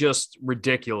Chiefs are just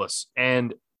ridiculous.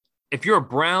 And if you're a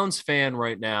Browns fan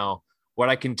right now, what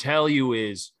I can tell you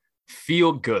is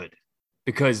feel good,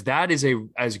 because that is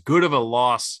as good of a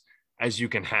loss as you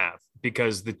can have,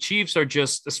 because the Chiefs are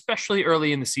just, especially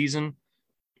early in the season,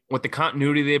 with the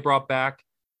continuity they brought back.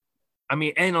 I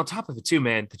mean, and on top of it too,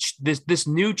 man, this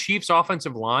new Chiefs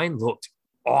offensive line looked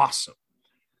awesome.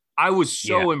 I was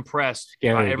so impressed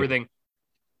by everything.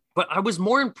 But I was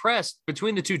more impressed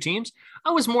between the 2 teams.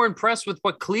 I was more impressed with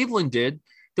what Cleveland did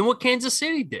than what Kansas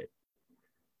City did.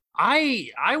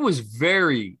 I was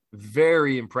very,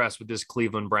 very impressed with this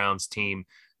Cleveland Browns team.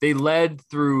 They led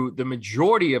through the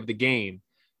majority of the game.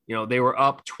 They were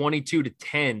up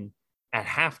 22-10 at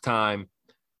halftime.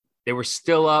 They were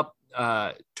still up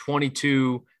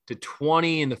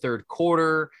 22-20 in the third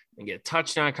quarter and get a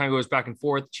touchdown. It kind of goes back and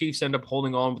forth. Chiefs end up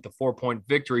holding on with the 4-point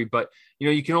victory, but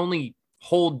you can only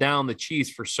hold down the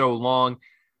Chiefs for so long.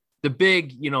 The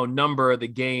big, number of the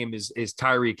game is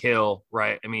Tyreek Hill,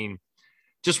 right? I mean,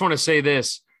 just want to say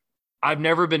this. I've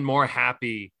never been more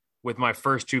happy with my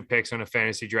first 2 picks in a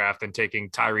fantasy draft than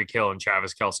taking Tyreek Hill and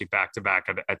Travis Kelce back to back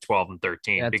at 12 and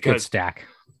 13. That's because, good stack.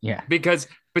 Yeah. Because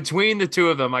between the 2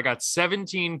 of them, I got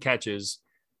 17 catches,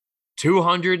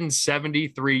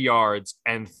 273 yards,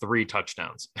 and 3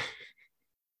 touchdowns.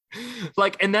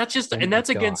 And that's just, Oh and my that's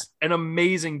God. against an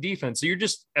amazing defense. So you're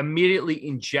just immediately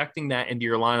injecting that into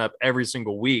your lineup every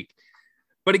single week.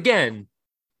 But again,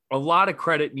 a lot of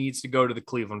credit needs to go to the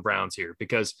Cleveland Browns here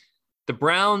because the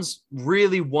Browns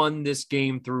really won this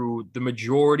game through the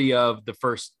majority of the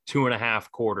first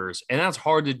 2.5 quarters. And that's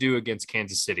hard to do against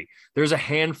Kansas City. There's a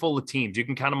handful of teams, you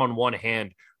can count them on one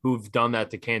hand, who've done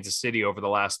that to Kansas City over the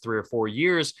last 3 or 4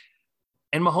 years.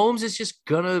 And Mahomes is just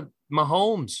gonna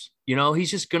Mahomes,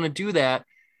 he's just gonna do that.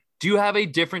 Do you have a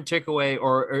different takeaway,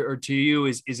 or to you,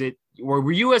 is it, or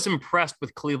were you as impressed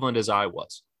with Cleveland as I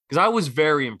was? Because I was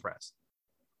very impressed.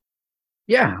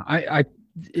 Yeah,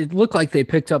 it looked like they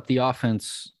picked up the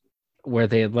offense where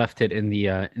they had left it in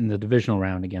the divisional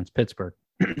round against Pittsburgh.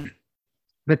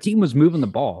 The team was moving the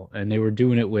ball, and they were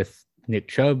doing it with Nick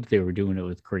Chubb. They were doing it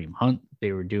with Kareem Hunt.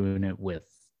 They were doing it with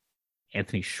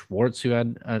Anthony Schwartz, who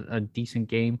had a decent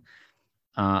game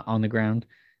on the ground.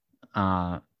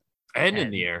 And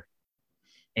in the air.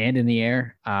 And in the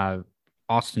air.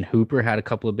 Austin Hooper had a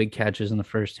couple of big catches in the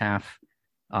first half.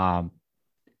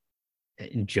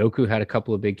 Njoku had a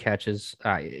couple of big catches.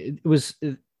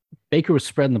 Baker was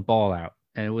spreading the ball out,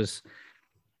 and it was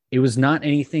not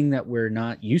anything that we're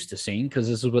not used to seeing, because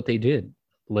this is what they did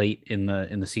late in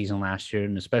the season last year,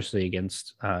 and especially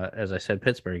against, as I said,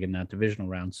 Pittsburgh in that divisional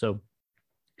round. So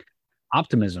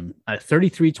optimism. A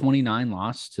 33-29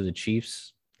 loss to the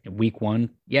Chiefs in week 1.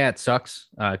 Yeah, it sucks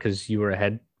because you were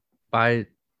ahead by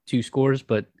 2 scores,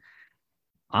 but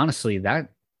honestly,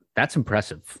 that's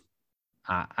impressive.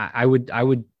 I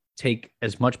would take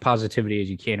as much positivity as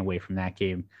you can away from that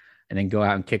game, and then go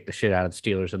out and kick the shit out of the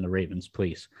Steelers and the Ravens,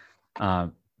 please,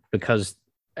 because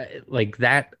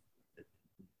that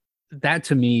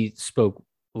to me spoke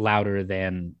louder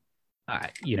than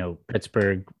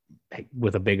Pittsburgh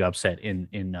with a big upset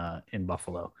in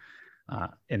Buffalo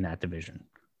in that division.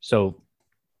 So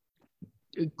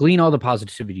glean all the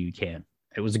positivity you can.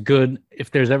 It was a good,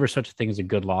 if there's ever such a thing as a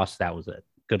good loss, that was it.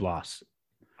 Good loss.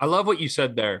 I love what you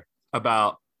said there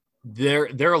about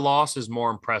their loss is more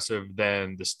impressive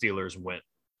than the Steelers win.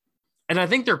 And I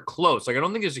think they're close. I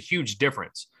don't think there's a huge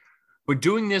difference. But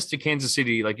doing this to Kansas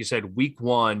City, like you said, week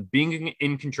 1, being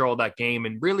in control of that game,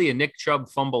 and really a Nick Chubb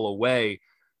fumble away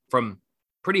from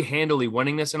pretty handily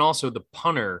winning this, and also the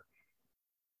punter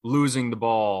losing the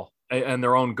ball and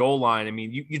their own goal line. I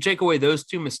mean, you take away those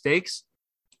 2 mistakes,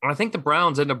 and I think the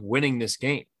Browns end up winning this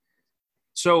game.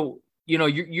 So,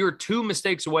 you're 2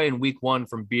 mistakes away in week 1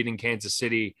 from beating Kansas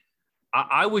City.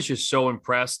 I was just so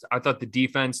impressed. I thought the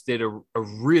defense did a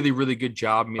really, really good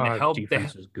job. I mean,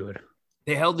 defense is good.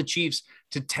 They held the Chiefs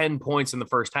to 10 points in the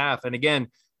first half. And again,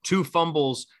 2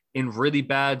 fumbles in really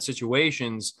bad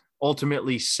situations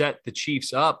ultimately set the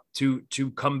Chiefs up to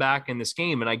come back in this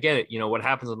game. And I get it. What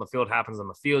happens on the field happens on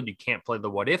the field. You can't play the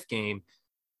what if game.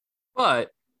 But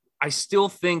I still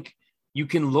think you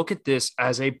can look at this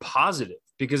as a positive,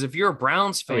 because if you're a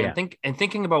Browns fan,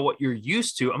 thinking about what you're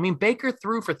used to, I mean, Baker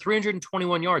threw for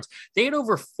 321 yards. They had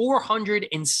over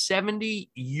 470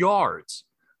 yards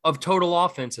of total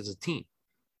offense as a team.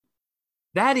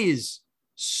 That is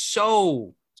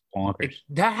so bonkers.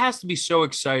 That has to be so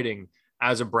exciting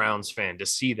as a Browns fan to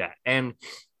see that. And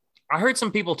I heard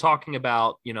some people talking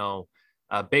about,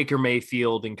 Baker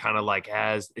Mayfield, and kind of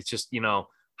as it's just,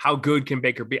 how good can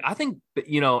Baker be? I think,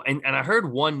 and I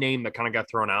heard one name that kind of got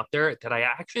thrown out there that I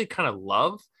actually kind of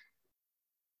love.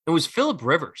 It was Phillip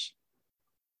Rivers.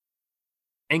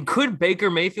 And could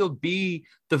Baker Mayfield be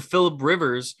the Phillip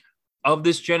Rivers of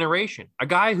this generation? A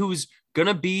guy who's going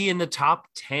to be in the top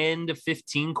 10 to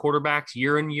 15 quarterbacks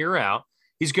year in, year out.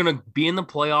 He's going to be in the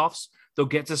playoffs. They'll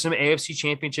get to some AFC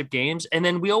championship games. And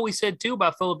then we always said too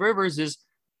about Phillip Rivers is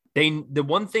the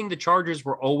one thing the Chargers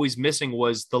were always missing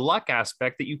was the luck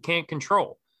aspect that you can't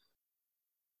control.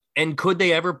 And could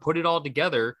they ever put it all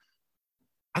together?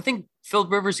 I think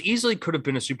Phillip Rivers easily could have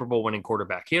been a Super Bowl winning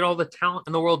quarterback. He had all the talent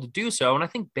in the world to do so. And I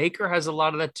think Baker has a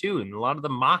lot of that too, and a lot of the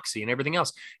moxie and everything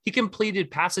else. He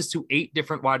completed passes to 8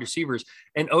 different wide receivers,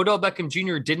 and Odell Beckham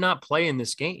Jr. did not play in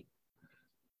this game.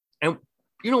 And,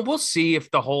 we'll see if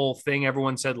the whole thing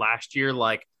everyone said last year,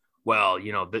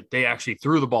 that they actually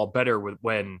threw the ball better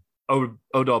when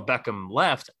Odell Beckham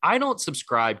left. I don't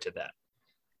subscribe to that.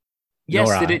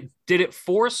 Yes, did it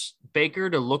force Baker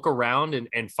to look around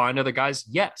and find other guys?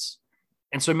 Yes.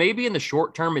 And so maybe in the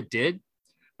short term it did.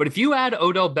 But if you add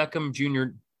Odell Beckham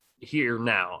Jr. here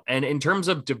now, and in terms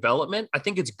of development, I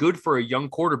think it's good for a young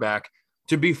quarterback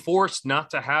to be forced not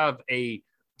to have a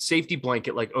safety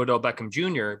blanket like Odell Beckham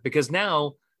Jr., because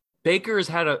now Baker has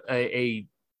had a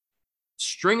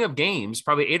string of games,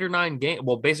 probably 8 or 9 games.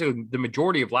 Well, basically the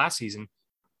majority of last season,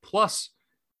 plus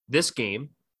this game,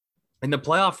 in the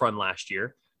playoff run last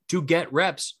year to get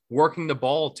reps working the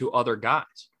ball to other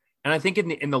guys. And I think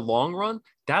in the long run,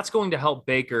 that's going to help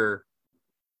Baker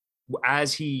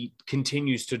as he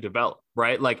continues to develop,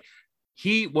 right? Like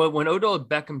when Odell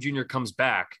Beckham Jr. comes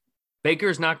back,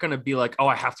 Baker's not going to be like, oh,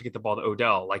 I have to get the ball to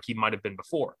Odell like he might have been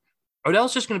before.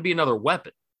 Odell's just going to be another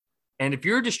weapon. And if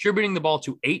you're distributing the ball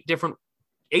to eight different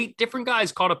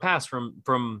guys caught a pass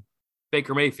from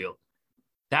Baker Mayfield,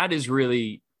 that is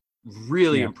really,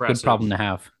 really impressive. Good problem to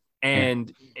have.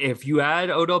 And if you add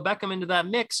Odell Beckham into that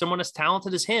mix, someone as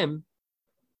talented as him,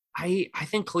 I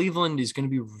think Cleveland is going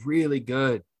to be really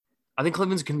good. I think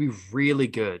Cleveland's going to be really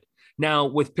good. Now,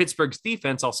 with Pittsburgh's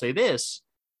defense, I'll say this.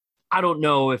 I don't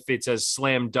know if it's as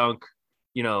slam dunk,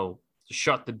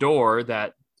 shut the door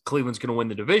that Cleveland's going to win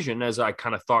the division as I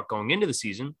kind of thought going into the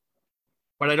season.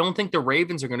 But I don't think the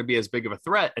Ravens are going to be as big of a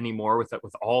threat anymore with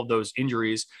all of those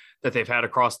injuries that they've had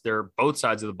across both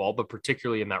sides of the ball, but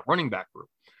particularly in that running back group.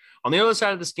 On the other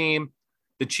side of this game,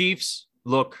 the Chiefs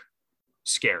look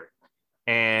scary.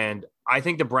 And I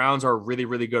think the Browns are a really,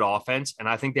 really good offense. And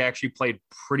I think they actually played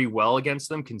pretty well against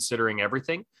them, considering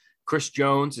everything. Chris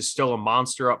Jones is still a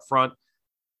monster up front,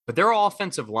 but their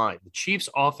offensive line, the Chiefs'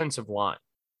 offensive line,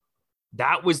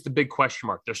 that was the big question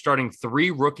mark. They're starting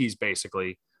 3 rookies,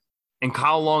 basically. And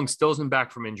Kyle Long still isn't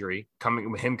back from injury,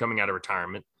 coming out of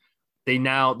retirement. They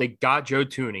got Joe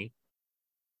Thuney.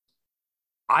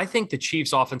 I think the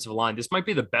Chiefs' offensive line, this might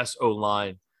be the best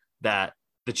O-line that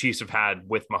the Chiefs have had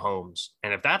with Mahomes.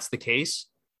 And if that's the case,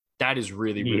 that is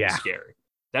really, really scary.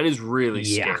 That is really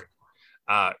scary.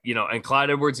 And Clyde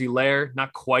Edwards-Helaire,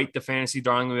 not quite the fantasy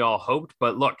darling we all hoped,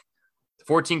 but look,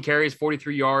 14 carries,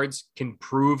 43 yards, can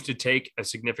prove to take a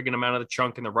significant amount of the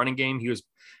chunk in the running game.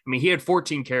 He had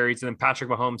 14 carries, and then Patrick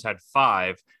Mahomes had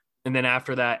 5. And then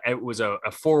after that, it was a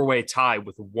 4-way tie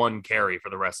with 1 carry for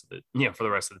the rest of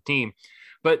the team.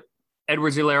 But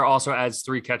Edwards-Helaire also adds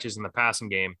 3 catches in the passing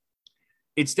game.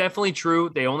 It's definitely true.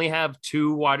 They only have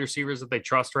 2 wide receivers that they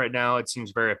trust right now. It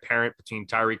seems very apparent between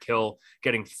Tyreek Hill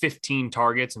getting 15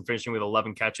 targets and finishing with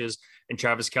 11 catches, and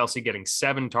Travis Kelce getting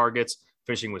 7 targets,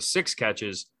 finishing with 6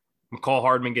 catches. McCall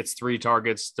Hardman gets 3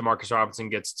 targets. Demarcus Robinson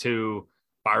gets 2.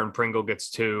 Byron Pringle gets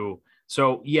 2.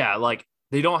 So,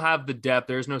 they don't have the depth.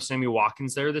 There's no Sammy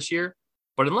Watkins there this year.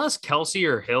 But unless Kelce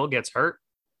or Hill gets hurt,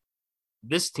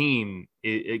 this team,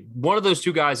 one of those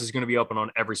 2 guys is going to be open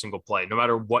on every single play, no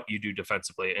matter what you do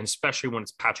defensively, and especially when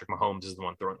it's Patrick Mahomes is the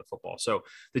one throwing the football. So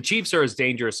the Chiefs are as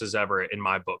dangerous as ever in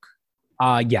my book.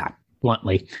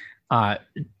 Bluntly.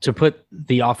 To put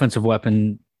the offensive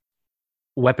weaponry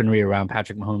around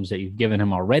Patrick Mahomes that you've given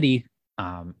him already,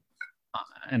 and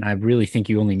I really think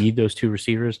you only need those 2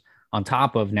 receivers on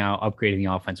top of now upgrading the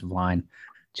offensive line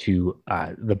to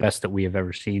the best that we have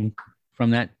ever seen from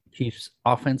that Chiefs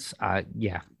offense.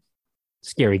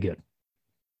 Scary good.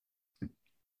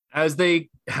 As they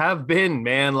have been,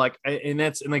 man.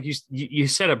 You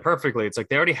said it perfectly. It's like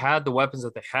they already had the weapons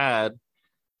that they had.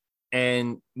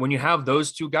 And when you have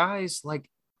those 2 guys,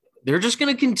 they're just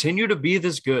going to continue to be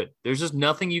this good. There's just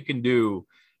nothing you can do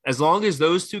as long as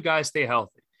those 2 guys stay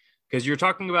healthy. Because you're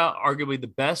talking about arguably the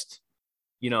best,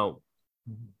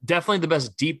 definitely the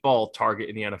best deep ball target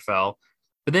in the NFL.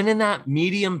 But then in that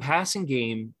medium passing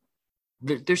game,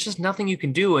 there's just nothing you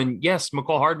can do. And yes,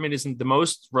 McCall Hardman isn't the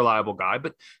most reliable guy,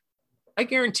 but I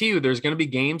guarantee you there's going to be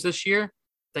games this year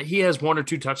that he has 1 or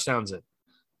 2 touchdowns in,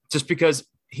 just because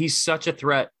he's such a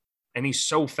threat and he's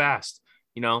so fast.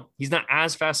 He's not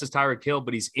as fast as Tyreek Hill,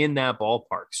 but he's in that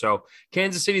ballpark. So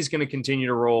Kansas City is going to continue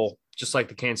to roll just like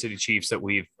the Kansas City Chiefs that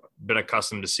we've been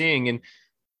accustomed to seeing. And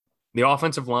the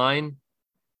offensive line,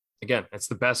 again, it's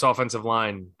the best offensive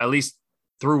line, at least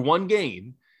through 1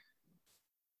 game,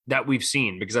 that we've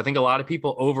seen, because I think a lot of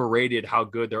people overrated how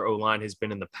good their O-line has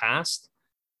been in the past.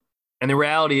 And the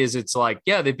reality is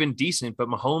they've been decent, but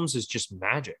Mahomes is just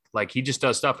magic. He just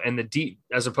does stuff. And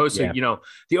as opposed to,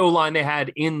 the O-line they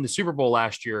had in the Super Bowl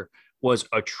last year was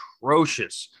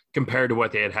atrocious compared to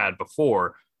what they had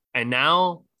before. And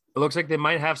now it looks like they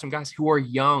might have some guys who are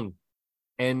young.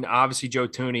 And obviously Joe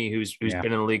Thuney, who's been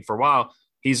in the league for a while,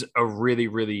 he's a really,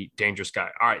 really dangerous guy.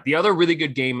 All right. The other really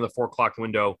good game in the 4:00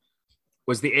 window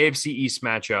was the AFC East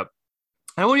matchup.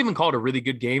 I wouldn't even call it a really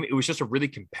good game. It was just a really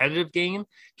competitive game.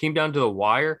 Came down to the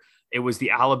wire. It was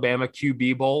the Alabama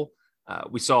QB Bowl.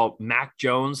 We saw Mac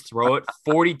Jones throw it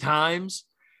 40 times.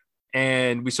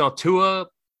 And we saw Tua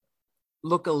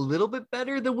look a little bit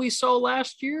better than we saw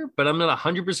last year, but I'm not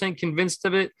 100% convinced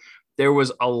of it. There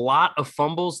was a lot of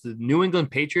fumbles. The New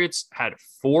England Patriots had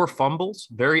 4 fumbles,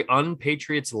 very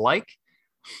un-Patriots-like.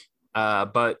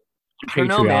 But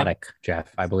patriotic,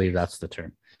 Jeff. I believe that's the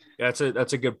term. That's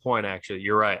a good point. Actually,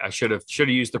 you're right. I should have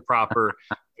used the proper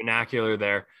vernacular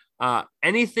there.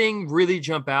 Anything really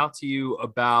jump out to you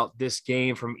about this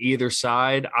game from either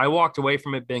side? I walked away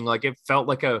from it being like it felt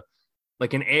like an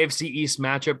AFC East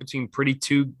matchup between pretty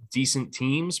two decent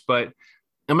teams, but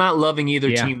I'm not loving either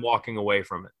Yeah. team walking away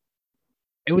from it.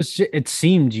 It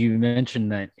seemed you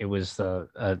mentioned that it was the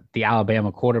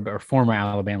Alabama quarterback or former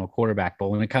Alabama quarterback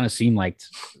bowl, and it kind of seemed like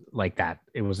that.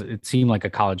 It seemed like a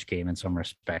college game in some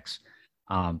respects.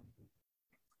 Um,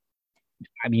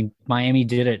 I mean, Miami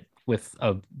did it with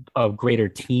a greater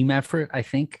team effort, I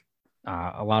think.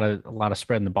 A lot of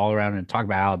spreading the ball around, and talk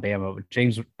about Alabama.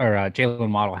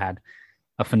 Jalen Waddle had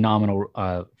a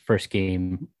phenomenal first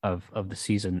game of the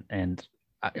season, and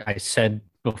I said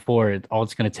before, all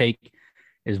it's going to take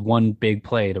is one big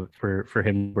play for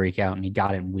him to break out, and he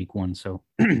got it in week 1. So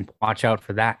watch out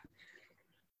for that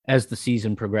as the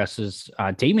season progresses.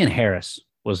 Damian Harris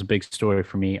was a big story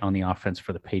for me on the offense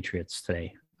for the Patriots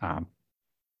today.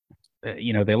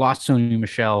 They lost Sony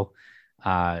Michel.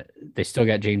 They still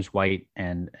got James White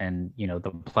and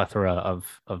the plethora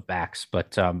of backs,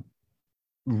 but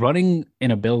running in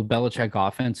a Bill Belichick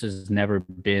offense has never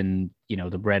been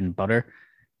the bread and butter.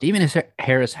 Damian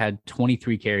Harris had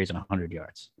 23 carries and 100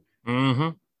 yards. Mm-hmm.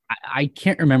 I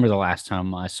can't remember the last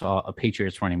time I saw a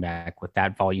Patriots running back with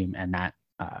that volume and that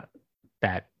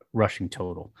rushing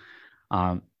total.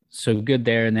 So good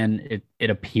there. And then it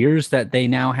appears that they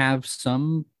now have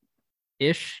some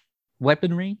ish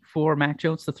weaponry for Mac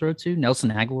Jones to throw to. Nelson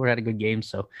Aguilar had a good game.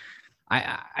 So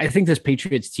I think this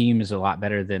Patriots team is a lot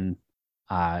better than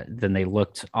they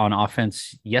looked on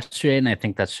offense yesterday. And I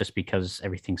think that's just because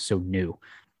everything's so new.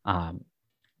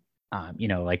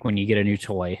 Like when you get a new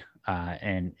toy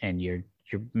and you're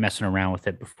messing around with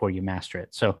it before you master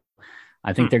it. So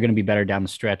I think they're going to be better down the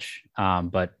stretch.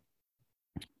 But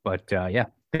yeah,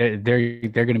 they're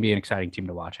going to be an exciting team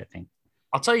to watch, I think.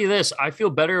 I'll tell you this. I feel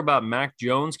better about Mac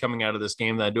Jones coming out of this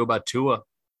game than I do about Tua.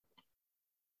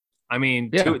 I mean,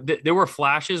 yeah. There were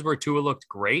flashes where Tua looked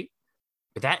great,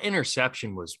 but that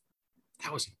interception was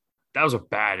a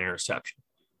bad interception.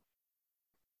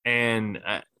 And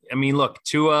I mean, look,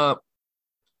 Tua,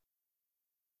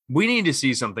 we need to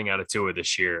see something out of Tua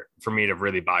this year for me to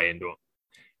really buy into him.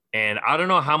 And I don't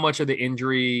know how much of the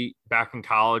injury back in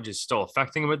college is still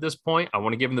affecting him at this point. I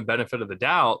want to give him the benefit of the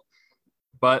doubt,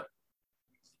 but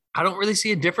I don't really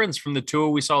see a difference from the Tua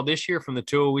we saw this year from the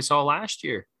Tua we saw last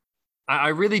year. I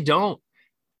really don't.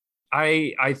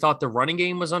 I thought the running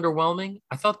game was underwhelming.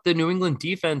 I thought the New England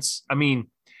defense, I mean,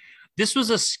 this was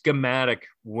a schematic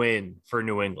win for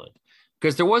New England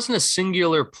because there wasn't a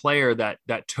singular player that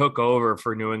took over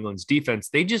for New England's defense.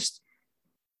 They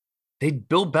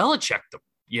Bill Belichicked them,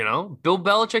 Bill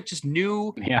Belichick just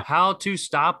knew how to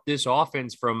stop this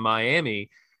offense from Miami.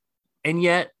 And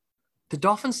yet the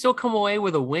Dolphins still come away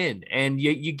with a win, and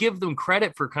you give them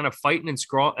credit for kind of fighting and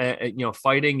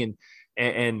fighting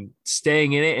and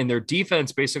staying in it. And their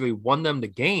defense basically won them the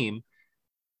game.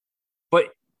 But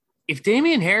if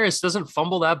Damian Harris doesn't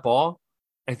fumble that ball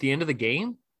at the end of the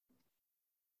game,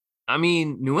 I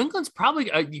mean, New England's probably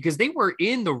because they were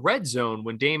in the red zone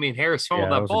when Damian Harris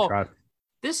fumbled that ball.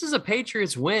 This is a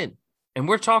Patriots win. And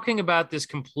we're talking about this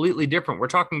completely different. We're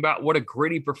talking about what a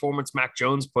gritty performance Mac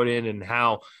Jones put in and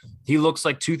how he looks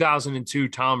like 2002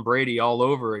 Tom Brady all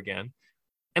over again.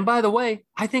 And by the way,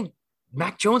 I think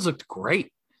Mac Jones looked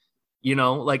great.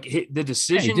 The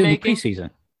decision making preseason.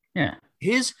 Yeah.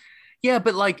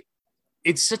 But like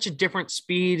it's such a different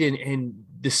speed and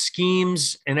the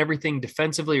schemes and everything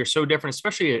defensively are so different,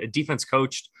 especially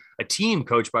a team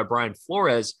coached by Brian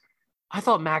Flores. I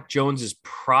thought Mac Jones's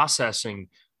processing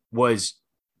was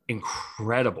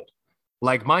incredible.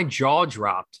 Like my jaw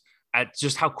dropped at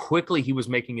just how quickly he was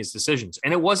making his decisions.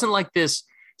 And it wasn't like this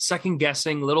second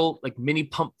guessing little like mini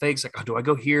pump fakes. Like, oh, do I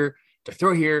go here? Do I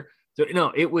throw here?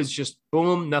 No, it was just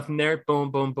boom, nothing there. Boom,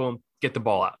 boom, boom. Get the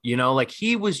ball out. Like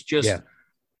he was just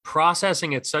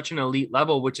processing at such an elite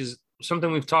level, which is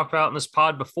something we've talked about in this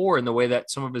pod before in the way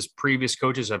that some of his previous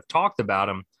coaches have talked about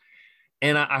him.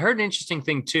 And I heard an interesting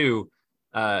thing too.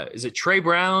 Is it Trey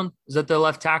Brown? Is that the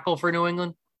left tackle for New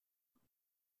England?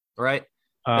 Right.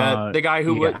 The guy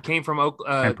who came from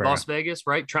Las Vegas,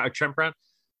 right? Trent Brown.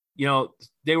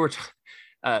 They were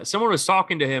someone was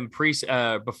talking to him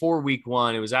before week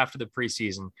 1. It was after the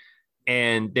preseason.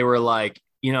 And they were like,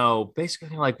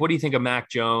 basically like, what do you think of Mac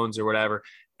Jones or whatever?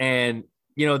 And,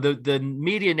 the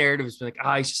media narrative has been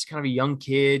like, he's just kind of a young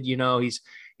kid.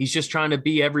 He's just trying to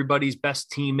be everybody's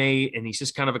best teammate. And he's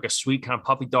just kind of like a sweet kind of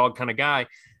puppy dog kind of guy.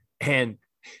 And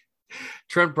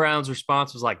Trent Brown's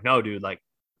response was like, no, dude, like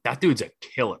that dude's a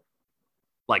killer.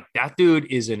 Like that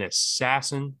dude is an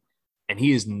assassin. and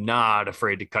he is not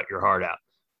afraid to cut your heart out.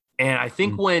 And I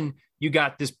think when you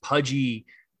got this pudgy,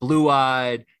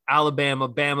 blue-eyed, Alabama,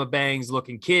 Bama Bangs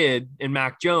looking kid in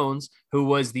Mac Jones, who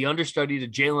was the understudy to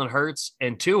Jalen Hurts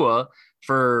and Tua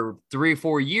for 3 or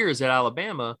 4 years at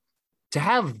Alabama, to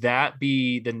have that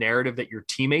be the narrative that your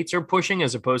teammates are pushing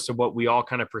as opposed to what we all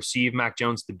kind of perceive Mac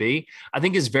Jones to be, I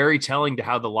think is very telling to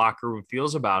how the locker room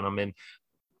feels about him. And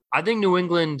I think New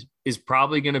England is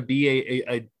probably going to be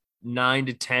a 9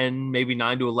 to 10, maybe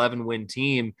 9 to 11 win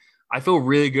team. I feel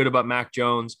really good about Mac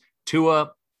Jones.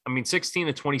 Tua, 16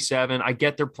 to 27. I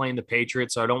get they're playing the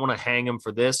Patriots, so I don't want to hang him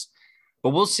for this, but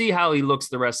we'll see how he looks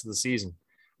the rest of the season.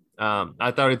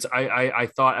 I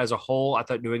thought as a whole, I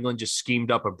thought New England just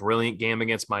schemed up a brilliant game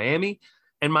against Miami,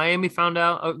 and Miami found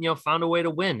a way to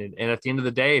win. And at the end of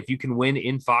the day, if you can win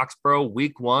in Foxborough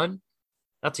week 1,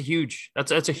 that's a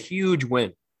huge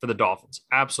win for the Dolphins.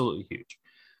 Absolutely huge.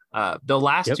 The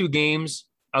last 2 games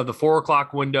of the 4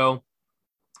 o'clock window,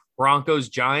 Broncos,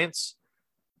 Giants,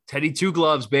 Teddy Two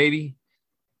Gloves, baby.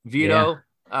 Vito,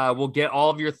 we'll get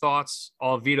all of your thoughts,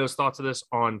 all of Vito's thoughts of this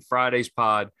on Friday's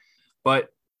pod. But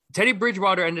Teddy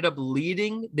Bridgewater ended up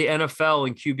leading the NFL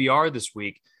in QBR this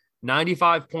week,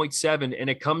 95.7. And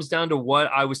it comes down to what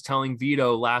I was telling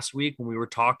Vito last week when we were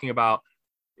talking about,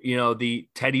 the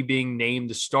Teddy being named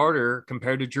the starter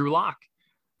compared to Drew Lock,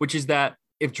 which is that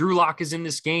if Drew Lock is in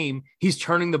this game, he's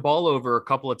turning the ball over a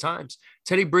couple of times.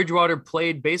 Teddy Bridgewater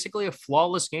played basically a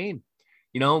flawless game.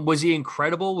 Was he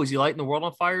incredible? Was he lighting the world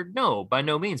on fire? No, by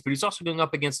no means. But he's also going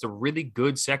up against a really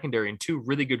good secondary and 2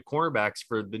 really good cornerbacks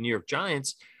for the New York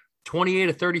Giants. 28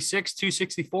 to 36,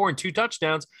 264, and 2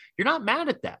 touchdowns. You're not mad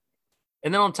at that.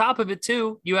 And then on top of it,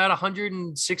 too, you had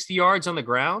 160 yards on the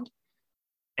ground.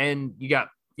 And you got,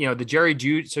 the Jerry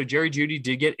Jeudy. So Jerry Jeudy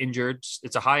did get injured.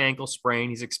 It's a high ankle sprain.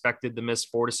 He's expected to miss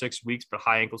 4 to 6 weeks, but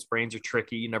high ankle sprains are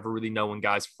tricky. You never really know when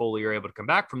guys fully are able to come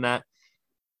back from that.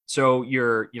 So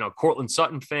you're, Cortland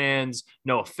Sutton fans,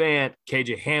 Noah Fant,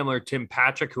 KJ Hamler, Tim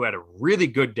Patrick, who had a really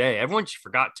good day. Everyone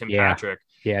forgot Tim Patrick.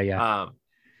 Yeah.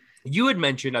 You had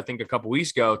mentioned, I think a couple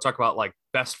weeks ago, talk about like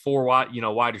best 4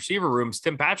 wide receiver rooms.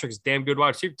 Tim Patrick's a damn good wide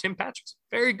receiver. Tim Patrick's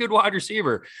a very good wide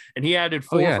receiver. And he added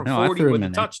 4 for 40 with a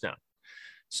touchdown.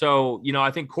 So,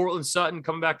 I think Cortland Sutton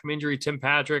coming back from injury, Tim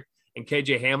Patrick and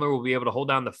KJ Hamler will be able to hold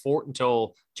down the fort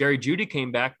until Jerry Jeudy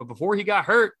came back. But before he got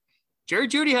hurt, Jerry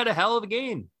Jeudy had a hell of a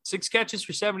game, 6 catches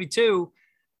for 72.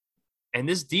 And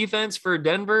this defense for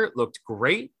Denver looked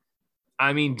great.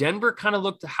 Denver kind of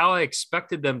looked how I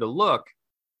expected them to look.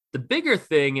 The bigger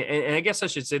thing, and I guess I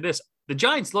should say this, the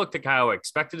Giants looked like how I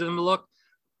expected them to look,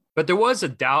 but there was a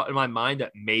doubt in my mind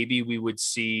that maybe we would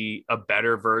see a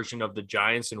better version of the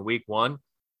Giants in week 1.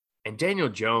 And Daniel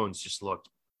Jones just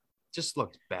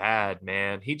looked bad,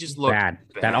 man. He just looked bad.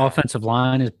 That offensive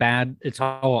line is bad. It's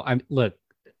all, look,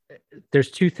 there's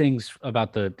 2 things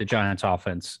about the Giants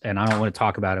offense, and I don't want to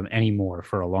talk about them anymore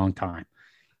for a long time.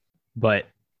 But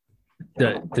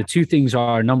the 2 things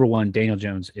are, number 1, Daniel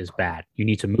Jones is bad. You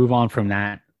need to move on from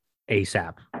that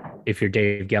ASAP if you're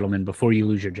Dave Gettleman before you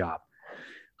lose your job.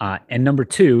 And number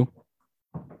 2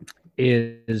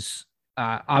 is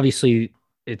obviously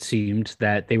it seemed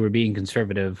that they were being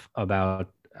conservative about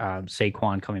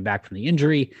Saquon coming back from the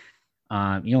injury.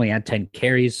 He only had 10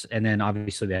 carries, and then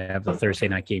obviously they have the Thursday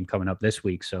night game coming up this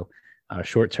week. So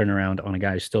short turnaround on a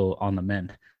guy who's still on the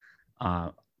mend,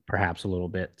 perhaps a little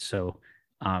bit. So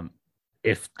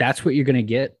if that's what you're going to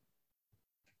get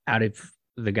out of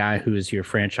the guy who is your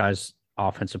franchise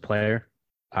offensive player,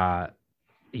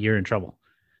 you're in trouble.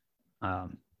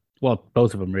 Well,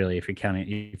 both of them really, if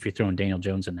you're throwing Daniel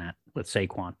Jones in that with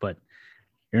Saquon, but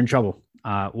you're in trouble.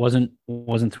 Wasn't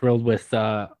thrilled with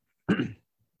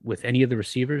any of the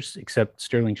receivers except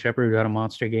Sterling Shepard, who had a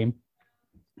monster game.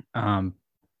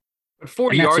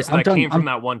 40 yards that came from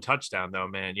that 1 touchdown, though,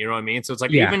 man. You know what I mean? So it's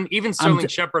like even Sterling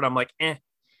Shepard, I'm like, eh.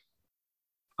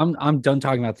 I'm done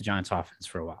talking about the Giants offense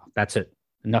for a while. That's it.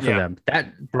 Enough of them.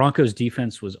 That Broncos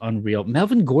defense was unreal.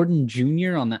 Melvin Gordon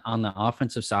Jr. on the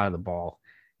offensive side of the ball.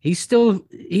 He's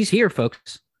here,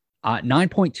 folks.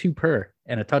 9.2 per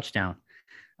and a touchdown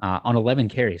on 11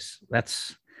 carries.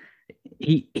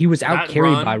 He was out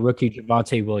carried by rookie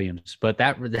Javonte Williams, but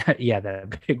that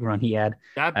big run he had.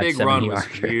 That big run was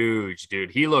huge, dude.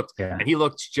 He looked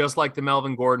just like the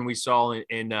Melvin Gordon we saw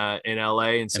in LA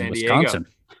and San Diego.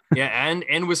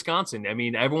 And Wisconsin.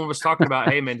 Everyone was talking about,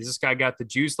 hey man, does this guy got the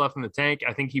juice left in the tank?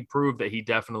 I think he proved that he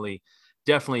definitely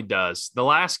does. The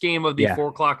last game of the 4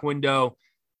 o'clock window,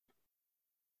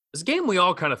 this game we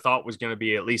all kind of thought was going to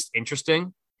be at least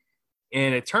interesting.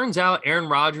 And it turns out Aaron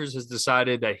Rodgers has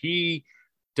decided that he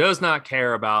does not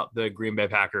care about the Green Bay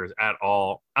Packers at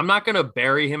all. I'm not going to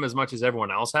bury him as much as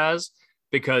everyone else has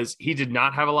because he did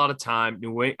not have a lot of time.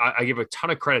 I give a ton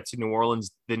of credit to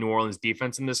the New Orleans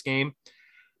defense in this game.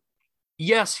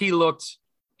 Yes, he looked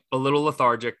a little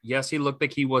lethargic. Yes, he looked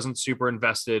like he wasn't super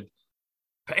invested.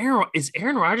 But is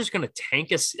Aaron Rodgers going to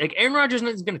tank us? Like Aaron Rodgers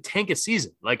is going to tank a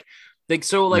season. Like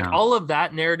No. all of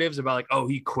that narratives about like, oh,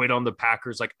 he quit on the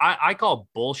Packers. Like I call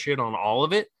bullshit on all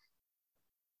of it.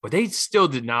 But they still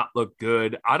did not look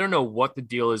good. I don't know what the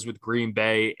deal is with Green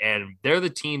Bay, and they're the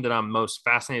team that I'm most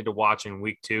fascinated to watch in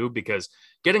week 2 because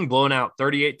getting blown out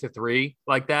 38-3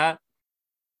 like that,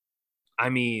 I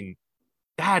mean,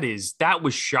 that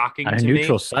was shocking At a to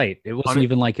neutral me. site. It wasn't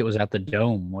even like it was at the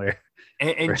Dome where,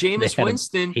 And where they Jameis had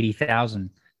Winston, 80,000.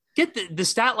 get the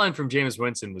stat line from Jameis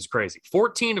Winston was crazy.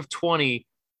 14 of 20,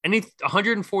 and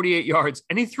 148 yards,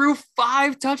 and he threw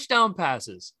 5 touchdown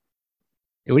passes.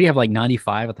 What do you have, like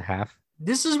 95 at the half?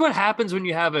 This is what happens when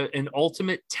you have an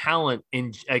ultimate talent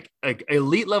in like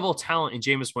elite level talent in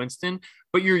Jameis Winston,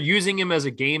 but you're using him as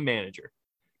a game manager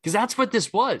because that's what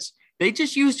this was. They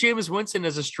just used Jameis Winston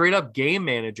as a straight up game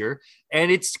manager. And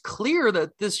it's clear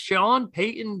that this Sean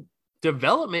Payton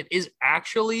development is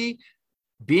actually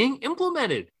being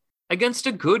implemented against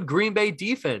a good Green Bay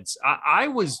defense. I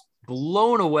was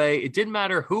blown away. It didn't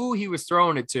matter who he was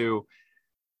throwing it to.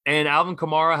 And Alvin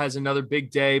Kamara has another big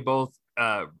day, both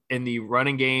in the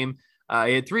running game.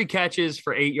 He had 3 catches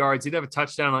for 8 yards. He'd have a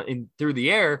touchdown through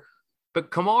the air. But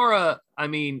Kamara, I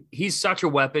mean, he's such a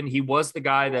weapon. He was the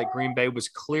guy that Green Bay was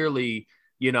clearly,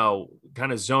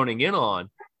 kind of zoning in on.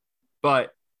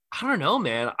 But I don't know,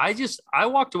 man. I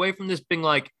walked away from this being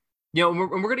like, and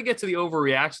we're going to get to the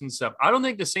overreaction stuff. I don't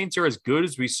think the Saints are as good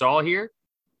as we saw here.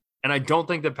 And I don't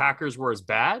think the Packers were as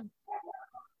bad.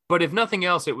 But if nothing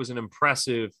else, it was an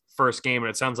impressive first game, and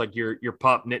it sounds like your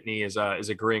pup Nittany is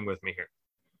agreeing with me here.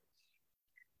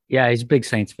 Yeah, he's a big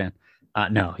Saints fan.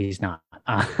 No, he's not.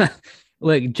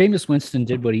 Look, Jameis Winston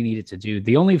did what he needed to do.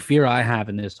 The only fear I have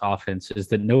in this offense is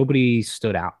that nobody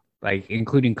stood out, like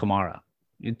including Kamara.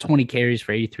 20 carries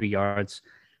for 83 yards,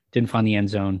 didn't find the end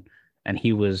zone, and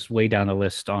he was way down the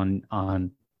list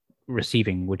on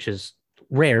receiving, which is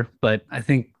rare. But I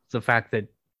think the fact that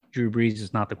Drew Brees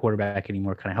is not the quarterback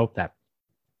anymore kind of helped that.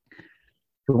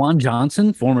 Juwan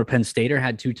Johnson, former Penn Stater,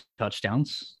 had 2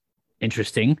 touchdowns.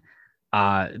 Interesting.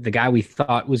 The guy we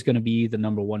thought was going to be the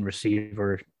number 1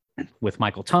 receiver with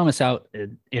Michael Thomas out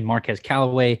in Marquez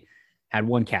Callaway had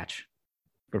 1 catch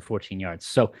for 14 yards.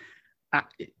 So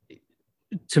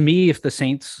to me, if the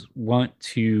Saints want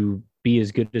to be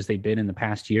as good as they've been in the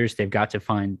past years, they've got to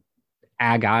find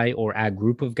a guy or a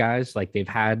group of guys like they've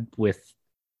had with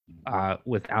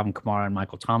Alvin Kamara and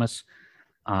Michael Thomas.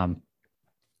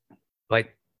 But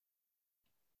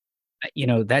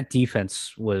that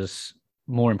defense was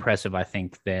more impressive, I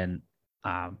think, than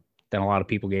a lot of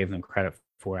people gave them credit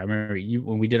for. I remember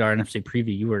when we did our NFC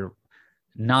preview, you were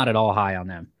not at all high on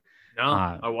them. No,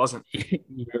 I wasn't.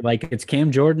 You were like, it's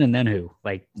Cam Jordan and then who?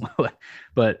 Like,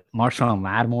 but Marshawn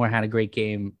Lattimore had a great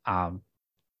game.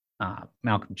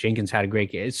 Malcolm Jenkins had a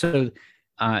great game. So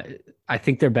I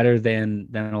think they're better than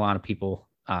a lot of people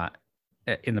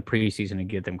in the preseason and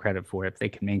give them credit for it. If they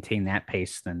can maintain that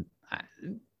pace, then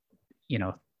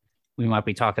we might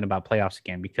be talking about playoffs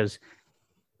again, because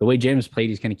the way James played,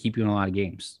 he's going to keep you in a lot of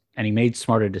games, and he made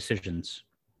smarter decisions.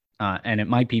 And it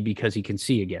might be because he can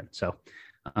see again. So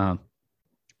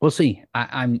we'll see.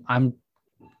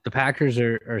 The Packers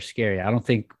are scary. I don't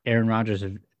think Aaron Rodgers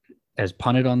has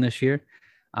punted on this year.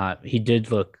 He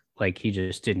did look like he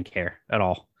just didn't care at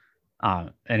all.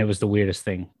 And it was the weirdest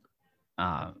thing.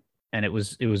 And it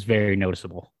was very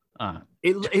noticeable.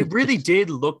 It really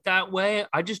did look that way.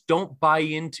 I just don't buy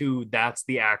into that's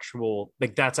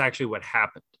actually what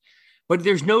happened. But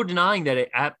there's no denying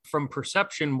that from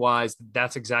perception wise,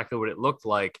 that's exactly what it looked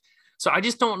like. So I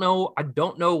just don't know. I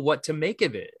don't know what to make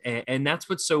of it. And that's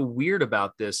what's so weird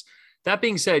about this. That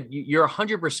being said, you're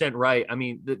 100% right. I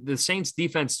mean, the Saints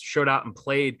defense showed out and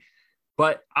played.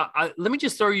 But let me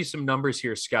just throw you some numbers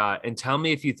here, Scott, and tell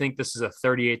me if you think this is a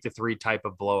 38-3 type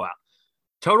of blowout.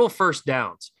 Total first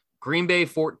downs, Green Bay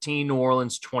 14, New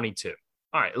Orleans 22.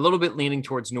 All right, a little bit leaning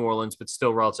towards New Orleans, but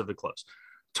still relatively close.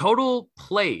 Total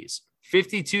plays,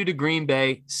 52 to Green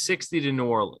Bay, 60 to New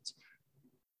Orleans.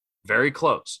 Very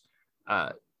close.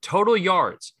 Total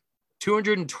yards,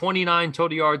 229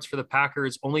 total yards for the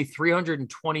Packers, only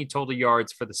 320 total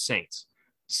yards for the Saints.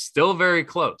 Still very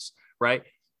close, right?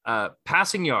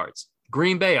 Passing yards,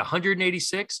 Green Bay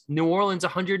 186, New Orleans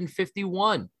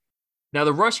 151. Now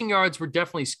the rushing yards were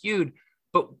definitely skewed,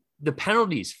 but the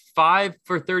penalties, 5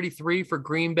 for 33 for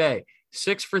Green Bay,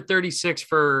 6 for 36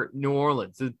 for New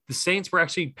Orleans. The Saints were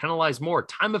actually penalized more.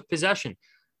 Time of possession,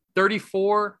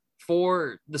 34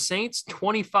 for the Saints,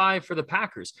 25 for the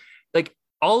Packers. Like,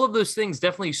 all of those things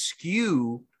definitely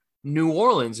skew New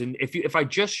Orleans. And if I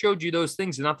just showed you those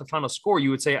things and not the final score,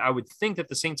 you would say I would think that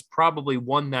the Saints probably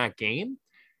won that game.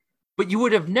 But you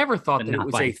would have never thought that it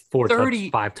was a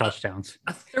 5 touchdowns,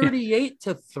 a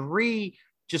 38-3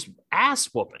 just ass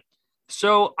whooping.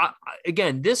 So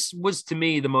again, this was to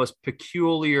me the most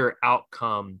peculiar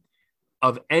outcome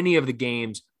of any of the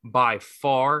games by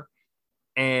far.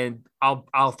 And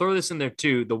I'll throw this in there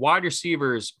too. The wide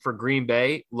receivers for Green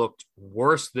Bay looked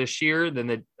worse this year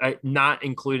than not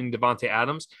including Devontae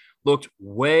Adams, looked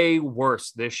way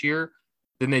worse this year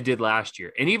than they did last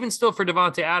year. And even still for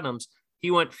Devontae Adams, he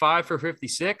went 5 for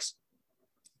 56,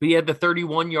 but he had the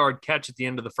 31-yard catch at the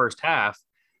end of the first half.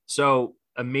 So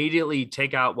immediately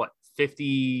take out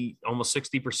 50, almost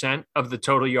 60% of the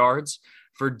total yards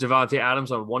for Devontae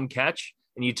Adams on one catch.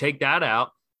 And you take that out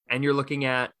and you're looking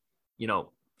at,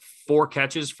 4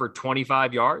 catches for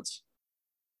 25 yards.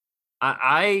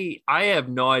 I have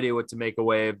no idea what to make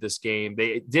away of this game.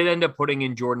 They did end up putting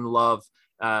in Jordan Love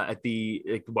at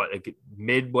the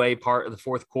midway part of the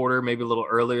fourth quarter, maybe a little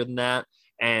earlier than that.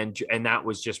 And that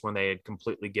was just when they had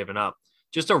completely given up.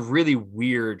 Just a really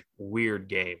weird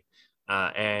game.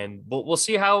 And we'll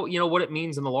see how, what it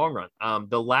means in the long run.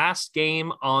 The last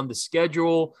game on the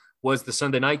schedule was the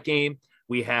Sunday night game.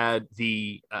 We had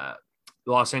the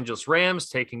Los Angeles Rams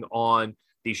taking on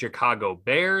the Chicago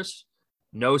Bears.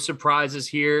 No surprises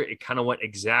here. It kind of went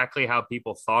exactly how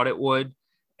people thought it would.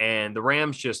 And the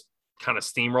Rams just kind of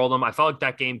steamrolled them. I felt like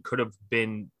that game could have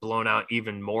been blown out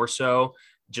even more so.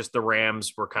 Just the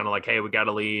Rams were kind of like, hey, we got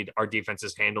to lead. Our defense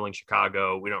is handling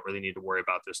Chicago. We don't really need to worry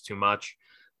about this too much.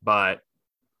 But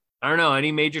I don't know,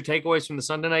 any major takeaways from the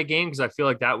Sunday night game? Because I feel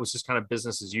like that was just kind of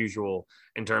business as usual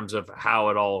in terms of how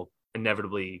it all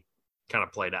inevitably kind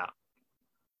of played out.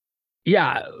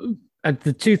 Yeah.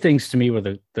 The two things to me were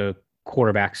the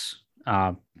quarterbacks.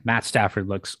 Matt Stafford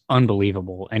looks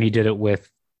unbelievable, and he did it with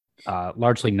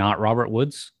largely not Robert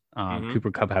Woods.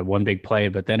 Cooper Kupp had one big play,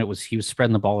 but then he was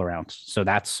spreading the ball around. So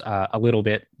that's a little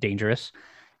bit dangerous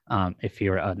if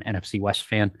you're an NFC West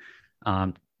fan.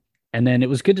 And then it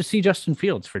was good to see Justin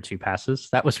Fields for 2 passes.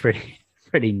 That was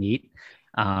pretty neat,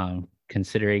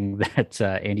 considering that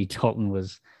Andy Dalton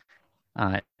was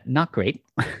not great,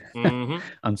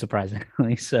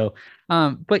 unsurprisingly. So,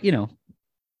 but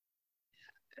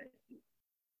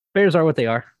Bears are what they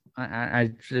are.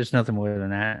 I there's nothing more than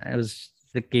that.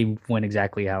 The game went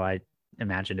exactly how I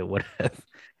imagined it would have.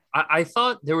 I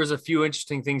thought there was a few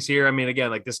interesting things here. I mean,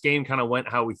 again, like this game kind of went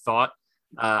how we thought.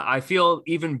 I feel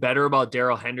even better about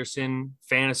Darrell Henderson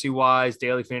fantasy-wise,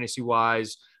 daily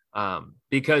fantasy-wise,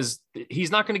 because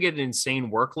he's not going to get an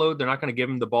insane workload. They're not going to give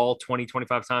him the ball 20,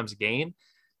 25 times a game,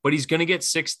 but he's going to get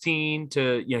 16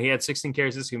 to, he had 16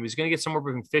 carries this game. He's going to get somewhere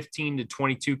between 15 to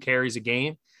 22 carries a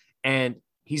game, and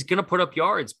he's going to put up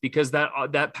yards because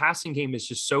that passing game is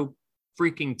just so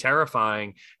freaking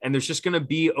terrifying, and there's just going to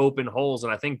be open holes.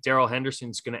 And I think Darrell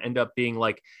Henderson's going to end up being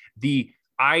like the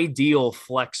ideal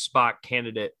flex spot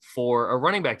candidate for a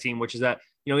running back team, which is that,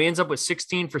 he ends up with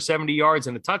 16 for 70 yards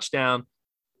and a touchdown.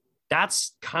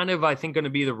 That's kind of, I think, going to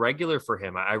be the regular for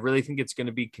him. I really think it's going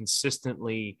to be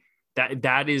consistently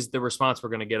that is the response we're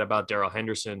going to get about Darrell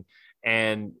Henderson.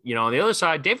 And, on the other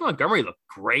side, David Montgomery looked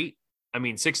great. I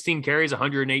mean, 16 carries,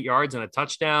 108 yards and a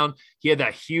touchdown. He had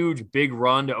that huge big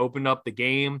run to open up the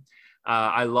game.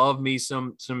 I love me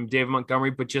some David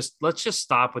Montgomery, but let's just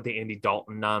stop with the Andy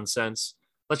Dalton nonsense.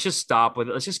 Let's just stop with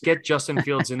it. Let's just get Justin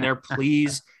Fields in there,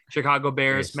 please. Chicago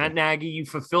Bears. Matt Nagy, you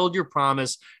fulfilled your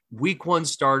promise. Week 1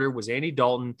 starter was Andy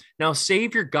Dalton. Now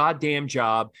save your goddamn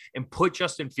job and put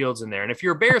Justin Fields in there. And if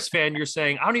you're a Bears fan, you're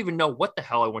saying, I don't even know what the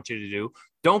hell I want you to do.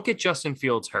 Don't get Justin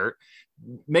Fields hurt.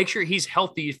 Make sure he's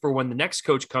healthy for when the next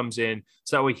coach comes in,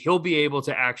 so that way he'll be able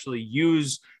to actually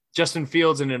use Justin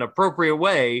Fields in an appropriate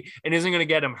way and isn't going to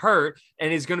get him hurt,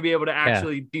 and is going to be able to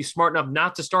actually be smart enough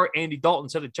not to start Andy Dalton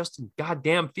instead of Justin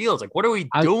goddamn Fields. Like, what are we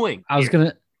doing? I was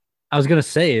gonna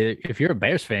say, if you're a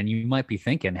Bears fan, you might be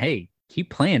thinking, hey, keep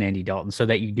playing Andy Dalton so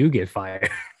that you do get fired.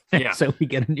 Yeah. So we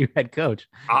get a new head coach.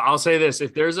 I'll say this: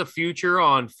 if there's a future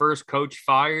on first coach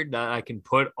fired that I can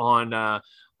put on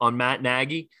Matt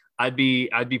Nagy, I'd be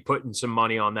putting some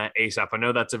money on that ASAP. I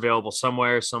know that's available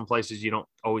somewhere. Some places you don't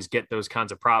always get those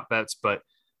kinds of prop bets, but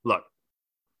look,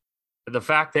 the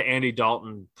fact that Andy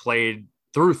Dalton played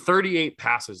through 38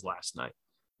 passes last night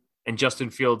and Justin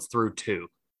Fields threw 2,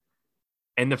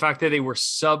 and the fact that they were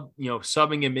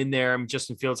subbing him in there, and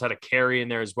Justin Fields had a carry in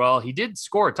there as well. He did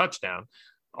score a touchdown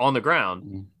on the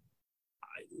ground.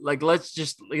 like let's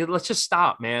just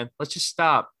stop, man. Let's just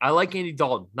stop. I like Andy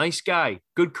Dalton, nice guy,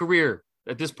 good career.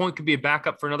 At this point, could be a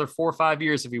backup for another 4 or 5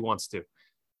 years if he wants to.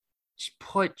 Just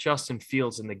put Justin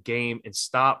Fields in the game and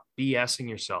stop BSing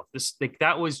yourself.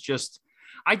 That was just.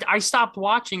 I stopped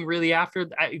watching really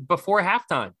before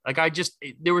halftime. Like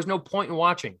there was no point in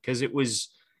watching because it was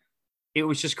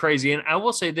just crazy. And I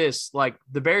will say this, like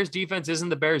the Bears defense isn't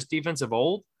the Bears defense of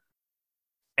old.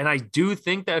 And I do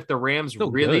think that if the Rams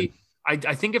I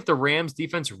think if the Rams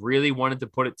defense really wanted to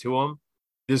put it to them,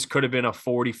 this could have been a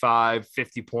 45,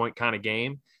 50 point kind of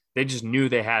game. They just knew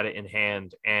they had it in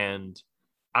hand. And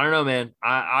I don't know, man.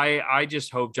 I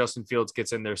just hope Justin Fields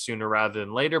gets in there sooner rather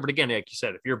than later. But again, like you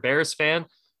said, if you're a Bears fan,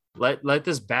 let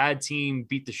this bad team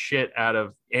beat the shit out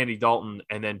of Andy Dalton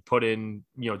and then put in,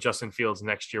 Justin Fields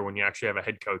next year when you actually have a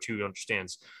head coach who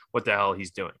understands what the hell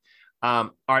he's doing.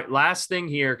 All right, last thing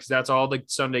here, because that's all the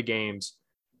Sunday games.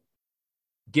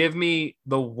 Give me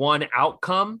the one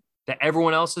outcome that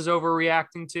everyone else is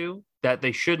overreacting to that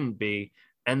they shouldn't be,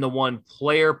 and the one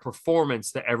player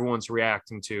performance that everyone's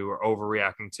reacting to or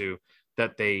overreacting to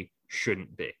that they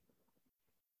shouldn't be.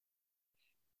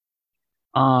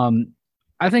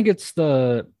 I think it's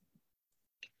I'm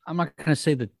not going to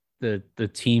say the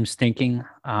team's thinking,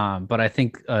 but I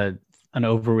think an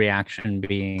overreaction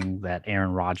being that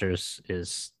Aaron Rodgers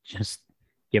is just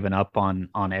giving up on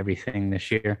everything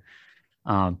this year.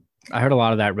 I heard a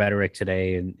lot of that rhetoric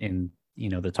today in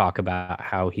the talk about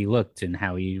how he looked and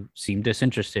how he seemed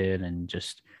disinterested, and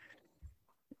just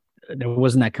there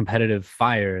wasn't that competitive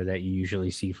fire that you usually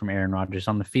see from Aaron Rodgers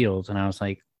on the field. And I was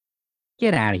like,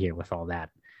 get out of here with all that.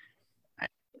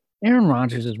 Aaron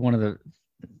Rodgers is one of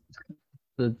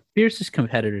the fiercest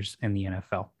competitors in the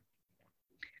NFL.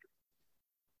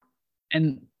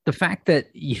 And the fact that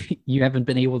you haven't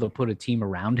been able to put a team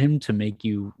around him to make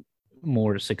you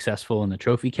more successful in the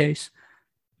trophy case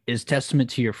is testament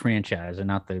to your franchise and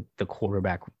not the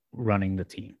quarterback running the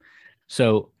team.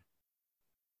 So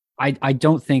I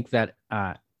don't think that,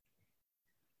 and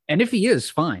if he is,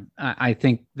 fine. I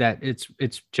think that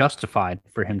it's justified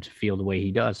for him to feel the way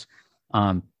he does.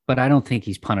 But I don't think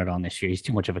he's punted on this year. He's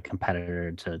too much of a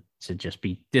competitor to just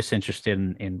be disinterested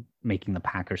in making the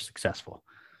Packers successful.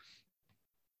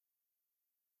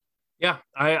 Yeah,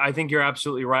 I think you're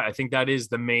absolutely right. I think that is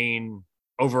the main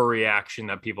overreaction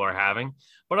that people are having.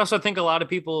 But also I think a lot of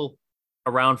people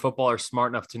around football are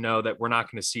smart enough to know that we're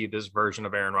not going to see this version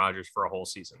of Aaron Rodgers for a whole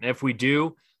season. If we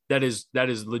do, that is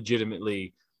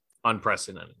legitimately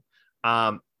unprecedented.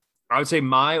 I would say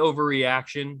my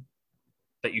overreaction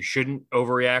that you shouldn't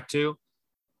overreact to,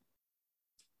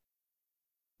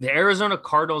 the Arizona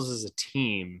Cardinals as a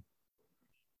team,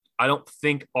 I don't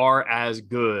think are as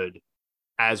good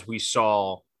as we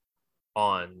saw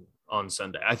on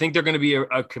Sunday. I think they're going to be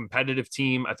a competitive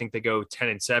team. I think they go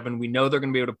 10-7. We know they're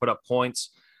going to be able to put up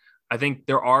points. I think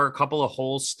there are a couple of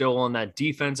holes still on that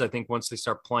defense. I think once they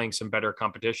start playing some better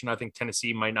competition, I think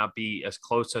Tennessee might not be as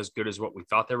close, as good as what we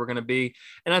thought they were going to be.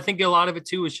 And I think a lot of it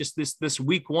too is just this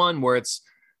week one where it's,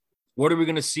 what are we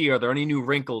going to see? Are there any new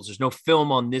wrinkles? There's no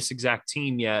film on this exact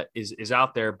team yet is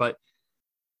out there. But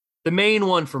the main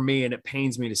one for me, and it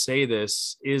pains me to say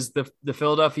this, is the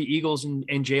Philadelphia Eagles and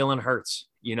Jalen Hurts.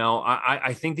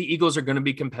 I think the Eagles are going to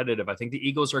be competitive. I think the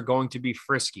Eagles are going to be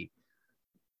frisky.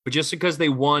 But just because they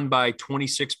won by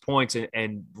 26 points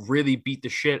and really beat the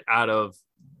shit out of,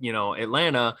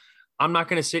 Atlanta, I'm not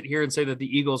going to sit here and say that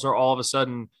the Eagles are all of a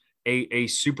sudden a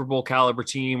Super Bowl caliber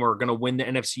team or going to win the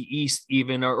NFC East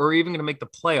even, or even going to make the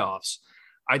playoffs.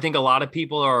 I think a lot of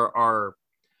people are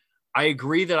I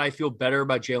agree that I feel better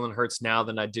about Jalen Hurts now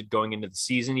than I did going into the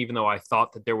season, even though I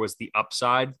thought that there was the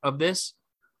upside of this.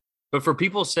 But for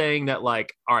people saying that,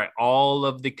 like, all right, all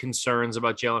of the concerns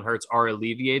about Jalen Hurts are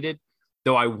alleviated,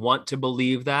 though I want to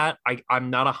believe that, I'm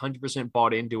not 100%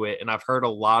 bought into it. And I've heard a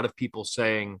lot of people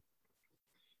saying,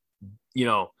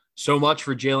 so much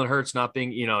for Jalen Hurts not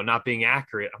being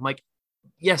accurate. I'm like,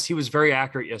 yes, he was very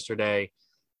accurate yesterday.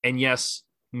 And yes,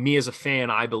 me as a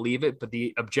fan, I believe it. But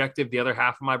the other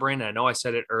half of my brain, and I know I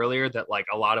said it earlier, that like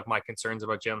a lot of my concerns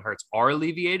about Jalen Hurts are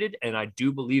alleviated. And I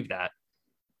do believe that.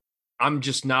 I'm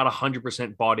just not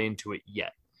 100% bought into it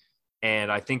yet.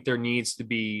 And I think there needs to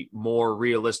be more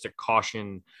realistic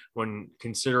caution when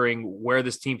considering where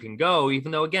this team can go,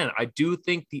 even though, again, I do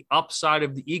think the upside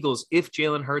of the Eagles, if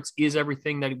Jalen Hurts is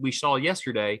everything that we saw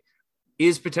yesterday,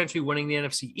 is potentially winning the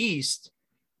NFC East.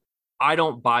 I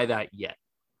don't buy that yet.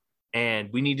 And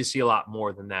we need to see a lot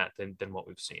more than that, than what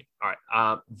we've seen. All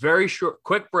right. Very short,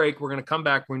 quick break. We're going to come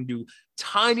back. We're going to do a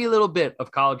tiny little bit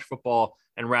of college football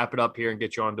and wrap it up here and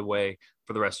get you on the way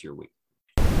for the rest of your week.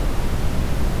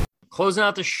 Closing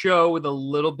out the show with a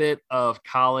little bit of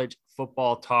college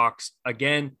football talks.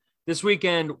 Again, this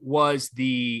weekend was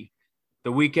the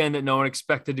weekend that no one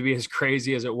expected to be as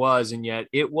crazy as it was, and yet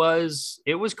it was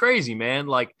crazy, man.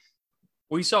 Like,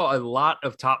 we saw a lot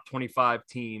of top 25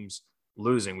 teams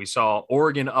losing. We saw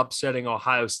Oregon upsetting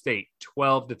Ohio State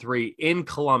 12-3 in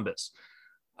Columbus.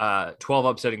 12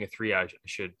 upsetting a 3, I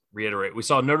should reiterate. We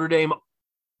saw Notre Dame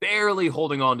barely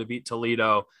holding on to beat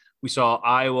Toledo. We saw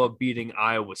Iowa beating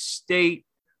Iowa State.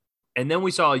 And then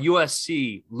we saw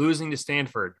USC losing to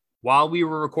Stanford. While we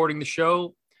were recording the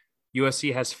show,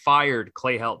 USC has fired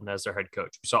Clay Helton as their head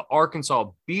coach. We saw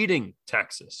Arkansas beating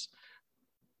Texas,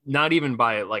 not even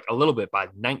by like a little bit, by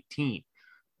 19.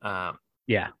 Welcome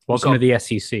to the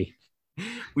SEC.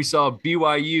 We saw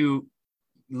BYU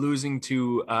losing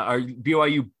to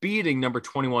BYU beating number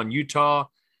 21 Utah.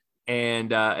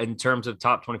 And in terms of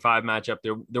top 25 matchup,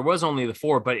 there was only the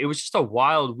 4, but it was just a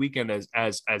wild weekend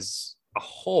as a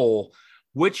whole.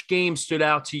 Which game stood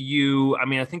out to you? I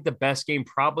mean, I think the best game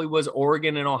probably was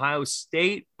Oregon and Ohio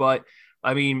State, but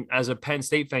I mean, as a Penn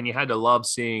State fan, you had to love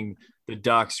seeing the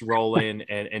Ducks roll in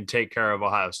and take care of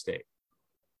Ohio State.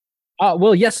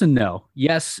 Well, yes and no.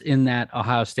 Yes, in that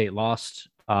Ohio State lost.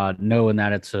 No, in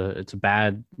that it's a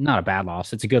bad, not a bad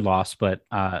loss. It's a good loss, but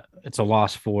it's a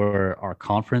loss for our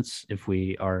conference if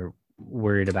we are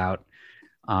worried about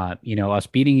us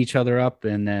beating each other up,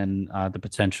 and then the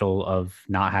potential of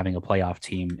not having a playoff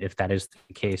team if that is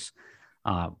the case.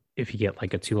 If you get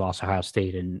like a 2-loss Ohio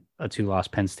State and a 2-loss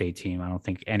Penn State team, I don't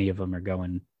think any of them are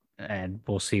going, and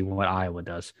we'll see what Iowa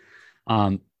does.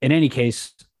 In any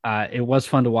case, it was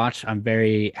fun to watch. I'm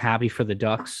very happy for the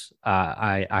Ducks.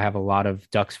 I have a lot of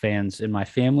Ducks fans in my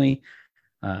family,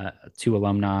 2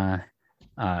 alumni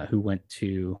who went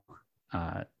to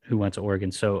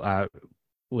Oregon. So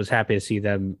was happy to see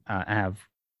them have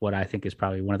what I think is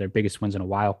probably one of their biggest wins in a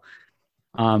while.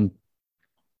 I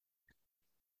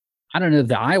don't know.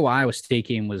 The Iowa State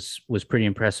game was pretty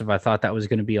impressive. I thought that was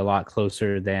going to be a lot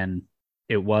closer than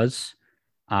it was.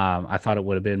 I thought it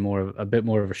would have been a bit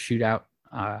more of a shootout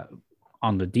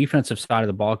on the defensive side of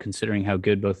the ball, considering how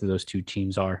good both of those two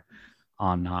teams are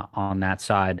on that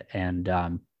side.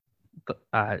 And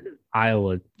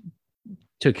Iowa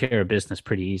took care of business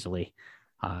pretty easily.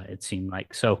 It seemed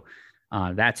like. So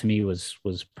that to me was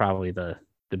probably the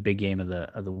big game of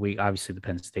the week. Obviously the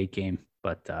Penn State game,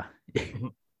 but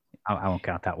I won't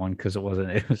count that one because it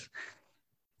wasn't. It was.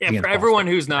 Yeah, for everyone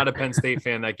who's not a Penn State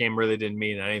fan, that game really didn't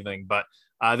mean anything. But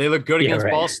they looked good against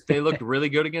Ball. They looked really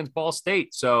good against Ball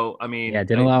State. So I mean,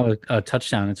 didn't allow a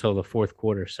touchdown until the fourth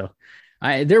quarter. So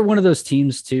they're one of those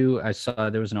teams too. I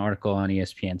saw there was an article on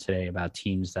ESPN today about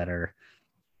teams that are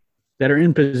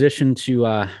in position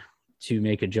to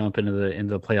make a jump into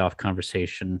the playoff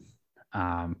conversation.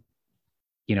 And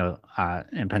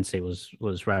Penn State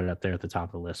was right up there at the top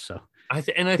of the list. So I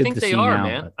think they are, now,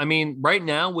 man. But... I mean, right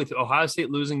now with Ohio State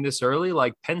losing this early,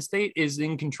 like Penn State is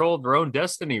in control of their own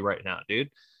destiny right now, dude.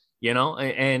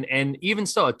 And even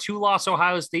still, a 2-loss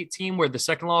Ohio State team where the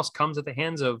second loss comes at the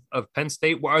hands of Penn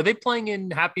State. Are they playing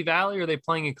in Happy Valley or are they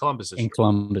playing in Columbus this year? In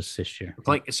Columbus this year.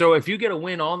 So if you get a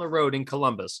win on the road in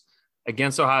Columbus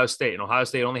against Ohio State, and Ohio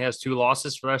State only has 2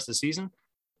 losses for the rest of the season,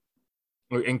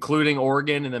 including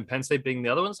Oregon and then Penn State being the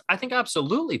other ones, I think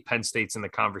absolutely Penn State's in the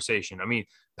conversation. I mean,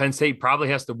 Penn State probably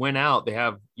has to win out. They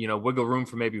have, wiggle room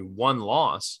for maybe 1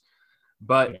 loss.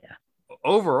 But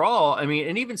overall, I mean,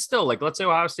 and even still, like, let's say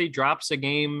Ohio State drops a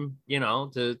game,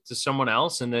 to someone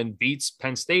else and then beats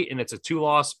Penn State, and it's a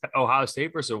 2-loss Ohio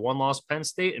State versus a 1-loss Penn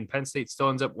State, and Penn State still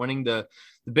ends up winning the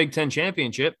Big Ten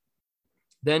championship,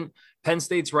 then Penn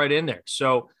State's right in there.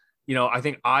 So, I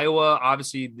think Iowa,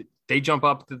 obviously, they jump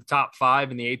up to the top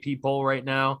 5 in the AP poll right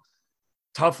now.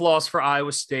 Tough loss for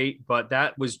Iowa State, but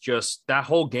that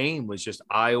whole game was just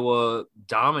Iowa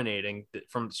dominating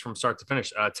from start to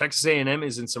finish. Texas A&M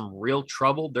is in some real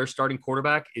trouble. Their starting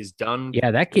quarterback is done.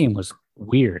 Yeah, that game was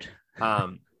weird.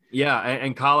 And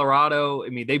Colorado, I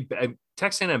mean,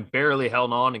 Texas A&M barely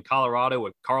held on, and Colorado,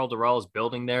 what Carl Durrell is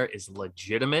building there is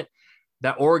legitimate.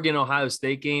 That Oregon-Ohio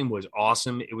State game was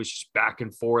awesome. It was just back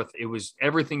and forth. It was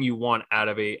everything you want out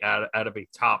of a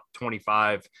top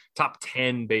 25, top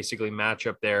 10 basically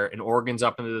matchup there. And Oregon's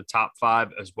up into the top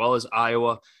 5 as well as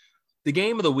Iowa. The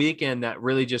game of the weekend that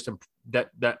really just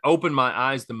that opened my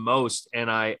eyes the most,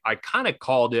 and I kind of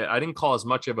called it. I didn't call as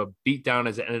much of a beatdown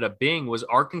as it ended up being, was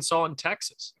Arkansas and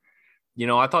Texas.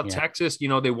 I thought Texas,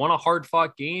 they won a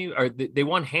hard-fought game, or they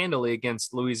won handily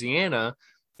against Louisiana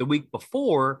the week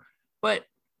before. But,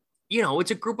 it's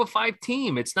a group of 5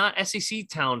 team. It's not SEC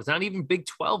talent. It's not even Big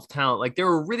 12 talent. Like,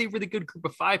 they're a really, really good group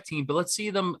of 5 team. But let's see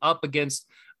them up against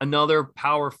another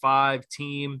Power 5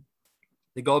 team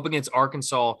They go up against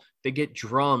Arkansas. They get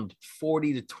drummed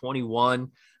 40-21.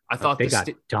 I thought they got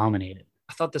dominated.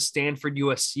 I thought the Stanford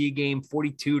USC game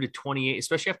 42-28,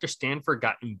 especially after Stanford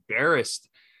got embarrassed,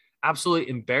 absolutely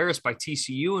embarrassed by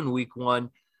TCU in week 1.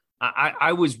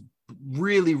 I was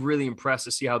really, really impressed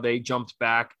to see how they jumped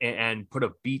back and put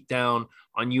a beat down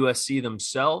on USC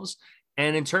themselves.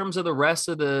 And in terms of the rest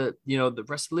of the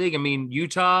league, I mean,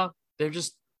 Utah,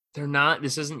 they're not,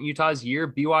 this isn't Utah's year.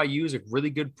 BYU is a really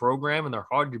good program and they're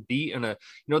hard to beat. And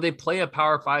they play a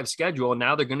Power 5 schedule, and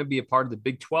now they're going to be a part of the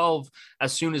Big 12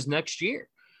 as soon as next year.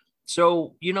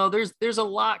 So, there's a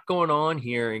lot going on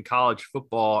here in college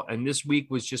football. And this week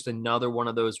was just another one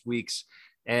of those weeks.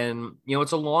 And,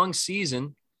 it's a long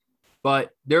season,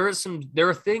 but there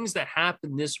are things that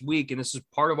happen this week. And this is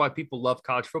part of why people love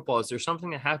college football, is there's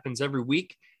something that happens every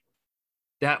week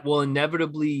that will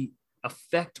inevitably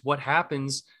affect what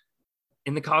happens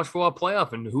in the college football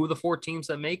playoff and who are the 4 teams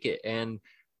that make it. And,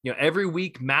 every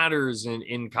week matters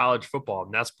in college football.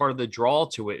 And that's part of the draw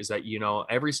to it, is that,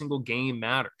 every single game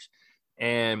matters.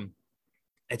 And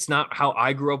it's not how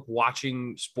I grew up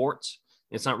watching sports.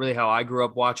 It's not really how I grew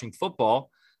up watching football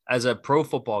as a pro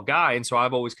football guy. And so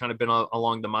I've always kind of been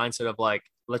along the mindset of like,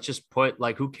 let's just put,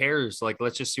 like, who cares? Like,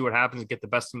 let's just see what happens and get the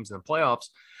best teams in the playoffs.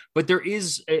 But there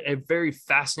is a very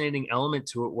fascinating element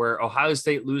to it where Ohio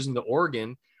State losing to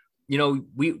Oregon,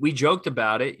 we joked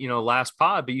about it, last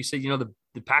pod, but you said,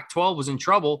 the Pac-12 was in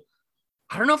trouble.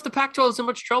 I don't know if the Pac-12 is in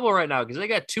much trouble right now because they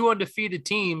got 2 undefeated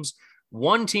teams.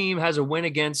 One team has a win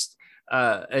against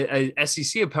a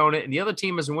SEC opponent, and the other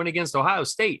team has a win against Ohio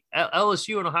State.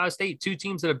 LSU and Ohio State, 2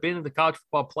 teams that have been in the college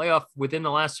football playoff within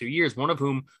the last 2 years, one of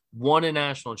whom won a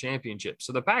national championship.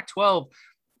 So the Pac-12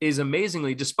 is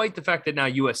amazingly, despite the fact that now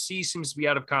USC seems to be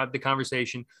out of the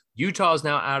conversation, Utah is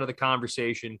now out of the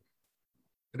conversation.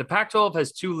 The Pac-12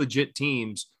 has 2 legit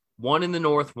teams, one in the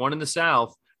North, one in the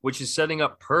South, which is setting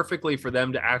up perfectly for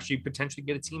them to actually potentially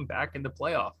get a team back in the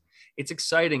playoff. It's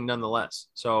exciting nonetheless.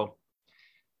 So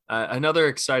another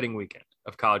exciting weekend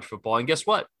of college football. And guess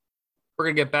what? We're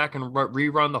going to get back and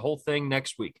rerun the whole thing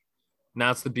next week. And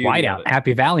that's the beauty of it.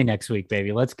 Happy Valley next week,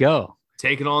 baby. Let's go.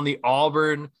 Taking on the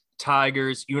Auburn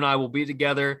Tigers. You and I will be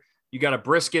together. You got a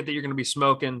brisket that you're going to be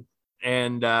smoking.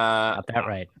 And got that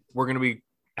right. We're going to be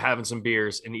having some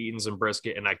beers and eating some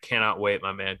brisket. And I cannot wait,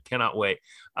 my man. Cannot wait.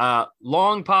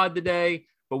 Long pod today,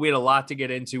 but we had a lot to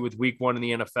get into with week 1 in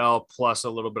the NFL, plus a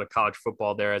little bit of college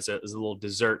football there as a little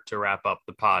dessert to wrap up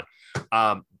the pod.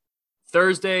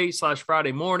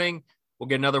 Thursday/Friday morning, we'll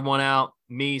get another one out.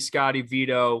 Me, Scotty,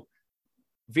 Vito.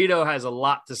 Vito has a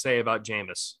lot to say about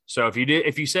Jameis. So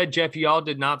if you said, Jeff, y'all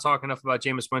did not talk enough about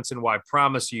Jameis Winston, well, I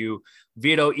promise you,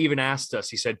 Vito even asked us.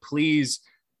 He said, please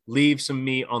leave some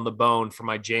meat on the bone for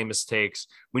my Jameis takes.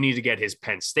 We need to get his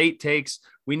Penn State takes.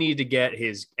 We need to get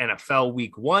his NFL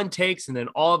week 1 takes. And then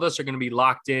all of us are going to be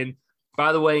locked in.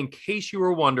 By the way, in case you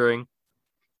were wondering,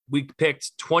 we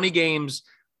picked 20 games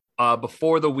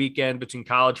before the weekend between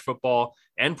college football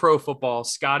and pro football.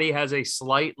 Scotty has a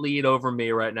slight lead over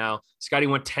me right now. Scotty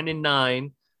went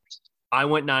 10-9. I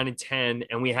went 9-10,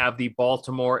 and we have the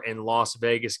Baltimore and Las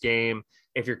Vegas game.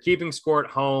 If you're keeping score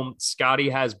at home, Scotty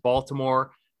has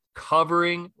Baltimore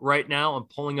covering right now. I'm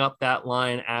pulling up that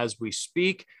line as we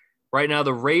speak. Right now,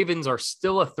 the Ravens are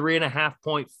still a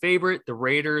 3.5-point favorite. The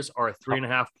Raiders are a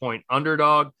 3.5-point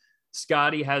underdog.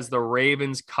 Scotty has the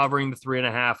Ravens covering the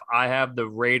 3.5. I have the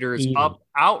Raiders up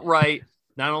outright,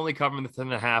 not only covering the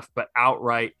 3.5, but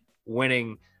outright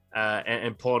winning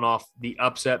and pulling off the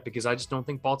upset, because I just don't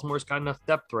think Baltimore's got enough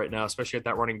depth right now, especially at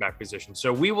that running back position.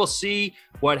 So we will see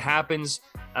what happens.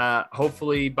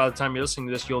 Hopefully by the time you're listening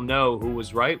to this, you'll know who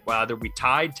was right, whether we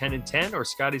tied 10-10 or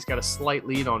Scotty's got a slight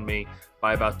lead on me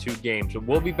by about 2 games. But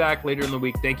we'll be back later in the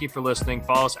week. Thank you for listening.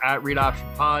 Follow us at Read Option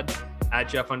Pod, at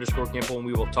Jeff_Gimple, and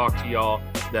we will talk to y'all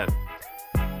then.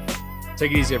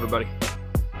 Take it easy, everybody.